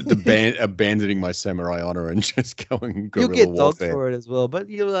 actually. Abandoning my samurai honor and just going guerrilla You'll get warfare. dogged for it as well, but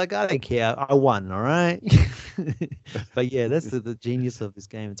you're like, I don't care. I won, all right? But yeah, that's the genius of this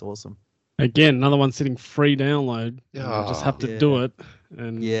game. It's awesome. Again, another one sitting free download. You just have to do it.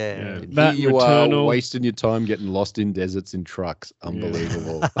 And that you are wasting your time getting lost in deserts in trucks.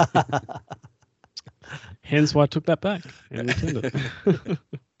 Unbelievable. Hence why I took that back and returned it.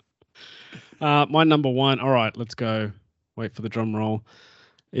 My number one. All right, let's go. Wait for the drum roll.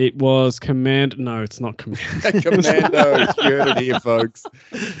 It was Command. No, it's not Command. Commando. You heard it here, folks.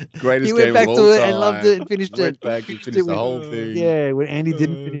 Greatest He went game back of to all it time. and loved it and finished it. Went back and finished the whole thing. Yeah, when Andy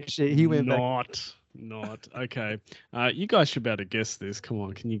didn't finish it, he went back. Not. Okay. You guys should be able to guess this. Come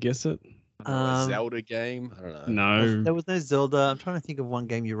on. Can you guess it? A Zelda game? I don't know. No. There was no Zelda. I'm trying to think of one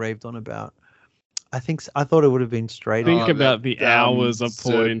game you raved on about. I thought it would have been straight. Think about the hours I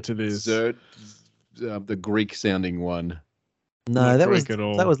poured into this. The Greek sounding one. No, that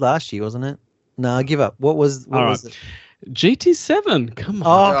was last year, wasn't it? No, I give up. What was it? GT7. Come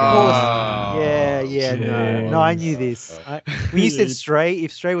on. Oh, of course. Yeah. No, I knew this. When you said Stray,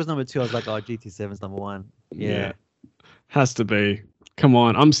 if Stray was number 2, I was like, oh, GT7's number 1. Yeah. Has to be. Come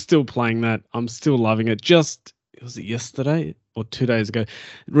on. I'm still playing that. I'm still loving it. Was it yesterday or 2 days ago?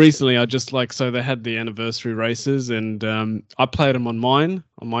 Recently, so they had the anniversary races, and I played them on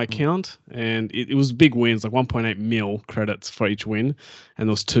my account, and it was big wins, like 1.8 mil credits for each win, and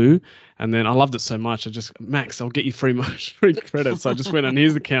there was 2. And then I loved it so much, Max, I'll get you free credits. So I just went on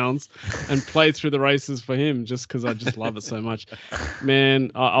his accounts and played through the races for him just because I just love it so much.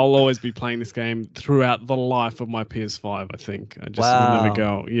 Man, I'll always be playing this game throughout the life of my PS5, I think. I just will never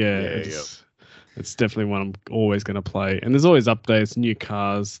go. It's definitely one I'm always going to play. And there's always updates, new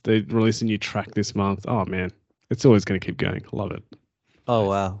cars. They release a new track this month. Oh, man. It's always going to keep going. Love it. Oh,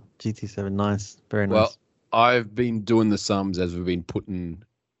 wow. GT7, nice. Very nice. Well, I've been doing the sums as we've been putting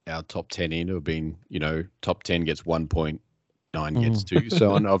our top 10 in. Have been, top 10 gets 1.9 gets 2.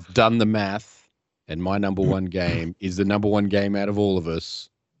 So I've done the math, and my number one game is the number one game out of all of us,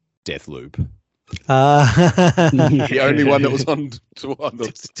 Deathloop. The only one that was on two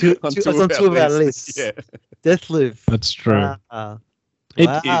of our lists. Yeah. Deathloop. That's true. Wow.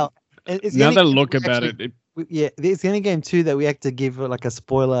 Now that I look about it, it's the only game too that we had to give like a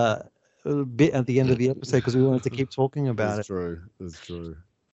spoiler bit at the end of the episode because we wanted to keep talking about That's true. It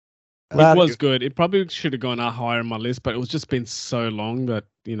was good. It probably should have gone higher on my list, but it was just been so long that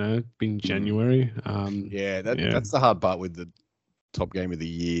been January. That's the hard part with the top game of the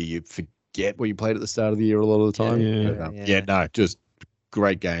year. You forget what you played at the start of the year a lot of the time. Just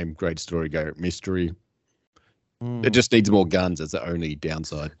great game, great story, great mystery. It just needs more guns. That's the only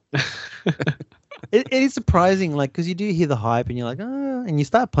downside. It is surprising, because you do hear the hype, and you're like, and you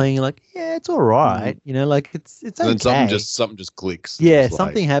start playing, you're like, yeah, it's all right, it's okay. And then something just clicks. Yeah,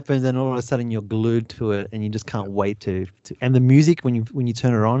 something happens, and all of a sudden you're glued to it, and you just can't wait to. And the music when you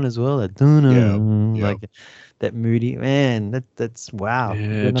turn it on as well, that that moody man, that's wow.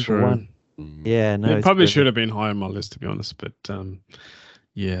 Yeah, true. One. Yeah, no, it probably should have been higher on my list, to be honest, but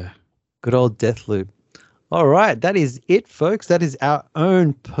yeah. Good old Deathloop. All right, that is it, folks. That is our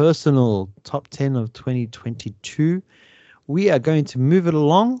own personal top 10 of 2022. We are going to move it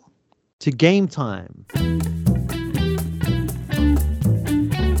along to game time.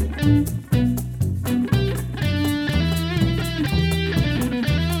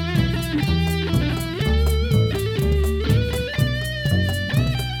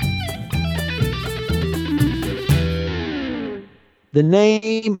 The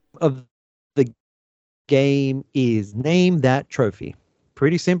name of the game is Name That Trophy.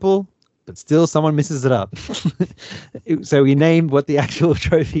 Pretty simple, but still someone messes it up. So we name what the actual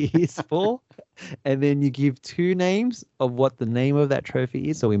trophy is for, and then you give 2 names of what the name of that trophy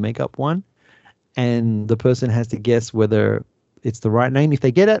is. So we make up one, and the person has to guess whether it's the right name. If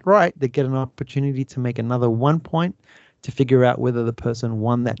they get it right, they get an opportunity to make another 1 point to figure out whether the person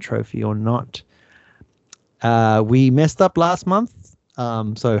won that trophy or not. We messed up last month.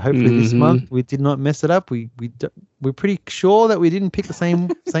 So hopefully this month we did not mess it up. We're pretty sure that we didn't pick the same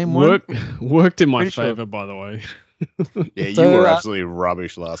one. Worked in my favor, by the way. Yeah, you were absolutely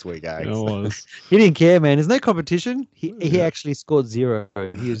rubbish last week, Alex. I was. He didn't care, man. There's no competition. He actually scored 0.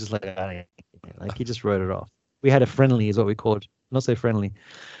 He was just like he just wrote it off. We had a friendly, is what we called. Not so friendly.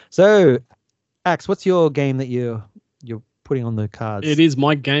 So, Axe, what's your game that you're putting on the cards? It is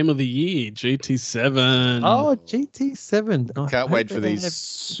my game of the year, GT7. Oh, GT7. I can't wait for these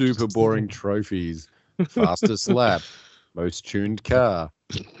super boring trophies. Fastest lap, most tuned car,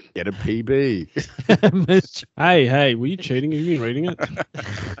 get a PB. Hey, were you cheating? Have you been reading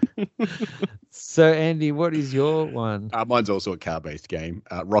it? So, Andy, what is your one? Mine's also a car-based game,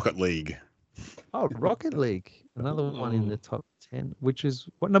 Rocket League. Oh, Rocket League. Another one in the top 10, which is,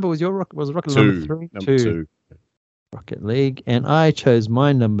 what number was your Rocket? Was Rocket 2, number 3? Number 2. Rocket League, and I chose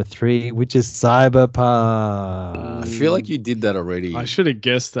my number 3, which is Cyberpunk. I feel like you did that already. I should have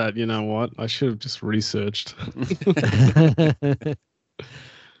guessed that. You know what? I should have just researched.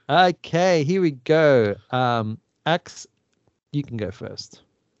 Okay, here we go. Axe, you can go first.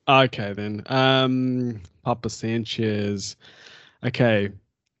 Okay, then. Papa Sanchez. Okay,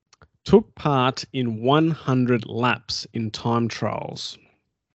 took part in 100 laps in time trials.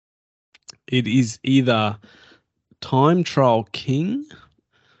 It is either time trial king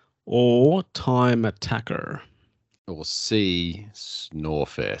or time attacker. Or C,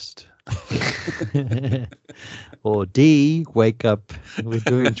 Snorefest. Or D, wake up. We're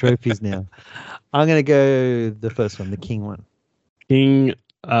doing trophies now. I'm going to go the first one, the king one.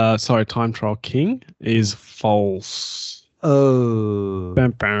 Time trial king is false. Oh.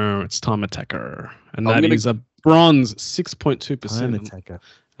 Bam, bam, it's time attacker. And that is a bronze 6.2%. Time attacker.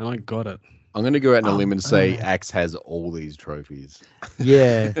 And I got it. I'm going to go out on a limb and say Axe has all these trophies.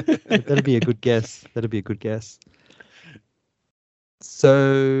 Yeah, that'd be a good guess.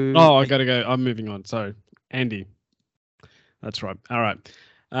 So. Oh, I got to go. I'm moving on. So, Andy. That's right. All right.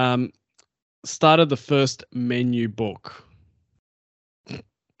 Started the first menu book.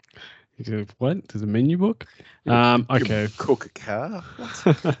 What? There's a menu book? Okay. Cook a car?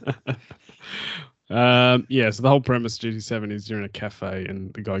 So the whole premise of GT7 is you're in a cafe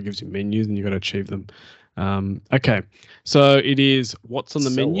and the guy gives you menus and you got to achieve them. Okay. So it is what's on the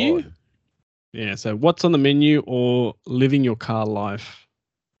menu? Odd. Yeah. So what's on the menu or living your car life?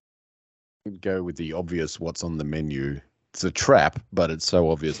 Go with the obvious what's on the menu. It's a trap, but it's so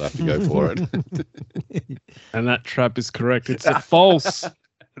obvious I have to go for it. And that trap is correct. It's false.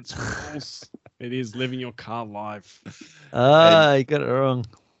 It's false. It is living your car life. You got it wrong.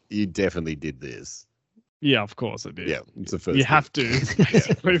 You definitely did this. Yeah, of course I did. Yeah, it's the first. You have to. You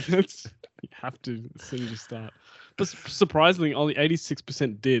have to as soon as you start. But surprisingly, only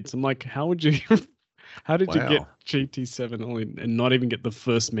 86% did. So I'm like, how did you get GT7 only and not even get the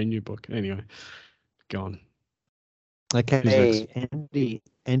first menu book? Anyway, go on. Okay, Andy,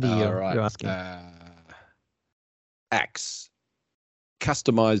 you're asking. Axe.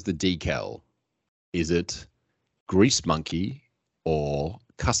 Customize the decal. Is it Grease Monkey or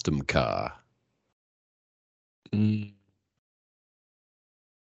Custom Car? I'll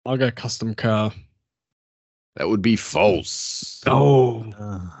go Custom Car. That would be false. Oh.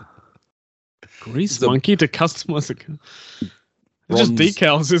 Grease Monkey to customize a car. It's just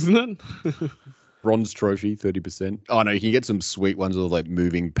decals, isn't it? Bronze trophy, 30%. Oh, no, you can get some sweet ones with like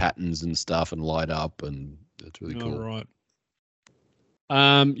moving patterns and stuff and light up, and that's really cool. All right.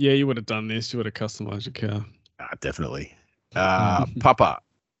 Yeah, you would have done this. You would have customized your car. Definitely. Papa,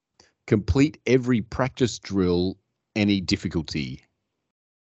 complete every practice drill, any difficulty.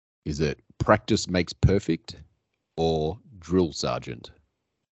 Is it practice makes perfect or drill sergeant?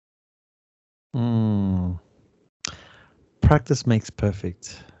 Practice makes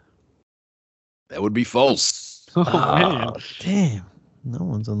perfect. That would be false. Oh, man. Damn. No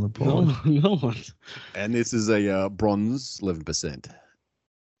one's on the board. No one's. And this is a bronze 11%.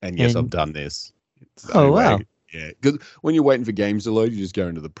 And yes, I've done this. Wow. Yeah, because when you're waiting for games to load, you just go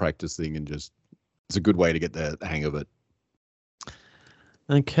into the practice thing and it's a good way to get the hang of it.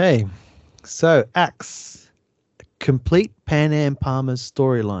 Okay. So, Axe. Complete Pan Am Palmer's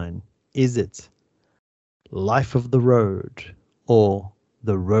storyline. Is it Life of the Road or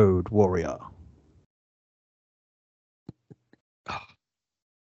The Road Warrior?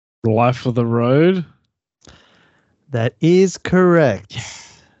 Life of the Road? That is correct.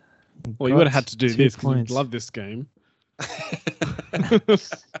 Well, you would have had to do this because points. I love this game.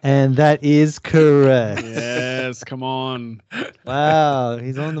 And that is correct. Yes, come on. Wow,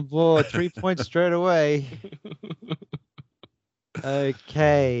 he's on the board. 3 points straight away.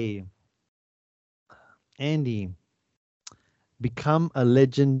 Okay. Andy, become a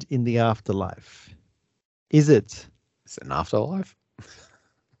legend in the afterlife. Is it? Is it an afterlife?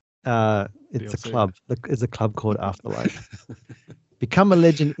 It's a club. It's a club called Afterlife. Become a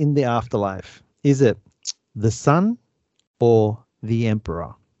legend in the afterlife. Is it the Sun or the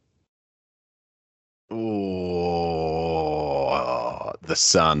Emperor? Oh, the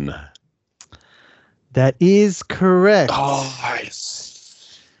Sun. That is correct. Oh,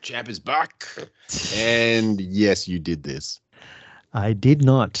 yes. Jab is back. And yes, you did this. I did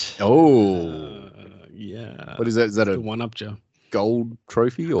not. Oh, yeah. What is that? Is that a one-up, Joe? Gold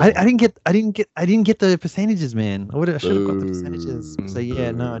trophy? Or? I didn't get the percentages, man. I should have got the percentages. So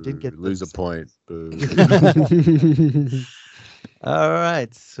yeah, no, I didn't get. Lose a point. All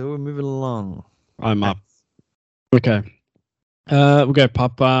right, so we're moving along. I'm up. Okay. We'll go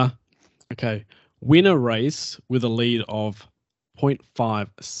Papa. Okay. Win a race with a lead of 0.5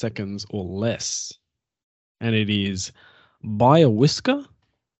 seconds or less. And it is buy a whisker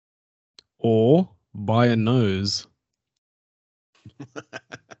or buy a nose.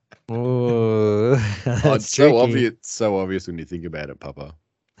 Oh, it's so obvious. So obvious when you think about it, Papa.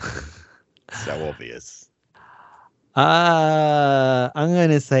 So obvious. I'm going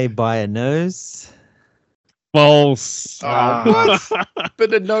to say by a nose. False. What? But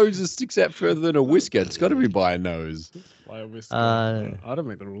the nose sticks out further than a whisker. It's got to be by a nose. By a whisker. I don't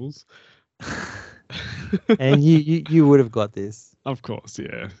make the rules. And you would have got this. Of course,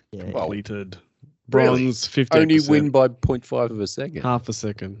 yeah. Yeah. Completed. Really? Bronze, 50%. Only win by 0.5 of a second. Half a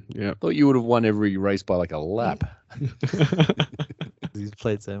second, yeah. Thought you would have won every race by like a lap. He's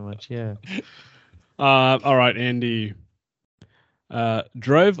played so much, yeah. All right, Andy.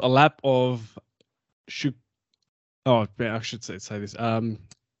 Drove a lap of I should say this.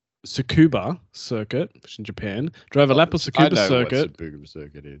 Tsukuba Circuit, which is in Japan. Drove a lap of Tsukuba Circuit. What Tsukuba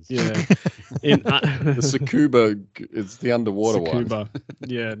Circuit is. Yeah. In the Tsukuba, it's the underwater Tsukuba. one.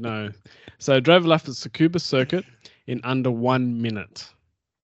 Yeah, no. So drove a lap of Tsukuba Circuit in under 1 minute.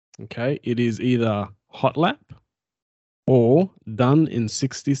 Okay, it is either hot lap or done in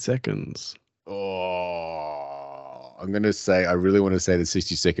 60 seconds. Oh, I'm going to say, I really want to say the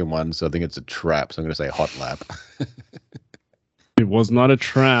 60-second one, so I think it's a trap. So I'm going to say hot lap. It was not a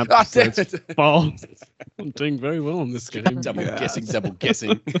trap. Oh, So it's false. I'm doing very well in this game. Double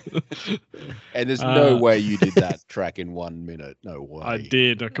guessing. And there's no way you did that track in 1 minute. No way. I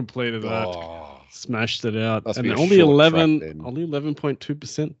did. I completed that. Oh, Smashed it out. Must And be a only short track 11, then. only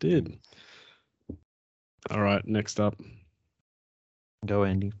 11.2% did. All right, next up. Go,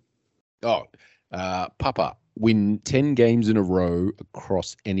 Andy. Papa, win 10 games in a row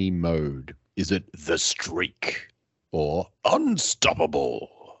across any mode. Is it the streak or unstoppable?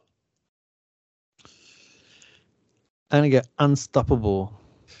 I'm going to go unstoppable.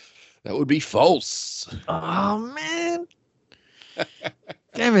 That would be false. Oh, man.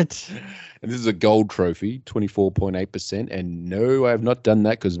 Damn it. And this is a gold trophy, 24.8%. And no, I have not done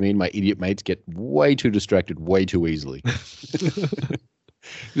that because me and my idiot mates get way too distracted way too easily.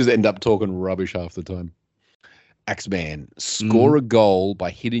 Just end up talking rubbish half the time. Axeman, score a goal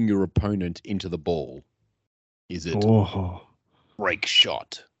by hitting your opponent into the ball. Is it break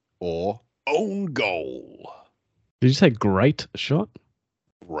shot or own goal? Did you say great shot?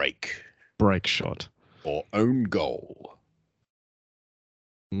 Break shot. or own goal?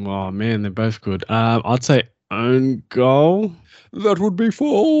 Oh, man, they're both good. I'd say own goal. That would be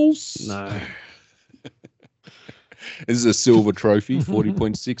false. No. This is a silver trophy,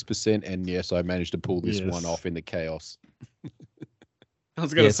 40.6%. And yes, I managed to pull this one off in the chaos. I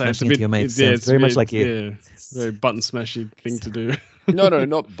was going to say it's a bit, it's very much like you. Yeah, very button smashy thing to do. No,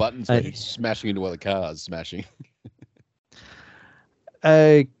 not buttons. Smashing into other cars, smashing.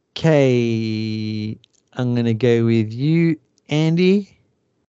 Okay. I'm going to go with you, Andy.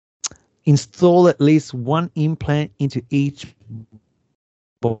 Install at least one implant into each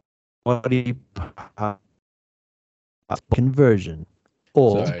body part. Conversion.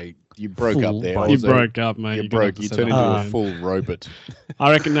 Or Sorry, you broke up there. You broke up, mate. You broke. You turned into a full robot.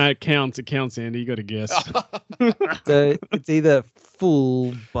 I reckon that counts. It counts, Andy. You got to guess. So it's either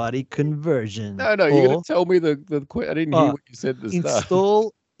full body conversion. No, you're going to tell me the I didn't hear what you said at the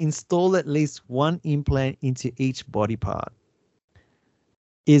start. Install at least one implant into each body part.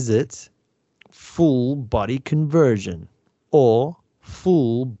 Is it full body conversion or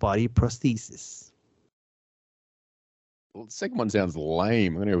full body prosthesis? Well, the second one sounds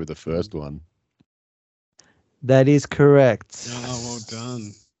lame. I'm going to go with the first one. That is correct. Oh, well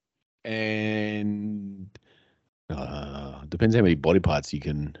done. And depends how many body parts you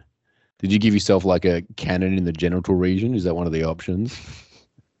can. Did you give yourself like a cannon in the genital region? Is that one of the options?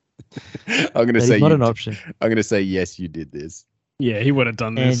 I'm going to say not an option. I'm going to say yes, you did this. Yeah, he would have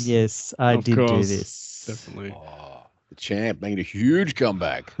done this. And yes, I did do this. Definitely. Oh, the champ making a huge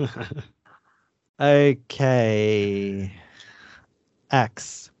comeback. Okay.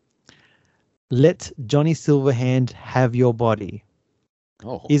 Axe. Let Johnny Silverhand have your body.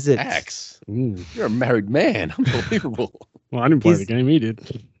 Oh, is it Axe? You're a married man. Unbelievable. Well, I didn't play the game. He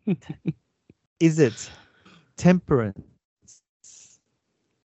did. Is it temperance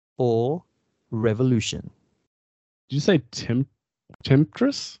or revolution? Did you say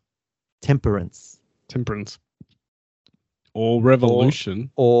temptress? Temperance. Or revolution.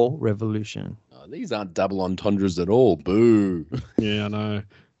 Or revolution. Oh, these aren't double entendres at all. Boo. Yeah, I know.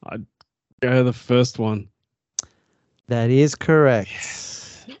 I'd go the first one. That is correct.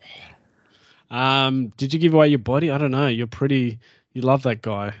 Yes. Did you give away your body? I don't know. You love that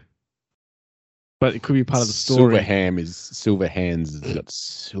guy. But it could be part of the story. Silver hands has got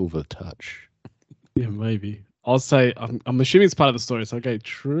silver touch. Yeah, maybe. I'll say I'm assuming it's part of the story. So okay,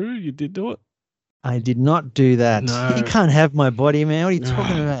 true, you did do it. I did not do that. No. You can't have my body, man. What are you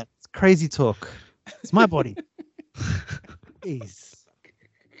talking about? It's crazy talk. It's my body. Jeez.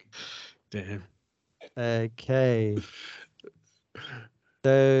 Damn. Okay.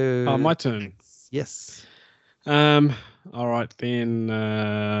 So. My turn. Yes. All right then.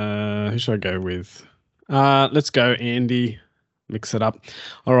 Who should I go with? Let's go Andy. Mix it up.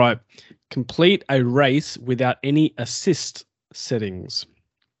 All right. Complete a race without any assist settings.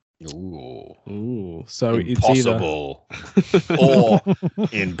 Ooh. So impossible. Or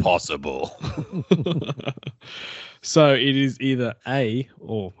impossible. So it is either A,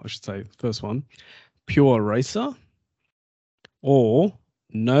 or I should say the first one, pure racer, or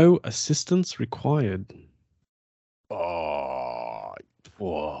no assistance required. Whoa.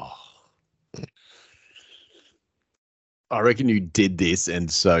 I reckon you did this, and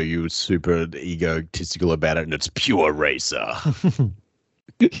so you were super egotistical about it, and it's pure racer.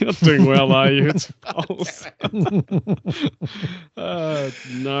 You're not doing well, are you? It's false.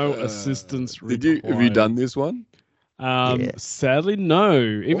 No assistance required. Have you done this one? Yes. Sadly, no.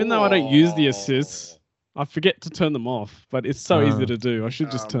 Even though I don't use the assists, I forget to turn them off. But it's so easy to do. I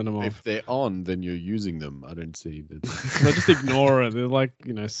should just turn them off. If they're on, then you're using them. I don't see that. I just ignore it. They're like,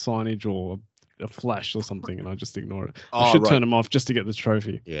 signage or a flash or something, and I just ignore it. I should turn them off just to get the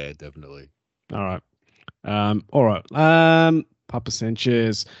trophy. Yeah, definitely. All right. All right. Papa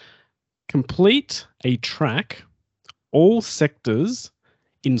Sanchez. Complete a track, all sectors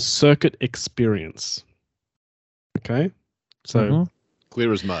in circuit experience. Okay. So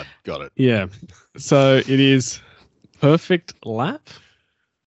clear as mud. Got it. Yeah. So it is perfect lap,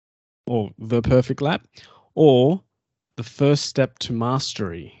 or the perfect lap, or the first step to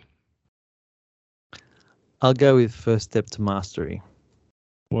mastery. I'll go with first step to mastery.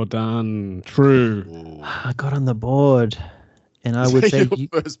 Well done. True. Ooh. I got on the board, and I would say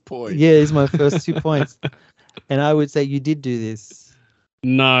first point. Yeah, it's my first 2 points, and I would say you did do this.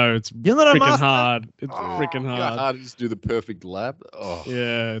 No, it's You're not a freaking master. hard. It's freaking hard. How hard it is to do the perfect lap. Oh.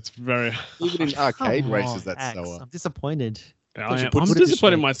 Yeah, it's very hard. Even in arcade Come races, on, that's Axe, so hard. I'm disappointed. I'm put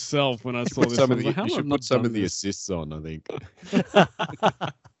disappointed some- myself when I saw Put this. some I of was the, like, how you have I should not put some done of the this? assists on, I think.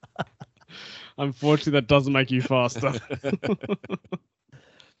 Unfortunately, that doesn't make you faster.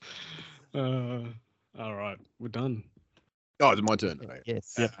 All right, we're done. Oh, it's my turn. Okay.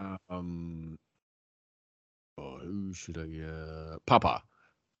 Yes. Who should I? Papa.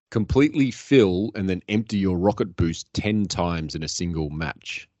 Completely fill and then empty your rocket boost 10 times in a single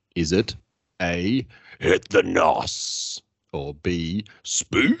match. Is it A, hit the nos, or B,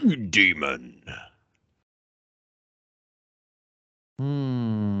 spoon demon?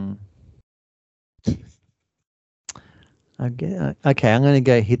 Okay, I'm going to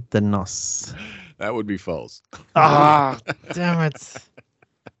go hit the nos. That would be false. Damn it.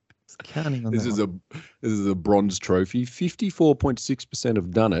 It's counting on This that is a bronze trophy. 54.6%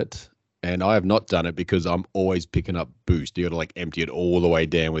 have done it, and I have not done it because I'm always picking up boost. You got to like empty it all the way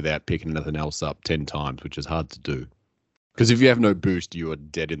down without picking anything else up 10 times, which is hard to do. Because if you have no boost, you are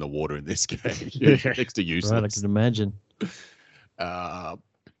dead in the water in this game. You're next to useless. Right, I can imagine.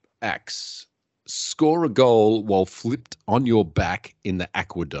 Axe. Score a goal while flipped on your back in the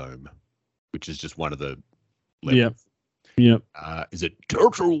Aquadome, which is just one of the levels. Yep. Is it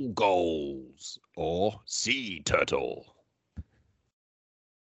turtle goals or sea turtle?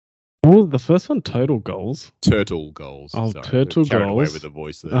 Oh, the first one, total goals. Turtle goals. Oh, Sorry, turtle carried away goals. with the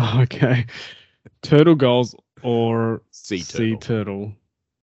voice there. Oh, okay. Turtle goals or Sea turtle.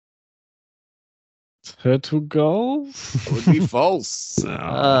 Turtle goals? That would be false.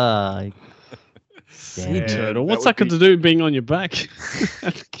 Sea Damn. turtle. that What's would that got be- to do with being on your back?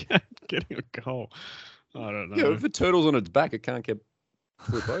 Getting a goal. I don't know. Yeah, if a turtle's on its back, it can't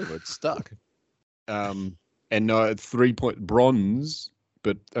flip over. It's stuck. And no, 3-point bronze,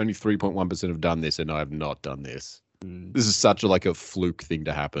 but only 3.1% have done this, and I have not done this. This is such a fluke thing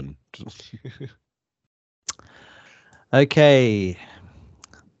to happen. Okay.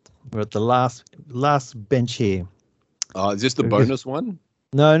 We're at the last bench here. Is this the bonus one?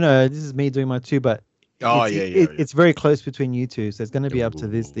 No, this is me doing my two, but it's very close between you two, so it's going to be up to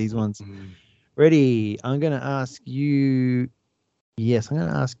these ones. Ready? I'm going to ask you. Yes, I'm going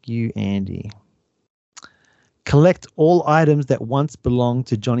to ask you, Andy. Collect all items that once belonged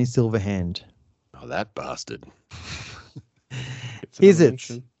to Johnny Silverhand. Oh, that bastard. Is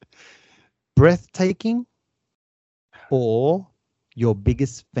it breathtaking or your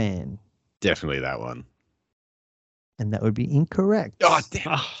biggest fan? Definitely that one. And that would be incorrect. Oh,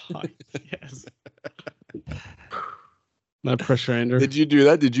 damn. Yes. No pressure, Andrew. Did you do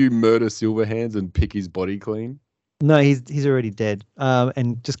that? Did you murder Silverhands and pick his body clean? No, he's already dead.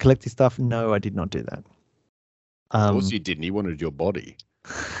 And just collect his stuff. No, I did not do that. Of course you didn't. He wanted your body.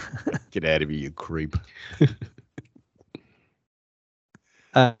 Get out of here, you creep.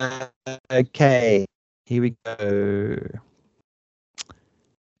 Okay. Here we go.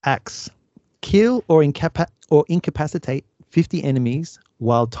 Axe. Kill or incapacitate 50 enemies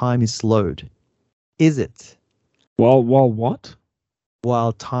while time is slowed. Is it? While what?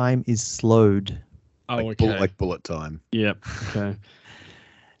 While time is slowed. Oh, okay. Like bullet time. Yep. Okay.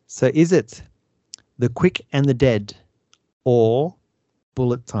 So is it The Quick and the Dead or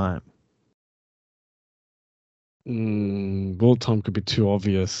Bullet Time? Bullet time could be too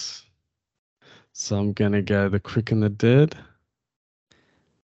obvious. So I'm going to go The Quick and the Dead.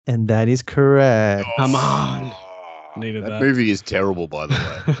 And that is correct. Oh, come on. Needed that. Movie is terrible, by the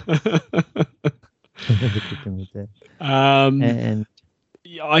way. The Quick and the Dead. And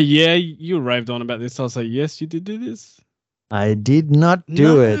yeah, you raved on about this. I'll say, yes, you did do this. I did not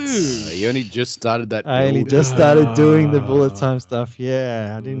do it. You only just started that. I only just started doing the bullet time stuff.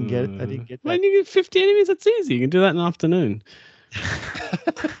 Yeah, I didn't get that. When you get 50 enemies, it's easy. You can do that in the afternoon.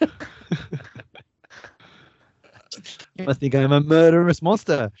 I think I'm a murderous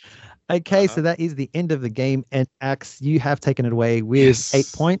monster. Okay, so that is the end of the game. And Axe, you have taken it away with 8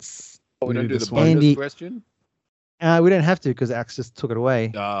 points. Oh, we don't do the bonus question? We don't have to because Axe just took it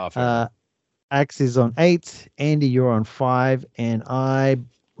away. Axe is on 8. Andy, you're on 5. And I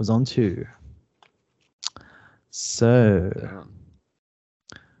was on 2. So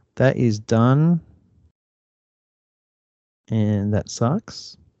that is done. And that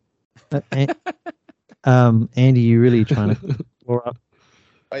sucks. Andy, you're really trying to score up.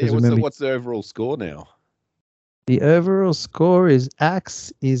 What's the overall score now? The overall score is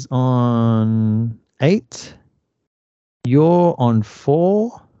Axe is on 8. You're on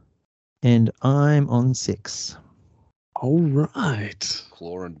 4. And I'm on 6. All right.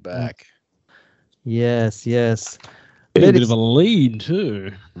 Clawing back. Yes. A bit of a lead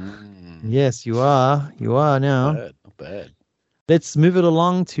too. Yes, you are. You are now. Not bad. Let's move it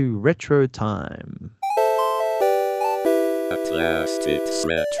along to retro time. At last it's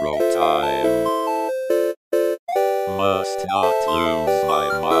retro time. Must not lose my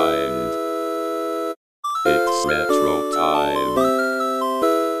mind. It's retro time.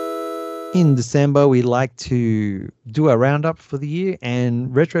 In December, we like to do a roundup for the year,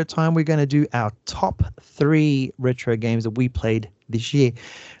 and retro time, we're going to do our top 3 retro games that we played this year.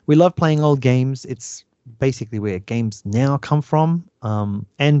 We love playing old games. It's basically where games now come from.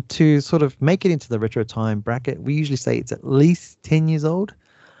 And to sort of make it into the retro time bracket, we usually say it's at least 10 years old.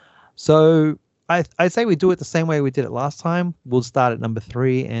 So I say we do it the same way we did it last time. We'll start at number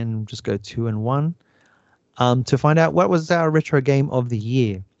 3 and just go 2 and 1 to find out what was our retro game of the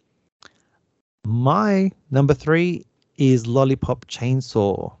year. My number 3 is Lollipop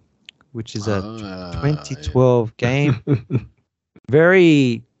Chainsaw, which is a 2012 game.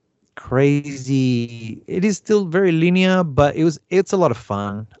 Very crazy. It is still very linear, but it's a lot of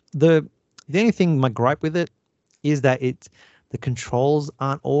fun. The only thing, my gripe with it is that the controls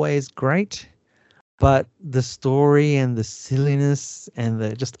aren't always great, but the story and the silliness and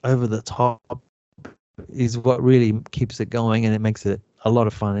the just over the top is what really keeps it going, and it makes it a lot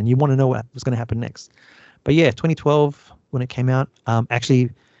of fun, and you want to know what was going to happen next. But yeah, 2012 when it came out.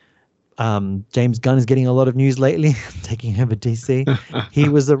 James Gunn is getting a lot of news lately, taking over DC. He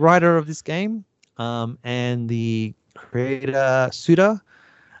was the writer of this game, and the creator Suda.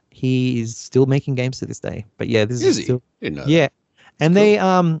 He is still making games to this day. But yeah, this is still yeah. And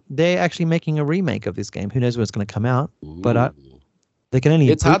cool. They're actually making a remake of this game. Who knows when it's going to come out? Ooh. But they can only.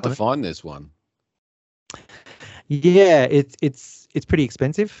 It's hard to find this one. Yeah, it's pretty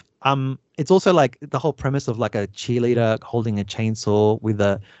expensive. It's also like the whole premise of like a cheerleader holding a chainsaw with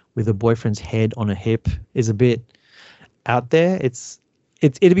a boyfriend's head on a hip is a bit out there.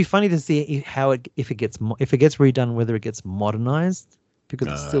 It'd be funny to see how if it gets redone, whether it gets modernized, because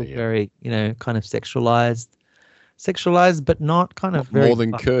it's still very kind of sexualized, but not kind of very more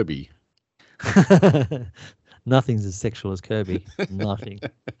than Kirby. Nothing's as sexual as Kirby. Nothing.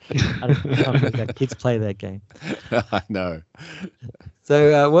 I don't think that kids play that game. I know.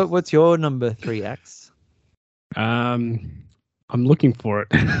 So, what's your number 3, Axe? I'm looking for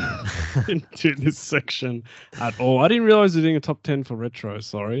it into this section at all. I didn't realize we're doing a top 10 for retro.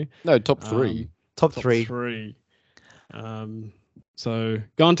 Sorry. No, top 3. Top three. So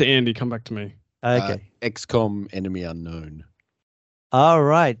go on to Andy. Come back to me. Okay. XCOM Enemy Unknown. All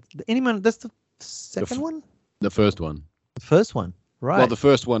right. Anyone? That's the second one. The first one. The first one, right? Well, the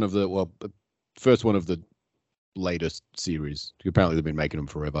first one of the latest series. Apparently, they've been making them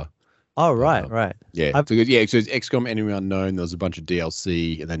forever. Oh, right, right. Yeah, so it's XCOM Enemy Unknown. There was a bunch of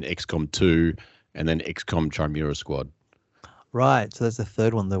DLC, and then XCOM 2, and then XCOM Chimera Squad. Right, so that's the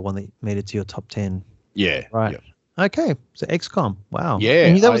third one, the one that made it to your top 10. Yeah. Right. Yeah. Okay, so XCOM. Wow. Yeah.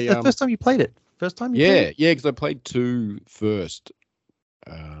 And that was the first time you played it. First time? You Yeah, played? yeah, because I played 2 first.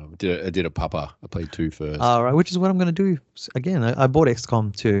 I did a pupper. I played 2 first. All right, which is what I'm going to do again. I bought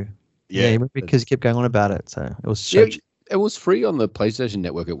XCOM 2. Yeah, because you kept going on about it. So it was so it was free on the PlayStation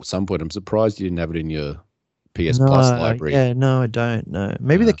Network at some point. I'm surprised you didn't have it in your PS Plus library. Yeah, no, I don't. No,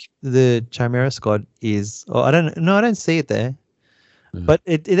 maybe the Chimera Squad is. Oh, I don't see it there. But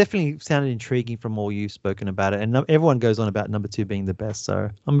it definitely sounded intriguing from all you've spoken about it, and everyone goes on about number 2 being the best. So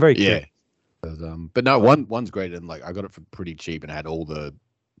I'm very curious. But no, one's great, and like I got it for pretty cheap, and had all the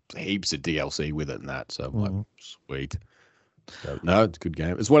heaps of DLC with it and that. So I'm like, sweet. So, no, it's a good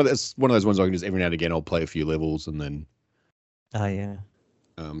game. It's one of those ones I can just every now and again I'll play a few levels and then. Oh yeah.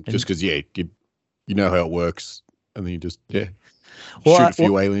 Just because you know how it works, and then you just shoot a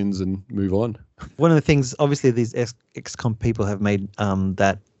few aliens and move on. One of the things, obviously, these XCOM people have made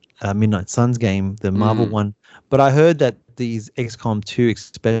that Midnight Suns game, the Marvel one, but I heard that these XCOM 2,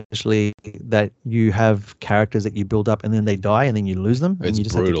 especially, that you have characters that you build up and then they die and then you lose them and you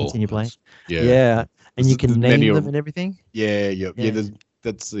just brutal. have to continue playing. Yeah. And you can name them and everything. Yeah.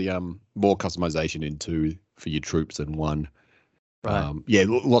 That's the more customization in 2 for your troops than 1. Right.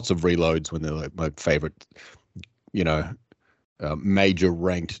 Lots of reloads when they're like my favorite, major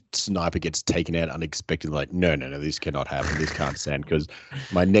ranked sniper gets taken out unexpectedly. Like, no, this cannot happen. This can't stand because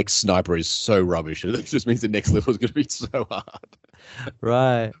my next sniper is so rubbish. And it just means the next level is going to be so hard.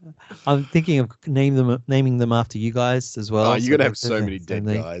 Right. I'm thinking of naming them after you guys as well. Oh, you're going to have so many dead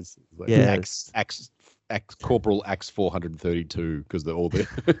guys. Like Corporal Axe 432 because all the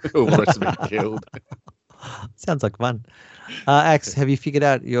rest have been killed. Sounds like fun. Axe, have you figured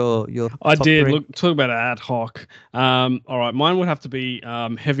out your I top did. 3? Look, talk about ad hoc. All right, mine would have to be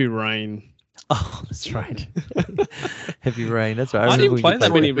Heavy Rain. Oh, that's right. Heavy Rain. That's right. I didn't play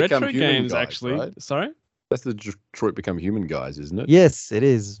that many Become retro Human games, guys, actually. right? Sorry? That's the Detroit Become Human guys, isn't it? Yes, it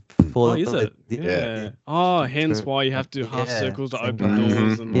is. Is it? Yeah. Oh, hence why you have to do half circles to open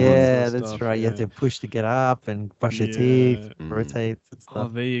doors. And all that sort of that's stuff. right. You have to push to get up and brush your teeth, rotate and Oh,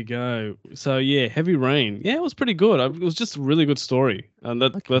 stuff. there you go. So yeah, Heavy Rain. Yeah, it was pretty good. It was just a really good story, and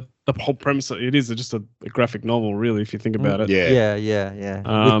the whole premise. It is just a graphic novel, really, if you think about it. Yeah.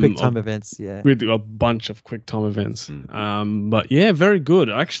 With quick time events. Yeah. With a bunch of quick time events. But yeah, very good.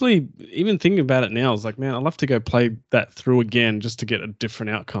 Actually, even thinking about it now, I was like, man, I'd love to go play that through again just to get a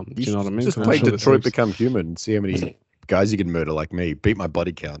different outcome. Do you know what I mean? Just play Detroit Become Human and see how many guys you can murder like me. Beat my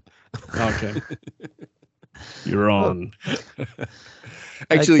body count. Okay. You're on.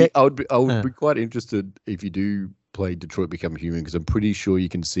 Actually, I would be quite interested if you do play Detroit Become Human because I'm pretty sure you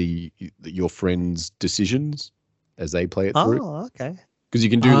can see your friends' decisions as they play it through. Oh, okay. Because you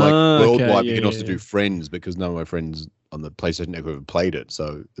can do like worldwide, but you can also do friends because none of my friends on the PlayStation Network have played it,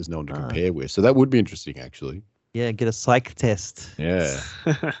 so there's no one to compare with. So that would be interesting, actually. Yeah, get a psych test. Yeah.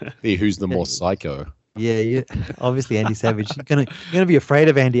 See who's the more psycho. Yeah, obviously Andy Savage. You're gonna be afraid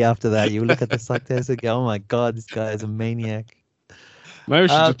of Andy after that. You look at the psych test and go, "Oh my god, this guy is a maniac." Maybe we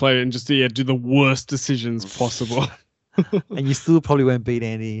should just play it and just do the worst decisions possible. And you still probably won't beat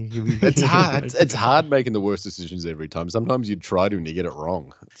Andy. It's hard. It's hard making the worst decisions every time. Sometimes you try to and you get it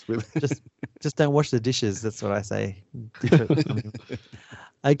wrong. It's really... just don't wash the dishes. That's what I say.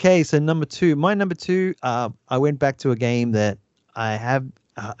 Okay, so number 2. My number 2. I went back to a game that I have.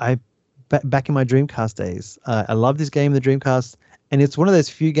 Back in my Dreamcast days. I love this game, the Dreamcast, and it's one of those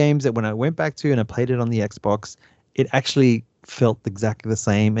few games that when I went back to and I played it on the Xbox, it actually felt exactly the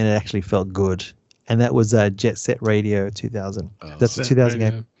same and it actually felt good. And that was Jet Set Radio 2000. That's a 2000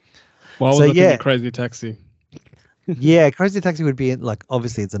 game. Well, I was looking at Crazy Taxi. Yeah, Crazy Taxi would be like,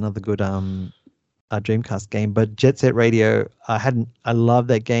 obviously it's another good Dreamcast game, but Jet Set Radio, I love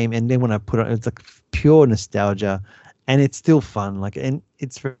that game. And then when I put it, it's like pure nostalgia, and it's still fun. Like, and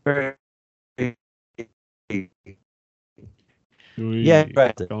it's very yeah,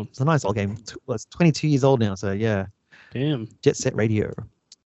 right. It's a nice old game. It's 22 years old now, so yeah. Damn. Jet Set Radio.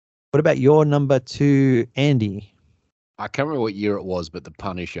 What about your number 2, Andy? I can't remember what year it was, but The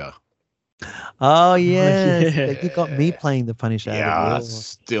Punisher. Oh yeah, you got me playing The Punisher. Yeah,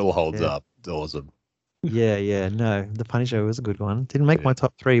 still holds up. It's awesome. Yeah. No, The Punisher was a good one. Didn't make my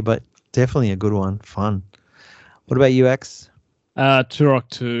top 3, but definitely a good one. Fun. What about you, X? Turok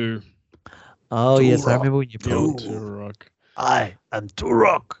 2. Oh yes, I remember when you played Turok. I am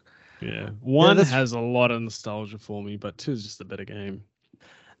Turok. Yeah, 1 has a lot of nostalgia for me, but 2 is just a better game.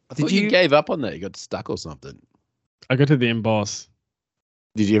 I thought you gave up on that. You got stuck or something. I got to the end boss.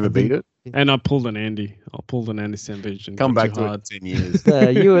 Did you ever beat it? And I pulled an Andy. I pulled an Andy Sandwich and come back to it in 10 years.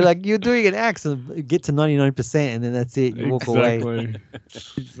 You were like, you're doing an axe and get to 99%, and then that's it. You walk away.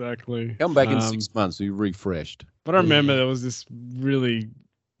 Exactly. Come back in 6 months. So you refreshed. But I remember there was this really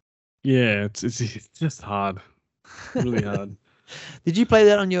Yeah, it's just hard, really hard. Did you play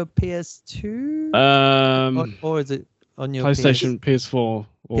that on your PS2? Or is it on your PlayStation, PS4, or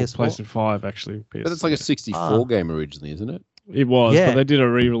PS4? PlayStation 5 actually? PS, But it's like a 64 game originally, isn't it? It was, Yeah. but they did a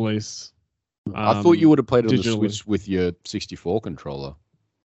re-release. I thought you would have played it on the digitally. Switch with your 64 controller.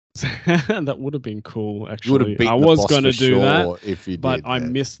 That would have been cool, You would actually. have beaten I the was boss going to for do sure that, if you but did. I yeah.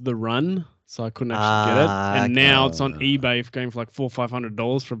 missed the run, so I couldn't actually get it. And okay. now it's on eBay for going for like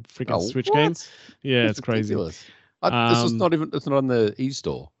 $400-$500 for a freaking Oh, Switch what? game. Yeah, That's it's crazy. ridiculous. This is not even. It's not on the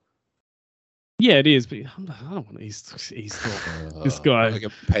e-store. Yeah, it is, but I don't want to e-store. This guy. I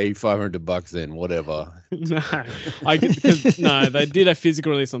can pay $500 then, whatever. No, they did a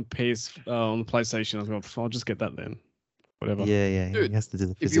physical release on PS on the PlayStation as well. So I'll just get that then. Whatever. Yeah. Dude, He has to do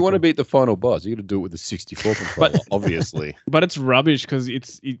the If you want to physical. beat the final boss, you got to do it with the 64 controller, obviously. But it's rubbish because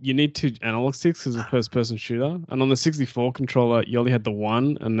you need 2 analog sticks because it's a first-person shooter, and on the 64 controller you only had the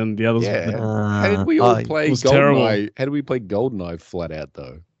one, and then the others. Yeah. were How did we all play was terrible. GoldenEye? How did we play GoldenEye flat out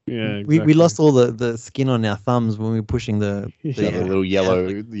though? Yeah, exactly. We lost all the skin on our thumbs when we were pushing the The little yellow,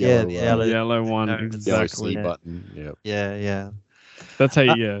 the yellow one. Yeah, yellow Exactly. C button. Yeah. yeah. That's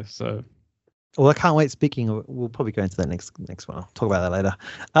how. So Well, I can't wait. Speaking of, we'll probably go into that next one. I'll talk about that later.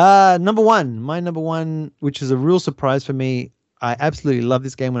 My number one, which is a real surprise for me. I absolutely love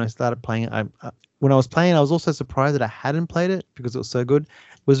this game when I started playing it. When I was playing, I was also surprised that I hadn't played it because it was so good.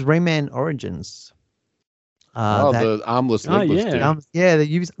 Was Rayman Origins. The armless legless dude.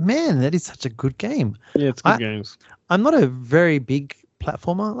 that is such a good game. yeah, it's good games. I'm not a very big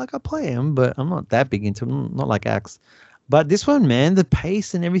platformer. Like I play them, but I'm not that big into them. Not like Axe. But this one, man, the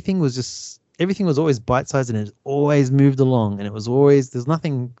pace and everything was always bite-sized and it always moved along. And it was always, there's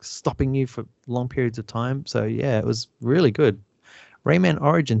nothing stopping you for long periods of time. So yeah, it was really good. Rayman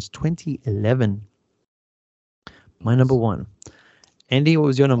Origins 2011. My number one. Andy, what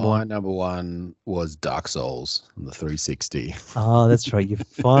was your number My one? number one was Dark Souls on the 360. Oh, that's right. You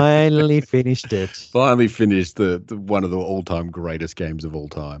finally finished it. Finally finished the one of the all-time greatest games of all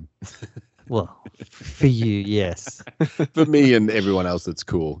time. Well, for you, yes. For me and everyone else that's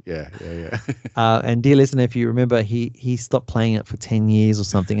cool. Yeah. And dear listener, if you remember, he stopped playing it for 10 years or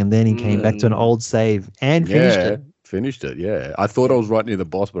something, and then he came back to an old save and finished it. Finished it, yeah. I thought I was right near the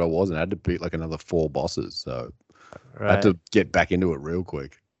boss, but I wasn't. I had to beat like another 4 bosses, so I had to get back into it real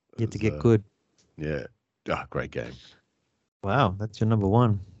quick. You had to get good. Yeah. Great game. Wow, that's your number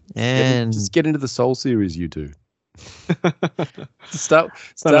one. And Just get into the Soul series, you two. Start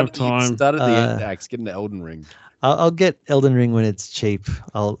have time. Start at the end, Axe. Get into Elden Ring. I'll get Elden Ring when it's cheap.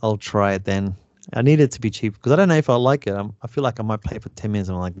 I'll try it then. I need it to be cheap because I don't know if I like it. I feel like I might play it for 10 minutes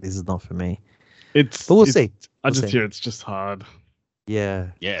and I'm like, this is not for me. But we'll see. I We'll just see. hear it's just hard. Yeah.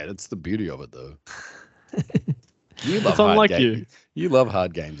 Yeah, that's the beauty of it, though. You It's love hard unlike games. You love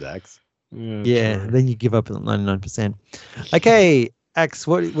hard games, Axe. Yeah. true. Then you give up at 99%. Okay, Axe,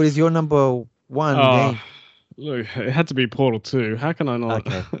 what is your number one game? Look, it had to be Portal 2. How can I not?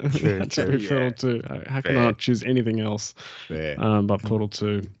 Okay, It had to be Portal 2. How can I not choose anything else Fair. but Portal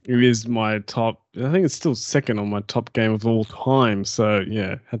 2? It is my top. I think it's still second on my top game of all time. So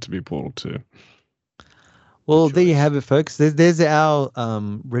yeah, had to be Portal 2. Well, there you have it, folks. There's our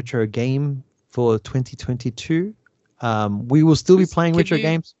retro game for 2022. We will still be playing Can retro you-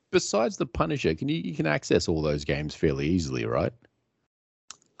 games. Besides the Punisher, you can access all those games fairly easily, right?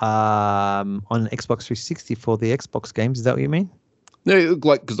 On Xbox 360 for the Xbox games. Is that what you mean? No,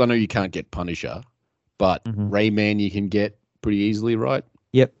 like because I know you can't get Punisher, but Mhm. Rayman you can get pretty easily, right?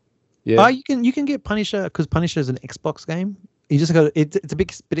 Yep. Yeah. You can get Punisher because Punisher is an Xbox game. You just got it's a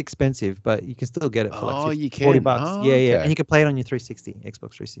bit expensive, but you can still get it for like 50, you can. 40 bucks. Oh, yeah, okay. and you can play it on your 360,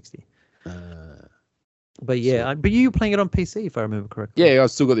 Xbox 360. But yeah, but you were playing it on PC if I remember correctly. Yeah, I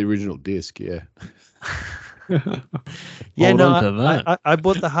still got the original disc. Yeah. Yeah, Hold no, on to that. I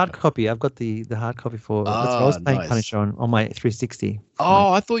bought the hard copy. I've got the hard copy for. That's what I was playing nice. Punisher on my 360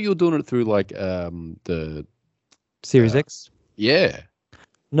 Oh, I thought you were doing it through like the Series X. yeah.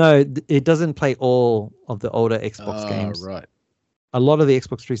 No, it doesn't play all of the older Xbox games. Right. A lot of the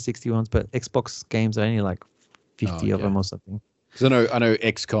Xbox 360 ones, but Xbox games are only like 50 of okay. them or something. Because I know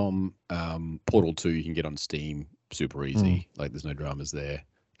XCOM Portal 2 you can get on Steam super easy. Like there's no dramas there.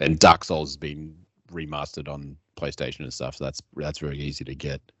 And Dark Souls has been remastered on PlayStation and stuff, so that's very easy to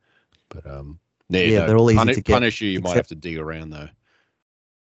get. But they're all easy to get. Punisher you might have to dig around though.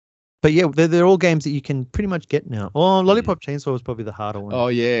 But yeah, they're all games that you can pretty much get now. Oh, Lollipop Chainsaw was probably the harder one. Oh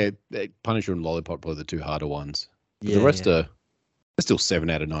yeah, Punisher and Lollipop are probably the 2 harder ones. But yeah, the rest are still 7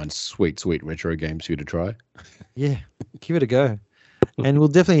 out of 9 sweet retro games for you to try. Yeah, give it a go. And we'll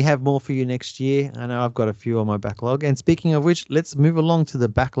definitely have more for you next year. I know I've got a few on my backlog. And speaking of which, let's move along to the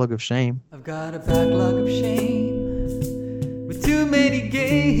backlog of shame. I've got a backlog of shame with too many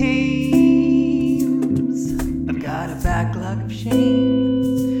games. I've got a backlog of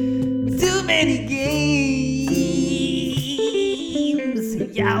shame with too many games.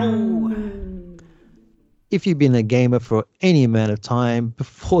 Yow! If you've been a gamer for any amount of time,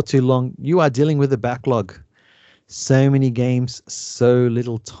 before too long, you are dealing with a backlog. So many games, so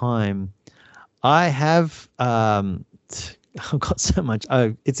little time. I have I've got so much.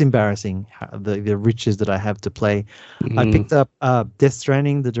 It's embarrassing the riches that I have to play. I picked up Death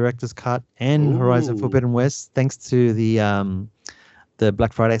Stranding, the director's cut, and Horizon Forbidden West, thanks to the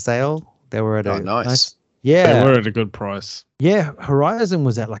Black Friday sale. They were at nice. Yeah, they were at a good price. Yeah, Horizon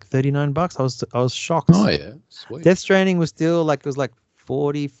was at like $39. I was shocked. Oh yeah, sweet. Death Stranding was still like, it was like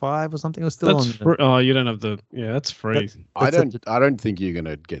 45 or something. It was still That's free. Oh, you don't have the. Yeah, that's free. I don't think you're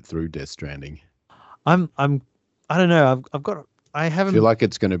gonna get through Death Stranding. I don't know. I haven't. I feel like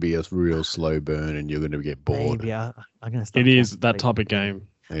it's gonna be a real slow burn, and you're gonna get bored. Maybe I'm gonna start. It is that type of game.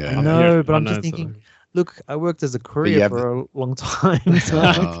 Yeah. I know, but I'm just thinking. Look, I worked as a courier for a long time. So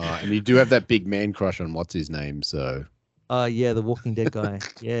and you do have that big man crush on what's his name, so. Yeah, the Walking Dead guy.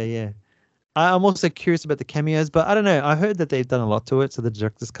 Yeah. I'm also curious about the cameos, but I don't know. I heard that they've done a lot to it, so the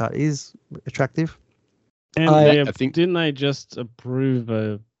director's cut is attractive. And I think didn't they just approve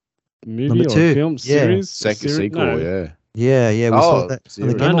a movie Number or two. a film series? Sequel, No. yeah. Yeah. We saw that. On the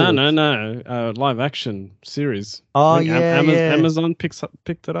series. Game Awards. No. Live action series. Oh, I think yeah. Amazon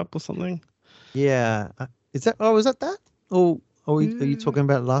picked it up or something. Yeah. Is that? Oh, is that? Oh, are you talking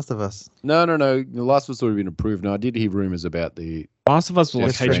about Last of Us? No. The Last of Us already been approved. No, I did hear rumors about the. Last of Us was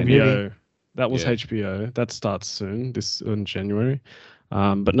like Death Stranding. HBO. That was HBO. That starts soon, in January.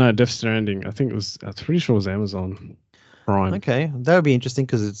 But no, Death Stranding. I'm pretty sure it was Amazon Prime. Okay, that would be interesting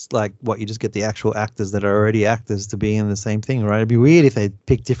because it's like you just get the actual actors that are already actors to be in the same thing, right? It'd be weird if they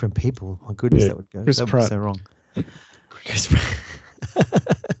pick different people. My goodness, that would go. Chris That would Pratt. be so wrong. Chris Pratt.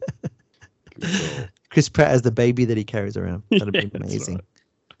 Chris Pratt as the baby that he carries around. That'd be amazing. Right.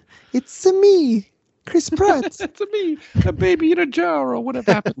 It's me, Chris Pratt. It's me, a baby in a jar, or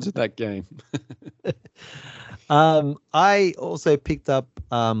whatever happens in that game. I also picked up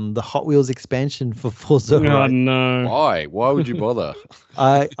the Hot Wheels expansion for Forza Oh Horizon. no! Why? Why would you bother?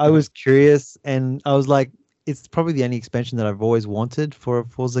 I was curious, and I was like, it's probably the only expansion that I've always wanted for a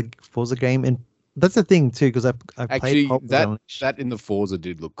Forza game, and that's the thing too, because I Actually, played Hot Wheels. that in the Forza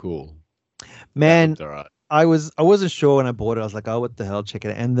did look cool. Man, All right. I wasn't sure when I bought it. I was like, oh, what the hell? Check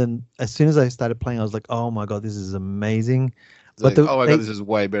it out. And then as soon as I started playing, I was like, oh my god, this is amazing. It's like, oh my god, this is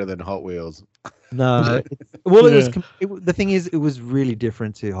way better than Hot Wheels. No, the thing is, it was really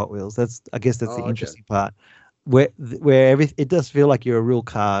different to Hot Wheels. I guess that's the interesting part, where it does feel like you're a real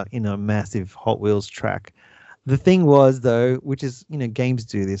car in a massive Hot Wheels track. The thing was though, which is, games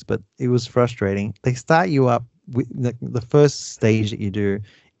do this, but it was frustrating. They start you up with the first stage that you do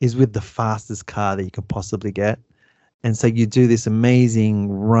is with the fastest car that you can possibly get. And so you do this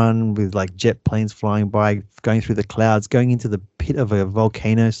amazing run with like jet planes flying by, going through the clouds, going into the pit of a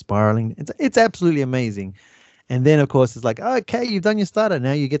volcano, spiraling. It's absolutely amazing. And then of course it's like, okay, you've done your starter.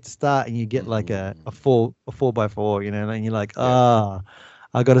 Now you get to start, and you get like a 4x4, and you're like, I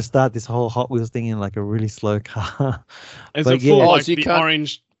got to start this whole Hot Wheels thing in like a really slow car. Is But it full yeah. like so you the can't-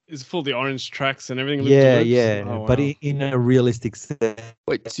 orange? Is it full the orange tracks and everything? Yeah. Oh, But wow. in a realistic setting.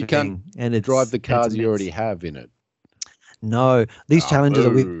 Wait, so you can't And it's, drive the and it's cars you immense. already have in it. No, these challenges are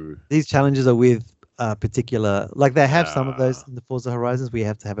with boo. particular, like they have some of those in the Forza Horizons where you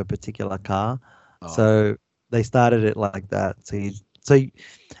have to have a particular car. So they started it like that. It's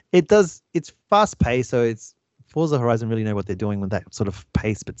fast paced. So it's Forza Horizon really know what they're doing with that sort of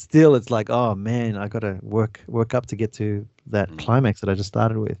pace, but still it's like, oh man, I got to work up to get to that climax that I just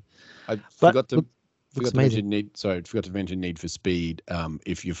started with. I But forgot to looks amazing. forgot to mention Need for Speed.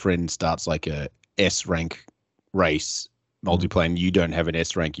 If your friend starts like a S rank race multiplayer and you don't have an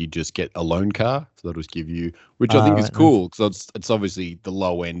S rank, you just get a loan car. So that'll just give you, which I think is right, cool because it's obviously the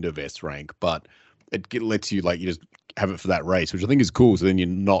low end of S rank, but it lets you you just have it for that race, which I think is cool. So then you're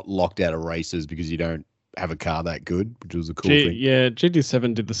not locked out of races because you don't have a car that good, which was a cool thing. Yeah,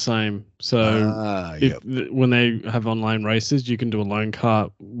 GT7 did the same. So when they have online races, you can do a loan car,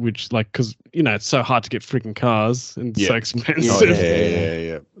 which because it's so hard to get freaking cars and it's so expensive.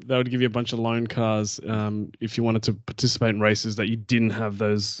 Yeah. They would give you a bunch of loan cars if you wanted to participate in races that you didn't have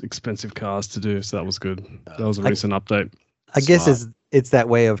those expensive cars to do. So that was good. That was a recent update. I guess it's that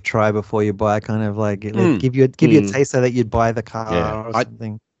way of try before you buy, kind of like give you a taste so that you'd buy the car or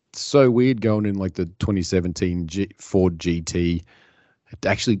something. So weird going in like the 2017 Ford GT It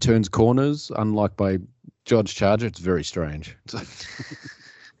actually turns corners, unlike by Dodge Charger. It's very strange.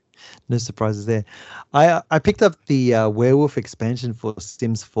 No surprises there. I picked up the werewolf expansion for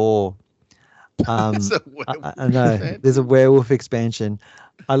Sims 4. I know there's a werewolf expansion.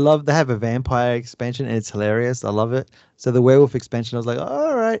 They have a vampire expansion and it's hilarious. I love it. So the werewolf expansion, I was like,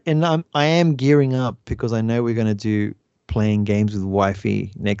 all right. And I am gearing up because I know we're going to do playing games with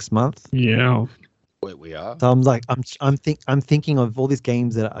wifey next month. Yeah. Where we are. So I'm like, I'm thinking of all these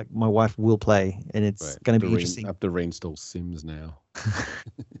games that my wife will play, and it's going to be interesting. I have to reinstall Sims now.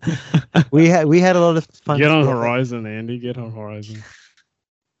 we had a lot of fun. Get on Horizon, Andy. Get on Horizon.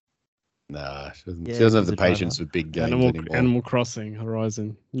 Nah, she doesn't have the patience with big games anymore. Animal Crossing,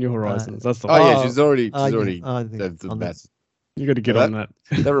 Horizon, New Horizons. That's the. She's already. The best. You got to get on that.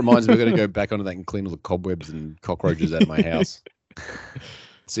 That reminds me, we're going to go back onto that and clean all the cobwebs and cockroaches out of my house.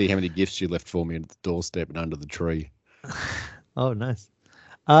 See how many gifts you left for me at the doorstep and under the tree. Oh, nice.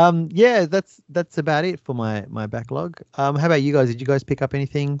 Yeah, that's about it for my backlog. How about you guys? Did you guys pick up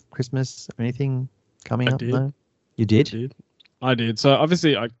anything Christmas or anything coming up? Did. No? You did? I did. So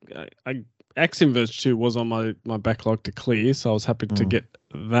obviously, I Axiom Verge 2 was on my backlog to clear, so I was happy to get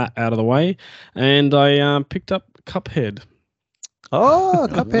that out of the way, and I picked up Cuphead. Oh,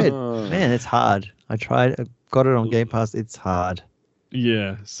 Cuphead! Man, it's hard. I got it on Game Pass. It's hard.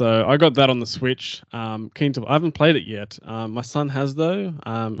 Yeah, so I got that on the Switch. I haven't played it yet. My son has though.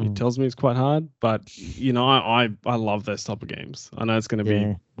 He tells me it's quite hard, but I love those type of games. I know it's going to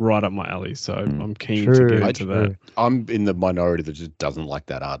be right up my alley, so I'm keen to get into that. I'm in the minority that just doesn't like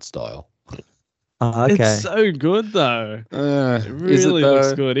that art style. Okay. It's so good though. It really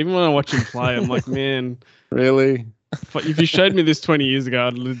looks good. Even when I watch him play, I'm like, man, really? If you showed me this 20 years ago,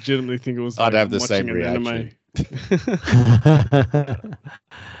 I'd legitimately think it was. I'd have the same reaction.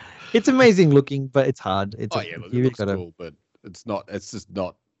 It's amazing looking, but it's hard. It looks cool, but it's not. It's just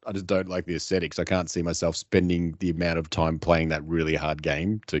not. I just don't like the aesthetics. I can't see myself spending the amount of time playing that really hard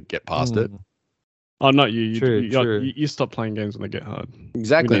game to get past it. Oh, not you. True. You stop playing games when they get hard.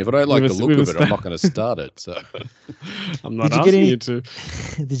 Exactly. If I don't like the look of it, I'm not going to start it. So I'm not asking you to.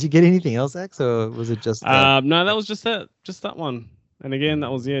 Did you get anything else, Ax, or was it just? No, that was just that one. And again,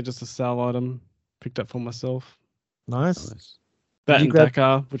 that was just a sale item picked up for myself. Nice. That and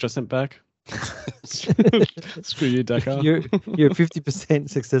Dakar, which I sent back. Screw you, Dakar. You're 50%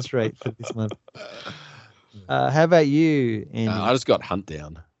 success rate for this month. How about you, Andy? I just got Hunt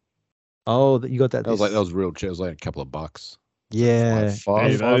Down. Oh, you got that. That was real cheap. It was like a couple of bucks. Yeah, like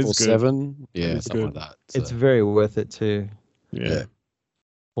five or $7. Yeah, something like that. So. It's very worth it too. Yeah.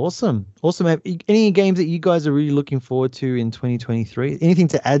 Awesome. Any games that you guys are really looking forward to in 2023? Anything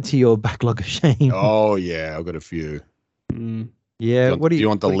to add to your backlog of shame? Oh yeah, I've got a few. Yeah. Do you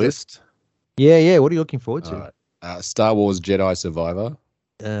want the list? Yeah. What are you looking forward to? Star Wars Jedi Survivor.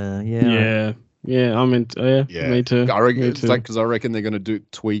 Yeah. Yeah, I'm into. Yeah, me too. I reckon it's like because I reckon they're going to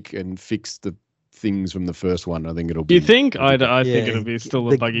tweak and fix the things from the first one. I think it'll be. You think? I think it'll be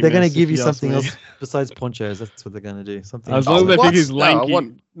still a buggy. They're going to give you something else besides ponchos. That's what they're going to do. Something. As long as they pick his lanky. I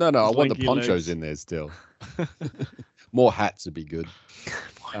want the ponchos legs in there still. More hats would be good.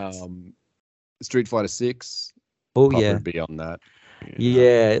 Street Fighter 6. Oh yeah. Be on that.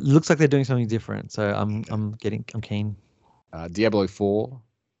 Yeah, it looks like they're doing something different. So I'm keen. Diablo 4.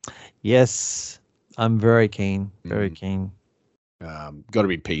 Yes, I'm very keen. Very keen. Got to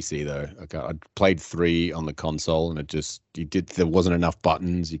be PC though. Okay, I played 3 on the console, and there wasn't enough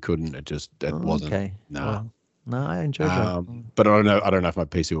buttons. You couldn't. It wasn't. Okay. Nah. No, I enjoyed that. But I don't know if my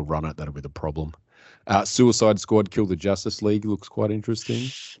PC will run it. That'll be the problem. Suicide Squad: Kill the Justice League looks quite interesting.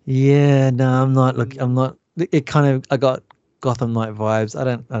 Yeah, no, I'm not. Look, I'm not. It kind of. I got Gotham Knight vibes. I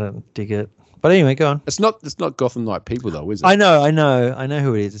don't dig it. But anyway, go on. It's not Gotham Knight people though, is it? I know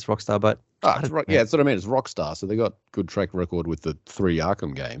who it is. It's Rockstar, but that's what I mean. It's Rockstar, so they got good track record with the 3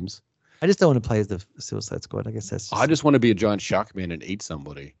 Arkham games. I just don't want to play as the Suicide Squad. I guess I just want to be a giant shark man and eat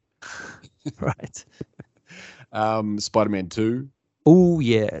somebody. Right. Spider-Man 2. Oh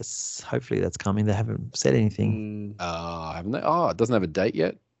yes, hopefully that's coming. They haven't said anything. Haven't they? Oh, it doesn't have a date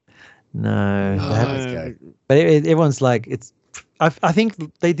yet. No, they haven't. Okay. But everyone's like it's. I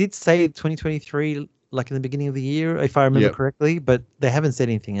think they did say 2023, like in the beginning of the year, if I remember correctly, but they haven't said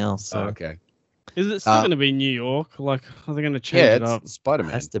anything else. So. Okay. Is it still going to be New York? Like, are they going to change it up?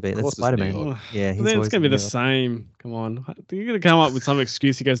 Spider-Man. Has to be. That's Spider-Man. Yeah, he's it's going to be the same. Come on. You're going to come up with some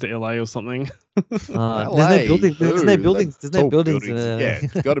excuse he goes to LA or something. There's no buildings. There's no buildings. Yeah,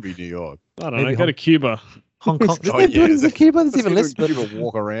 it's got to be New York. I don't know. Go to Cuba. Hong Kong. There's no buildings in Cuba. There's even less. Cuba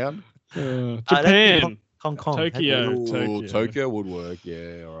walk around. Japan. Hong Kong. Tokyo would work.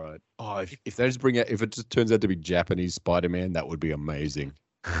 Yeah, all right. Oh, if they just bring out, if it just turns out to be Japanese Spider-Man, that would be amazing.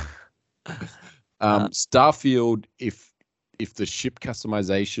 Starfield, if the ship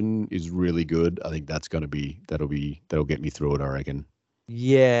customization is really good, I think that'll get me through it, I reckon.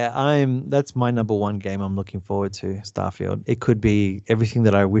 Yeah, that's my number one game I'm looking forward to, Starfield. It could be everything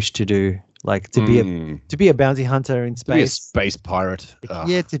that I wish to do, like to be a bounty hunter in space. To be a space pirate.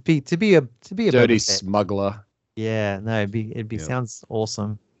 Yeah, to be a dirty smuggler. Yeah, no, it'd be sounds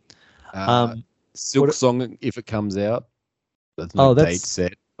awesome. Silk Song, if it comes out. That's no date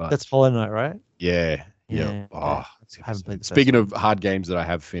set. But that's Hollow Knight, right? Yeah. Oh, I haven't played. Speaking of hard games that I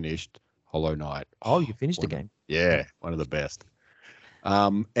have finished, Hollow Knight. Oh, you finished the game? Yeah, one of the best.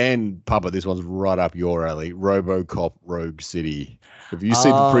 And Papa, this one's right up your alley. RoboCop Rogue City. Have you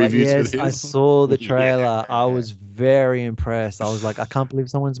seen the previews for this? I saw the trailer. I was very impressed. I was like, I can't believe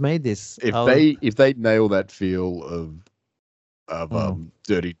someone's made this. If they nail that feel of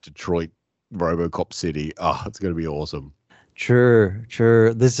dirty Detroit RoboCop City, it's going to be awesome. True.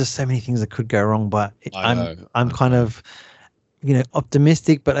 There's just so many things that could go wrong, but I'm kind of,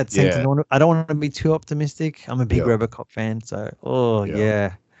 optimistic, but at the same time, I don't want to be too optimistic. I'm a big RoboCop fan, so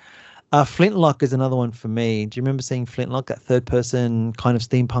yeah. Flintlock is another one for me. Do you remember seeing Flintlock, that third person kind of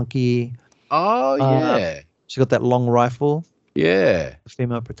steampunky? Oh yeah. She got that long rifle. Yeah.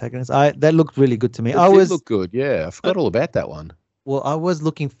 Female protagonist. That looked really good to me. It did look good. Yeah, I forgot all about that one. Well, I was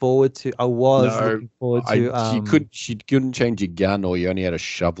looking forward to. She couldn't change your gun, or you only had a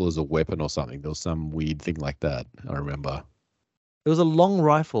shovel as a weapon or something. There was some weird thing like that. I remember. It was a long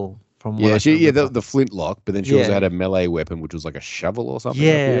rifle from. The flintlock, but then she also had a melee weapon, which was like a shovel or something.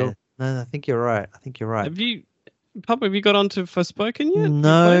 Yeah. No, I think you're right. Have you got onto Forspoken yet?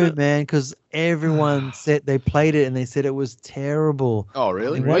 No, man, because everyone said they played it and they said it was terrible. Oh,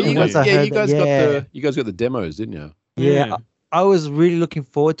 really? Well, you guys got the demos, didn't you? Yeah. I was really looking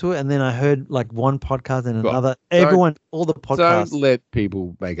forward to it, and then I heard like one podcast and another. All the podcasts. Don't let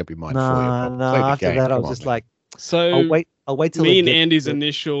people make up your mind for you. No. After that, I was just like, so I'll wait till me and Andy's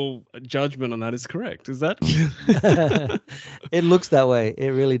initial judgment on that is correct. Is that? It looks that way. It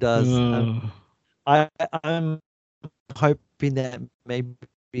really does. I'm hoping that maybe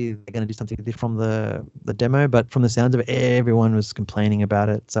they're going to do something different from the demo, but from the sounds of it, everyone was complaining about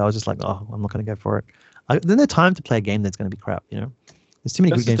it. So I was just like, I'm not going to go for it. There's no time to play a game that's going to be crap, There's too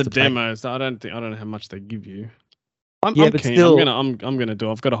many good games to play. Demo, so I don't know how much they give you. I'm keen. Still, I'm gonna do.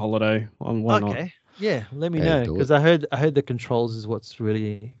 I've got a holiday. Why not? Yeah, let me know, because I heard the controls is what's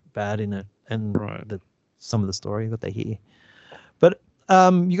really bad in it, and some of the story that they hear. But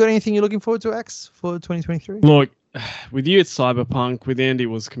you got anything you're looking forward to, Axe, for 2023? Look, with you it's Cyberpunk. With Andy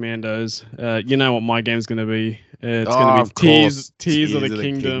was Commandos. You know what my game's gonna be. It's going to be Tears of the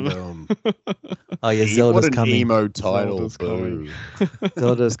Kingdom. Oh, yeah, Zelda's coming. What an emo title.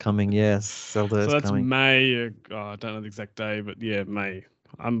 Zelda's coming, yes. Zelda's coming. So that's May. I don't know the exact day, but yeah, May.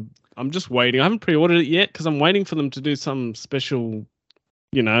 I'm just waiting. I haven't pre-ordered it yet because I'm waiting for them to do some special,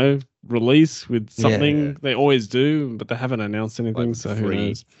 release with something. Yeah. They always do, but they haven't announced anything. Like so who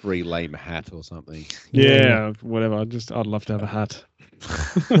knows? Free lame hat or something. Yeah, whatever. I'd love to have a hat.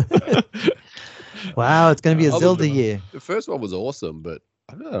 Wow, it's going to be a Zelda year. The first one was awesome, but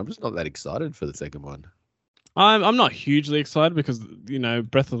I don't know. I'm just not that excited for the second one. I'm not hugely excited because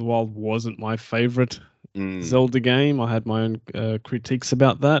Breath of the Wild wasn't my favorite Zelda game. I had my own critiques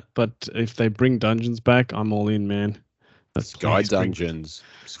about that, but if they bring dungeons back, I'm all in, man. Sky Dungeons.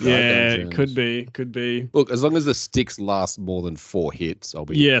 It could be. Look, as long as the sticks last more than 4 hits, I'll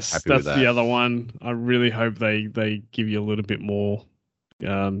be happy with that. Yes, that's the other one. I really hope they give you a little bit more,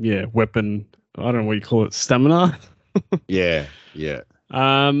 weapon. I don't know what you call it, stamina. Yeah.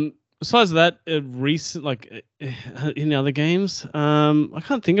 Besides that, recent in other games, I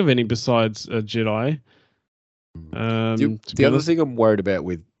can't think of any besides Jedi. The other thing I'm worried about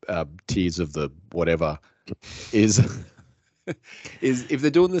with Tears of the whatever is if they're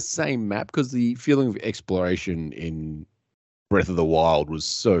doing the same map, because the feeling of exploration in Breath of the Wild was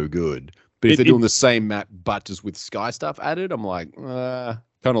so good. But if they're doing the same map but just with sky stuff added, I'm like, kind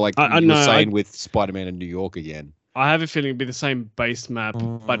of like you were saying with Spider-Man in New York again. I have a feeling it'll be the same base map,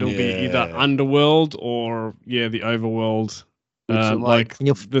 but it'll be either Underworld or the Overworld.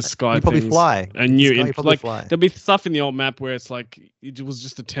 The sky. You probably fly. And fly. There'll be stuff in the old map where it's like it was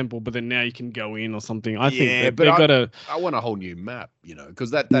just a temple, but then now you can go in or something. I think they've got to. I want a whole new map,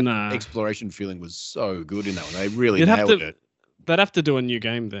 because that exploration feeling was so good in that one. They really nailed it. They'd have to do a new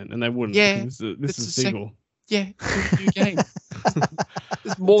game then, and they wouldn't. Yeah, this is a sequel. Yeah, it's a new game.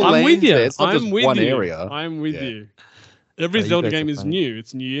 There's more lanes there. It's not just one area. I'm with you. Every you Zelda guys game are is playing. new.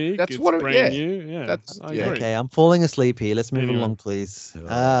 It's unique. That's it's what it- brand yeah. new. Yeah. That's- I yeah. agree. Okay, I'm falling asleep here. Let's move Anyway. along, please. Oh,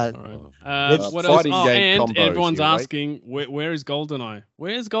 All right. Let's- What else? fighting Oh, game and combos, everyone's you awake? asking, where is GoldenEye?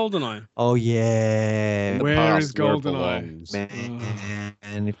 Where's GoldenEye? Oh yeah, the Where past is where it GoldenEye? belongs. man.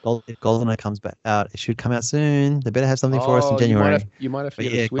 And if GoldenEye comes back out, it should come out soon. They better have something for us in Oh, January. You might have to But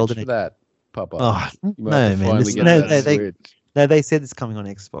get yeah, a Switch GoldenEye. for that, Papa. Oh You no, might have to man! finally This, get no, that they Switch. no, they said it's coming on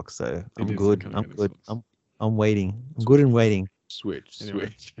Xbox, so I'm is good. coming I'm on good. Xbox. I'm waiting. I'm good and waiting. Switch. Anyway.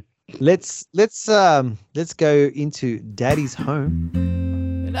 Switch. Let's go into Daddy's home.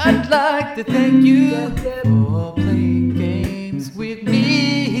 And I'd like to thank you for playing games with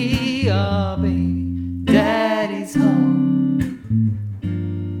me. Oh, baby. Daddy's home.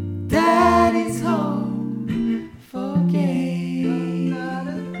 Daddy's home for games.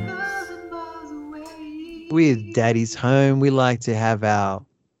 With Daddy's home, we like to have our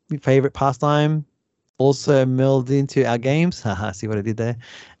favorite pastime also melded into our games. Haha, see what I did there?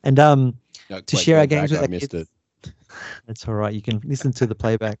 And No, to wait, share go our games back, with I our missed kids. it. That's all right. You can listen to the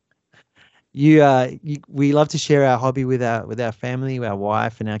playback. We love to share our hobby with our family, our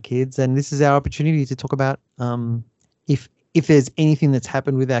wife, and our kids. And this is our opportunity to talk about if there's anything that's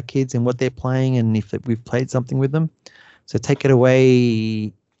happened with our kids and what they're playing, and if we've played something with them. So take it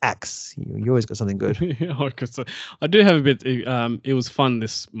away, Axe. You always got something good. Yeah, I do have a bit. It was fun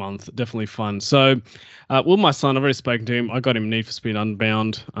this month, definitely fun. So, well, my son, I've already spoken to him. I got him Need for Speed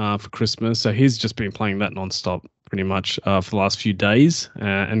Unbound for Christmas, so he's just been playing that nonstop pretty much for the last few days,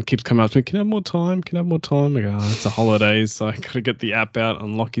 and keeps coming up to me. Can I have more time? Can I have more time? I go, oh, it's the holidays, so I got to get the app out,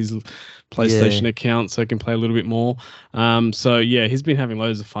 unlock his PlayStation account so I can play a little bit more. So yeah, he's been having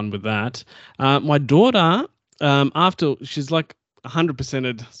loads of fun with that. My daughter, after she's like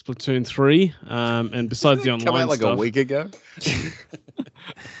 100%ed Splatoon 3, and besides the online Come out like stuff, a week ago.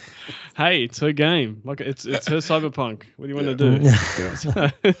 hey, it's her game. Like it's her Cyberpunk. What do you want to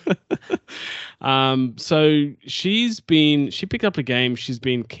do? So she picked up a game she's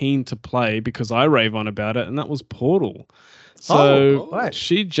been keen to play because I rave on about it, and that was Portal. So right.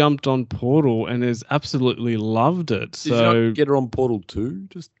 she jumped on Portal and has absolutely loved it. Did you not get her on Portal 2?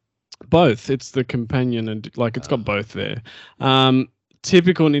 Just both. It's the companion and like it's got both there.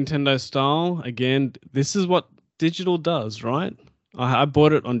 Typical Nintendo style. Again, this is what digital does, right? I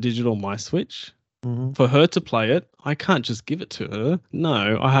bought it on digital my Switch. Mhm. For her to play it, I can't just give it to her.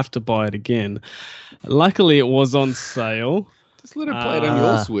 No, I have to buy it again. Luckily, it was on sale, just let her play it on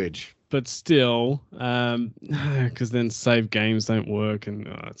your Switch. but still, because then save games don't work and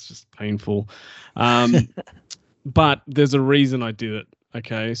it's just painful. But there's a reason I did it.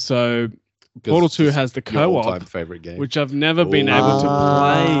 Okay, so Portal 2 has the Your all-time co-op, favorite game. which I've never been able to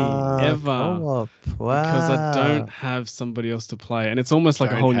play ever. Co-op. Wow. Because I don't have somebody else to play, and it's almost like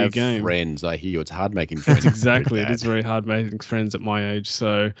a Don't whole new have game. Friends, I hear you. It's hard making friends. Exactly, with it is that. very hard making friends at my age.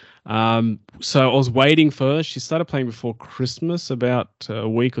 So, so I was waiting for her. She started playing before Christmas, about a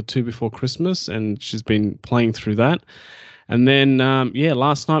week or two before Christmas, and she's been playing through that. And then,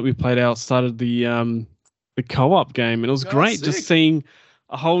 last night we started the co-op game, and it was great sick. just seeing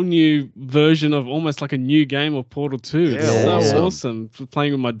a whole new version of almost like a new game of Portal 2. It's Yeah, so awesome. awesome.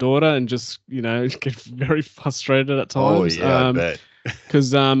 Playing with my daughter and just, get very frustrated at Oh times. yeah, I bet.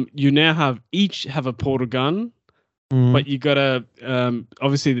 Because you now each have a portal gun, Mhm. but you gotta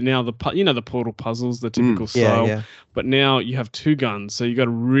obviously now the portal puzzles, the typical yeah, style. yeah. But now you have two guns, so you got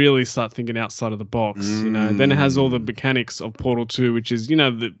to really start thinking outside of the box. Then it has all the mechanics of Portal 2, which is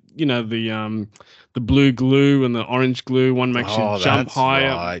the blue glue and the orange glue. One makes you jump that's higher.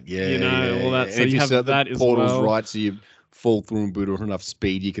 Right. Yeah, all that. And So if you have set the that as portals well. right, so you fall through them, but at enough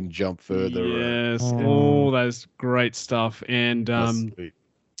speed, you can jump further. Yes, Oh. all those great stuff. And That's sweet.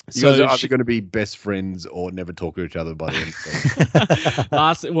 You so guys are either she- going to be best friends or never talk to each other by the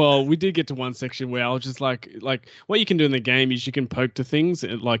end. well, we did get to one section where I was just like what you can do in the game is you can poke to things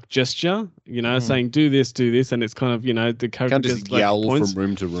like gesture, saying do this, and it's kind of the character Can't just gets, like, yell points. from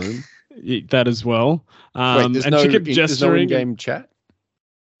room to room. That as well. Wait, there's and no, she kept there's no gesturing. in-game chat?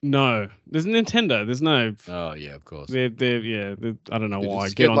 No, there's Nintendo. There's no. Oh yeah, of course. They're I don't know why.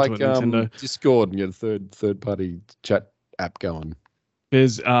 Just Get get onto like it, Nintendo. Discord and get a third party chat app going.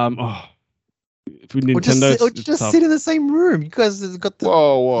 There's with Nintendo. Or it's just tough. sit in the same room. You guys have got the.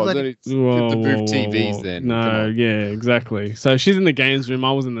 Whoa! like- Then it's Whoa, the move whoa, TVs. whoa. Then No, Come on. yeah, exactly. So she's in the games room.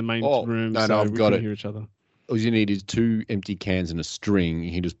 I was in the main Oh, room. no, so I've we got couldn't it. hear each other. All you need is 2 empty cans and a string.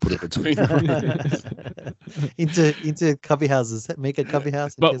 You can just put it between them. into cubby houses. Make a cubby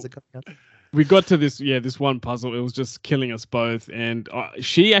house. And But- there's a cubby house. we got to this one puzzle. It was just killing us both, and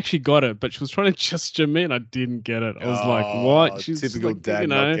she actually got it, but she was trying to gesture me, and I didn't get it. I was like, "What?" She's typical like, dad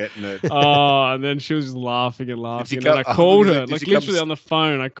not getting it. And then she was just laughing and laughing, and then I called her, like literally on the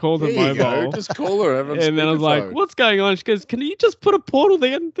phone. I called her mobile. Just call her. And then I was like, "What's going on?" She goes, "Can you just put a portal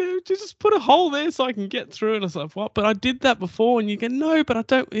there? And just put a hole there so I can get through?" And I was like, "What? But I did that before." And you go, "No, but I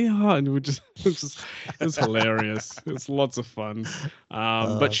don't." Yeah, and it was hilarious. It was lots of fun.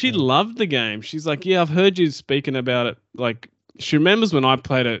 But she loved the game. She's like, "Yeah, I've heard you speaking about it." Like, she remembers when I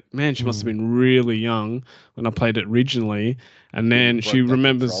played it. Man, she must have been really young when I played it originally. And then she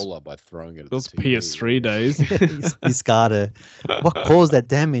remembers by throwing it at those the TV, PS3 days. You scarred her. What caused that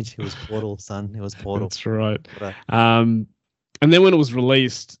damage? It was Portal, son. It was Portal. That's right. And then when it was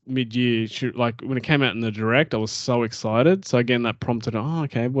released mid-year, when it came out in the direct, I was so excited. So again, that prompted,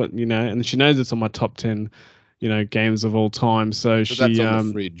 okay, and she knows it's on my top 10, games of all time. So she, that's on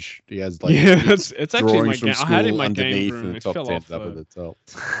the fridge. He has it's actually my game. I had it in my games room. It fell off. Up at the top.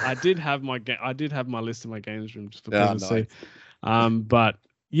 I did have my list in my games room just for people to see. But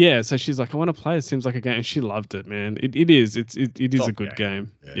yeah, so she's like, "I want to play. It seems like a game." And she loved it, man. It is. It is a good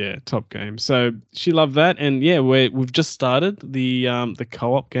game. Yeah, top game. So she loved that, and yeah, we've just started the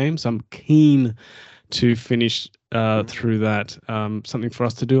co-op game. So I'm keen to finish through that. Something for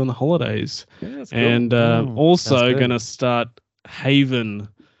us to do on the holidays, and also gonna start Haven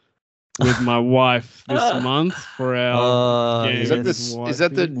with my wife this month for our game. Is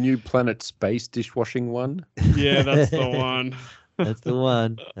that the new Planet Space dishwashing one? Yeah, that's the one. That's the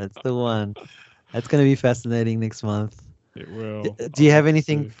one. That's the one. That's going to be fascinating next month. It will. Do you have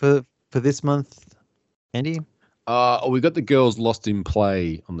anything for this month, Andy? We got the Girls Lost in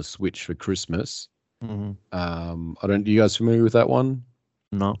Play on the Switch for Christmas. Mm-hmm. Are you guys familiar with that one?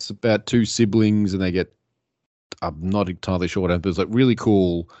 No. It's about two siblings, and they get. I'm not entirely sure what happens. But it's like really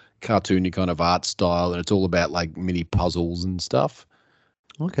cool, cartoony kind of art style, and it's all about like mini puzzles and stuff.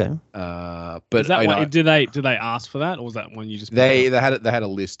 Okay. But is that did they ask for that, or was that one you just? They had a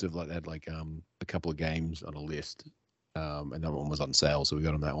list of a couple of games on a list, and that one was on sale, so we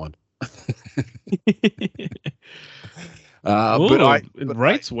got on that one. It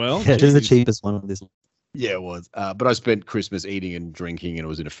rates well. Yeah, it is the cheapest one on this. Yeah, it was. But I spent Christmas eating and drinking, and it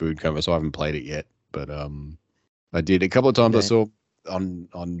was in a food coma, so I haven't played it yet. But I did a couple of times. Okay. I saw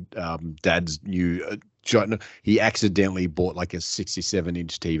on Dad's new. He accidentally bought like a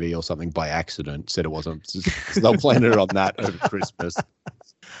 67-inch TV or something by accident. Said it wasn't. So they'll plan it on that over Christmas.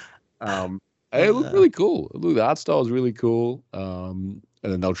 It looked really cool. The art style is really cool. And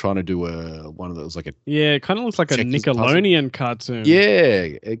then they're trying to do one of those like a it kind of looks like a Nickelodeon cartoon.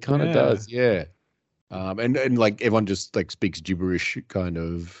 Yeah, it kind of does. Yeah. And like everyone just like speaks gibberish kind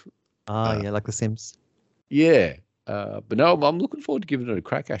of. Like The Sims. Yeah. But no, I'm looking forward to giving it a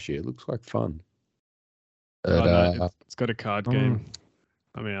crack. Actually, it looks like fun. It's got a card game.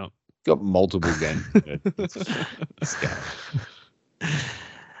 I'm out. Got multiple games.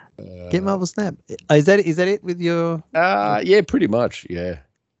 Get Marvel Snap. Is that it with your? Yeah, pretty much. Yeah.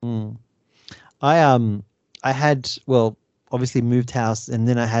 I had obviously moved house, and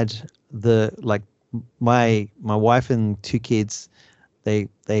then I had my wife and two kids. They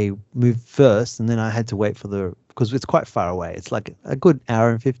moved first, and then I had to wait because it's quite far away. It's like a good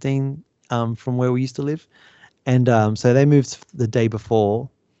hour and 15 from where we used to live. And so they moved the day before,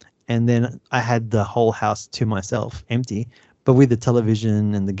 and then I had the whole house to myself, empty, but with the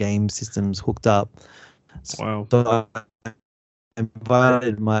television and the game systems hooked up. Wow. So I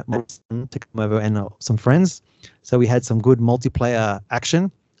invited my son to come over and some friends. So we had some good multiplayer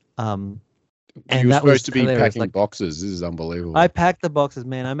action. And you were supposed to be packing boxes. This is unbelievable. I packed the boxes,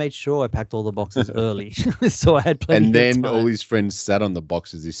 man. I made sure I packed all the boxes early, so I had plenty. And then of time. all his friends sat on the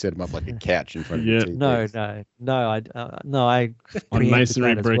boxes. He set them up like a couch in front of the TV. No. I on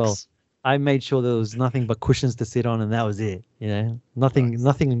masonry bricks. Well. I made sure there was nothing but cushions to sit on, and that was it.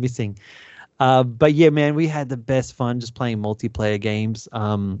 Nothing missing. But yeah, man, we had the best fun just playing multiplayer games.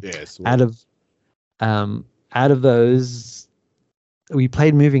 Out of those. We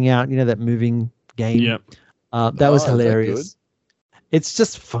played Moving Out, that moving game. Yep. That was hilarious. It's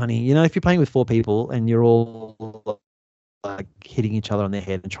just funny, if you're playing with four people and you're all like hitting each other on their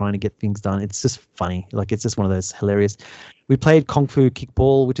head and trying to get things done. It's just funny. Like it's just one of those hilarious. We played Kung Fu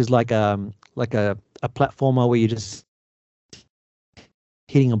Kickball, which is like a platformer where you're just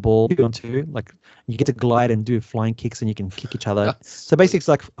hitting a ball onto, like you get to glide and do flying kicks and you can kick each other. So basically, it's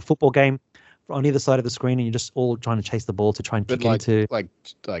like a football game on either side of the screen, and you're just all trying to chase the ball to try and kick into. Like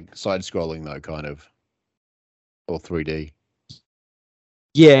side scrolling though, kind of, or 3D.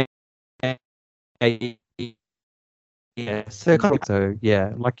 Yeah. Yeah. So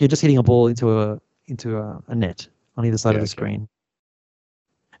yeah, like you're just hitting a ball into a net on either side of the screen.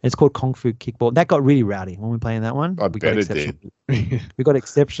 It's called Kung Fu Kickball. That got really rowdy when we were playing that one. I bet it did. We got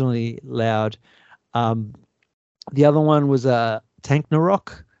exceptionally loud. The other one was Tank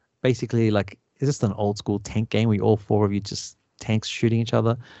Narok. Basically, like it's just an old school tank game. We all four of you just tanks shooting each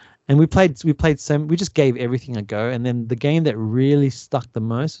other, and we just gave everything a go. And then the game that really stuck the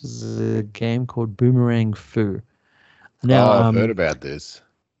most was a game called Boomerang Fu. Now, I've heard about this.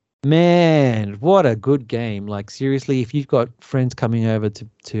 Man, what a good game. Like seriously, if you've got friends coming over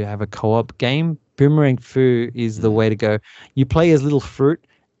to have a co-op game, Boomerang Fu is the way to go. You play as Little Fruit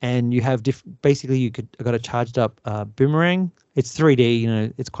and you have basically you got a charged up boomerang. It's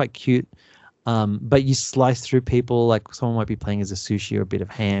 3D, it's quite cute. But you slice through people, like someone might be playing as a sushi or a bit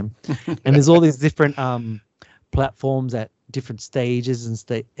of ham. And there's all these different platforms at different stages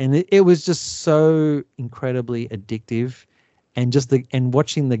and it was just so incredibly addictive. And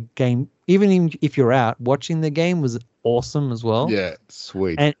watching the game, even if you're out, watching the game was awesome as well. Yeah,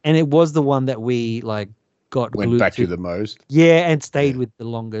 sweet. And it was the one that we like went back to the most. Yeah, and stayed with the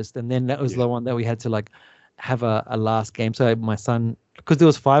longest. And then that was the one that we had to like have a last game. So my son, because there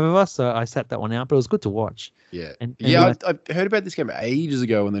was 5 of us, so I sat that one out. But it was good to watch. Yeah, I heard about this game ages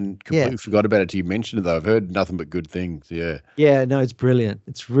ago and then completely forgot about it till you mentioned it. Though I've heard nothing but good things. Yeah. Yeah, no, it's brilliant.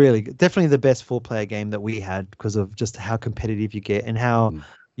 It's really good. Definitely the best 4-player game that we had because of just how competitive you get and how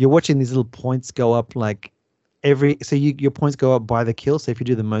you're watching these little points go up. Like your points go up by the kill. So if you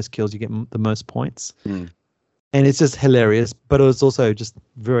do the most kills, you get the most points. And it's just hilarious, but it was also just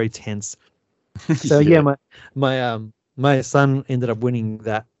very tense. So my son ended up winning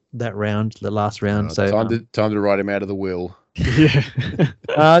that round, the last round. So time to write him out of the will. Yeah.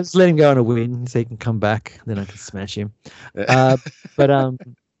 Just let him go on a win so he can come back. Then I can smash him. But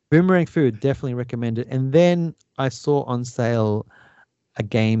Boomerang Food, definitely recommend it. And then I saw on sale a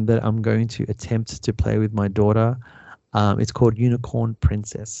game that I'm going to attempt to play with my daughter. It's called Unicorn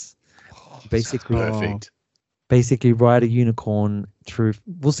Princess. Basically, perfect. Basically, ride a unicorn through.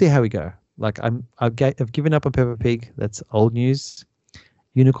 We'll see how we go. Like I've given up on Peppa Pig. That's old news.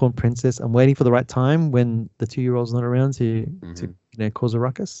 Unicorn Princess. I'm waiting for the right time when the 2-year-old's not around to cause a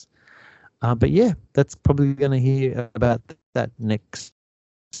ruckus. But yeah, that's probably going to hear about that next.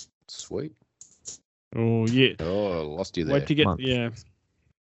 Sweet. Oh yeah. Oh, I lost you there. Wait to get month.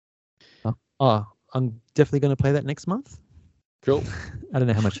 I'm definitely going to play that next month. Cool. I don't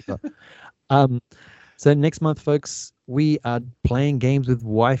know how much you got. So next month, folks, we are playing games with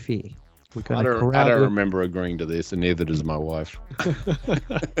Wifey. I don't remember agreeing to this, and neither does my wife.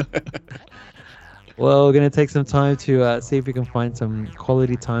 Well, we're going to take some time to see if we can find some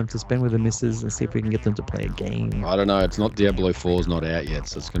quality time to spend with the missus and see if we can get them to play a game. I don't know. It's not Diablo 4's not out yet,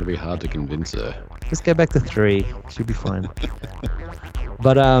 so it's going to be hard to convince her. Let's go back to 3. She'll be fine.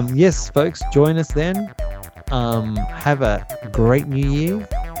 But yes, folks, join us then. Have a great new year,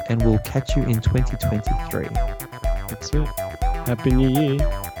 and we'll catch you in 2023. That's it. Happy New Year.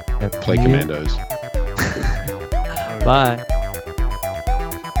 Play Commandos. Bye.